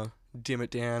tried to dim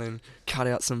it down and cut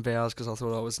out some vowels because I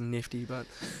thought I was nifty, but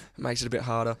it makes it a bit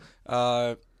harder.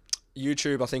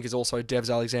 YouTube, I think, is also Devs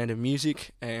Alexander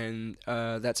Music, and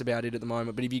that's about it at the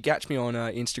moment. But if you catch me on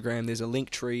Instagram, there's a link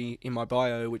tree in my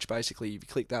bio, which basically, if you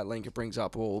click that link, it brings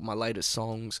up all my latest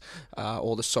songs,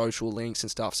 all the social links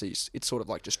and stuff. So it's sort of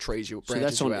like just trees you. So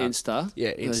that's on you out. Insta?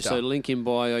 Yeah, Insta. So link in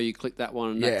bio, you click that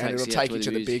one, and that Yeah, and takes it'll you out take you where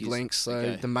to the music big is. links, so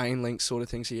Okay. the main links sort of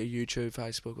things, so your YouTube,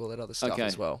 Facebook, all that other stuff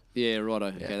as well. Yeah, righto.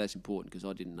 Yeah. Okay, that's important because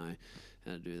I didn't know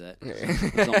how to do that.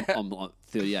 'Cause I'm like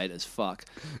 38 as fuck.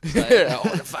 So, Yeah,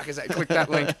 what the fuck is that? Click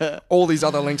that link. All these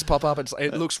other links pop up.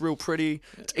 It looks real pretty.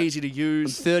 It's easy to I'm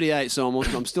use. 38, so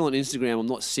I'm still on Instagram. I'm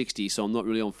not 60, so I'm not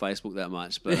really on Facebook that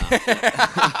much. But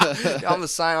I'm the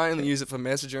same. I only use it for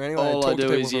Messenger anyway. all I talk to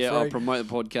do people is for I free. promote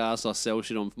the podcast. I sell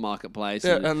shit on Marketplace.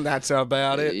 Yeah, and that's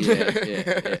about it.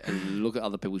 yeah, and look at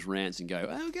other people's rants and go,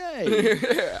 okay.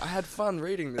 Yeah, I had fun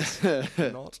reading this.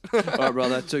 Not. All right,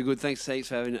 brother. Too good. Thanks heaps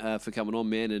for coming on,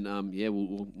 man. And I'm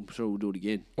sure we'll do it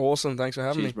again. Awesome. Thanks for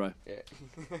having Cheers, me. bro.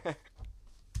 Yeah.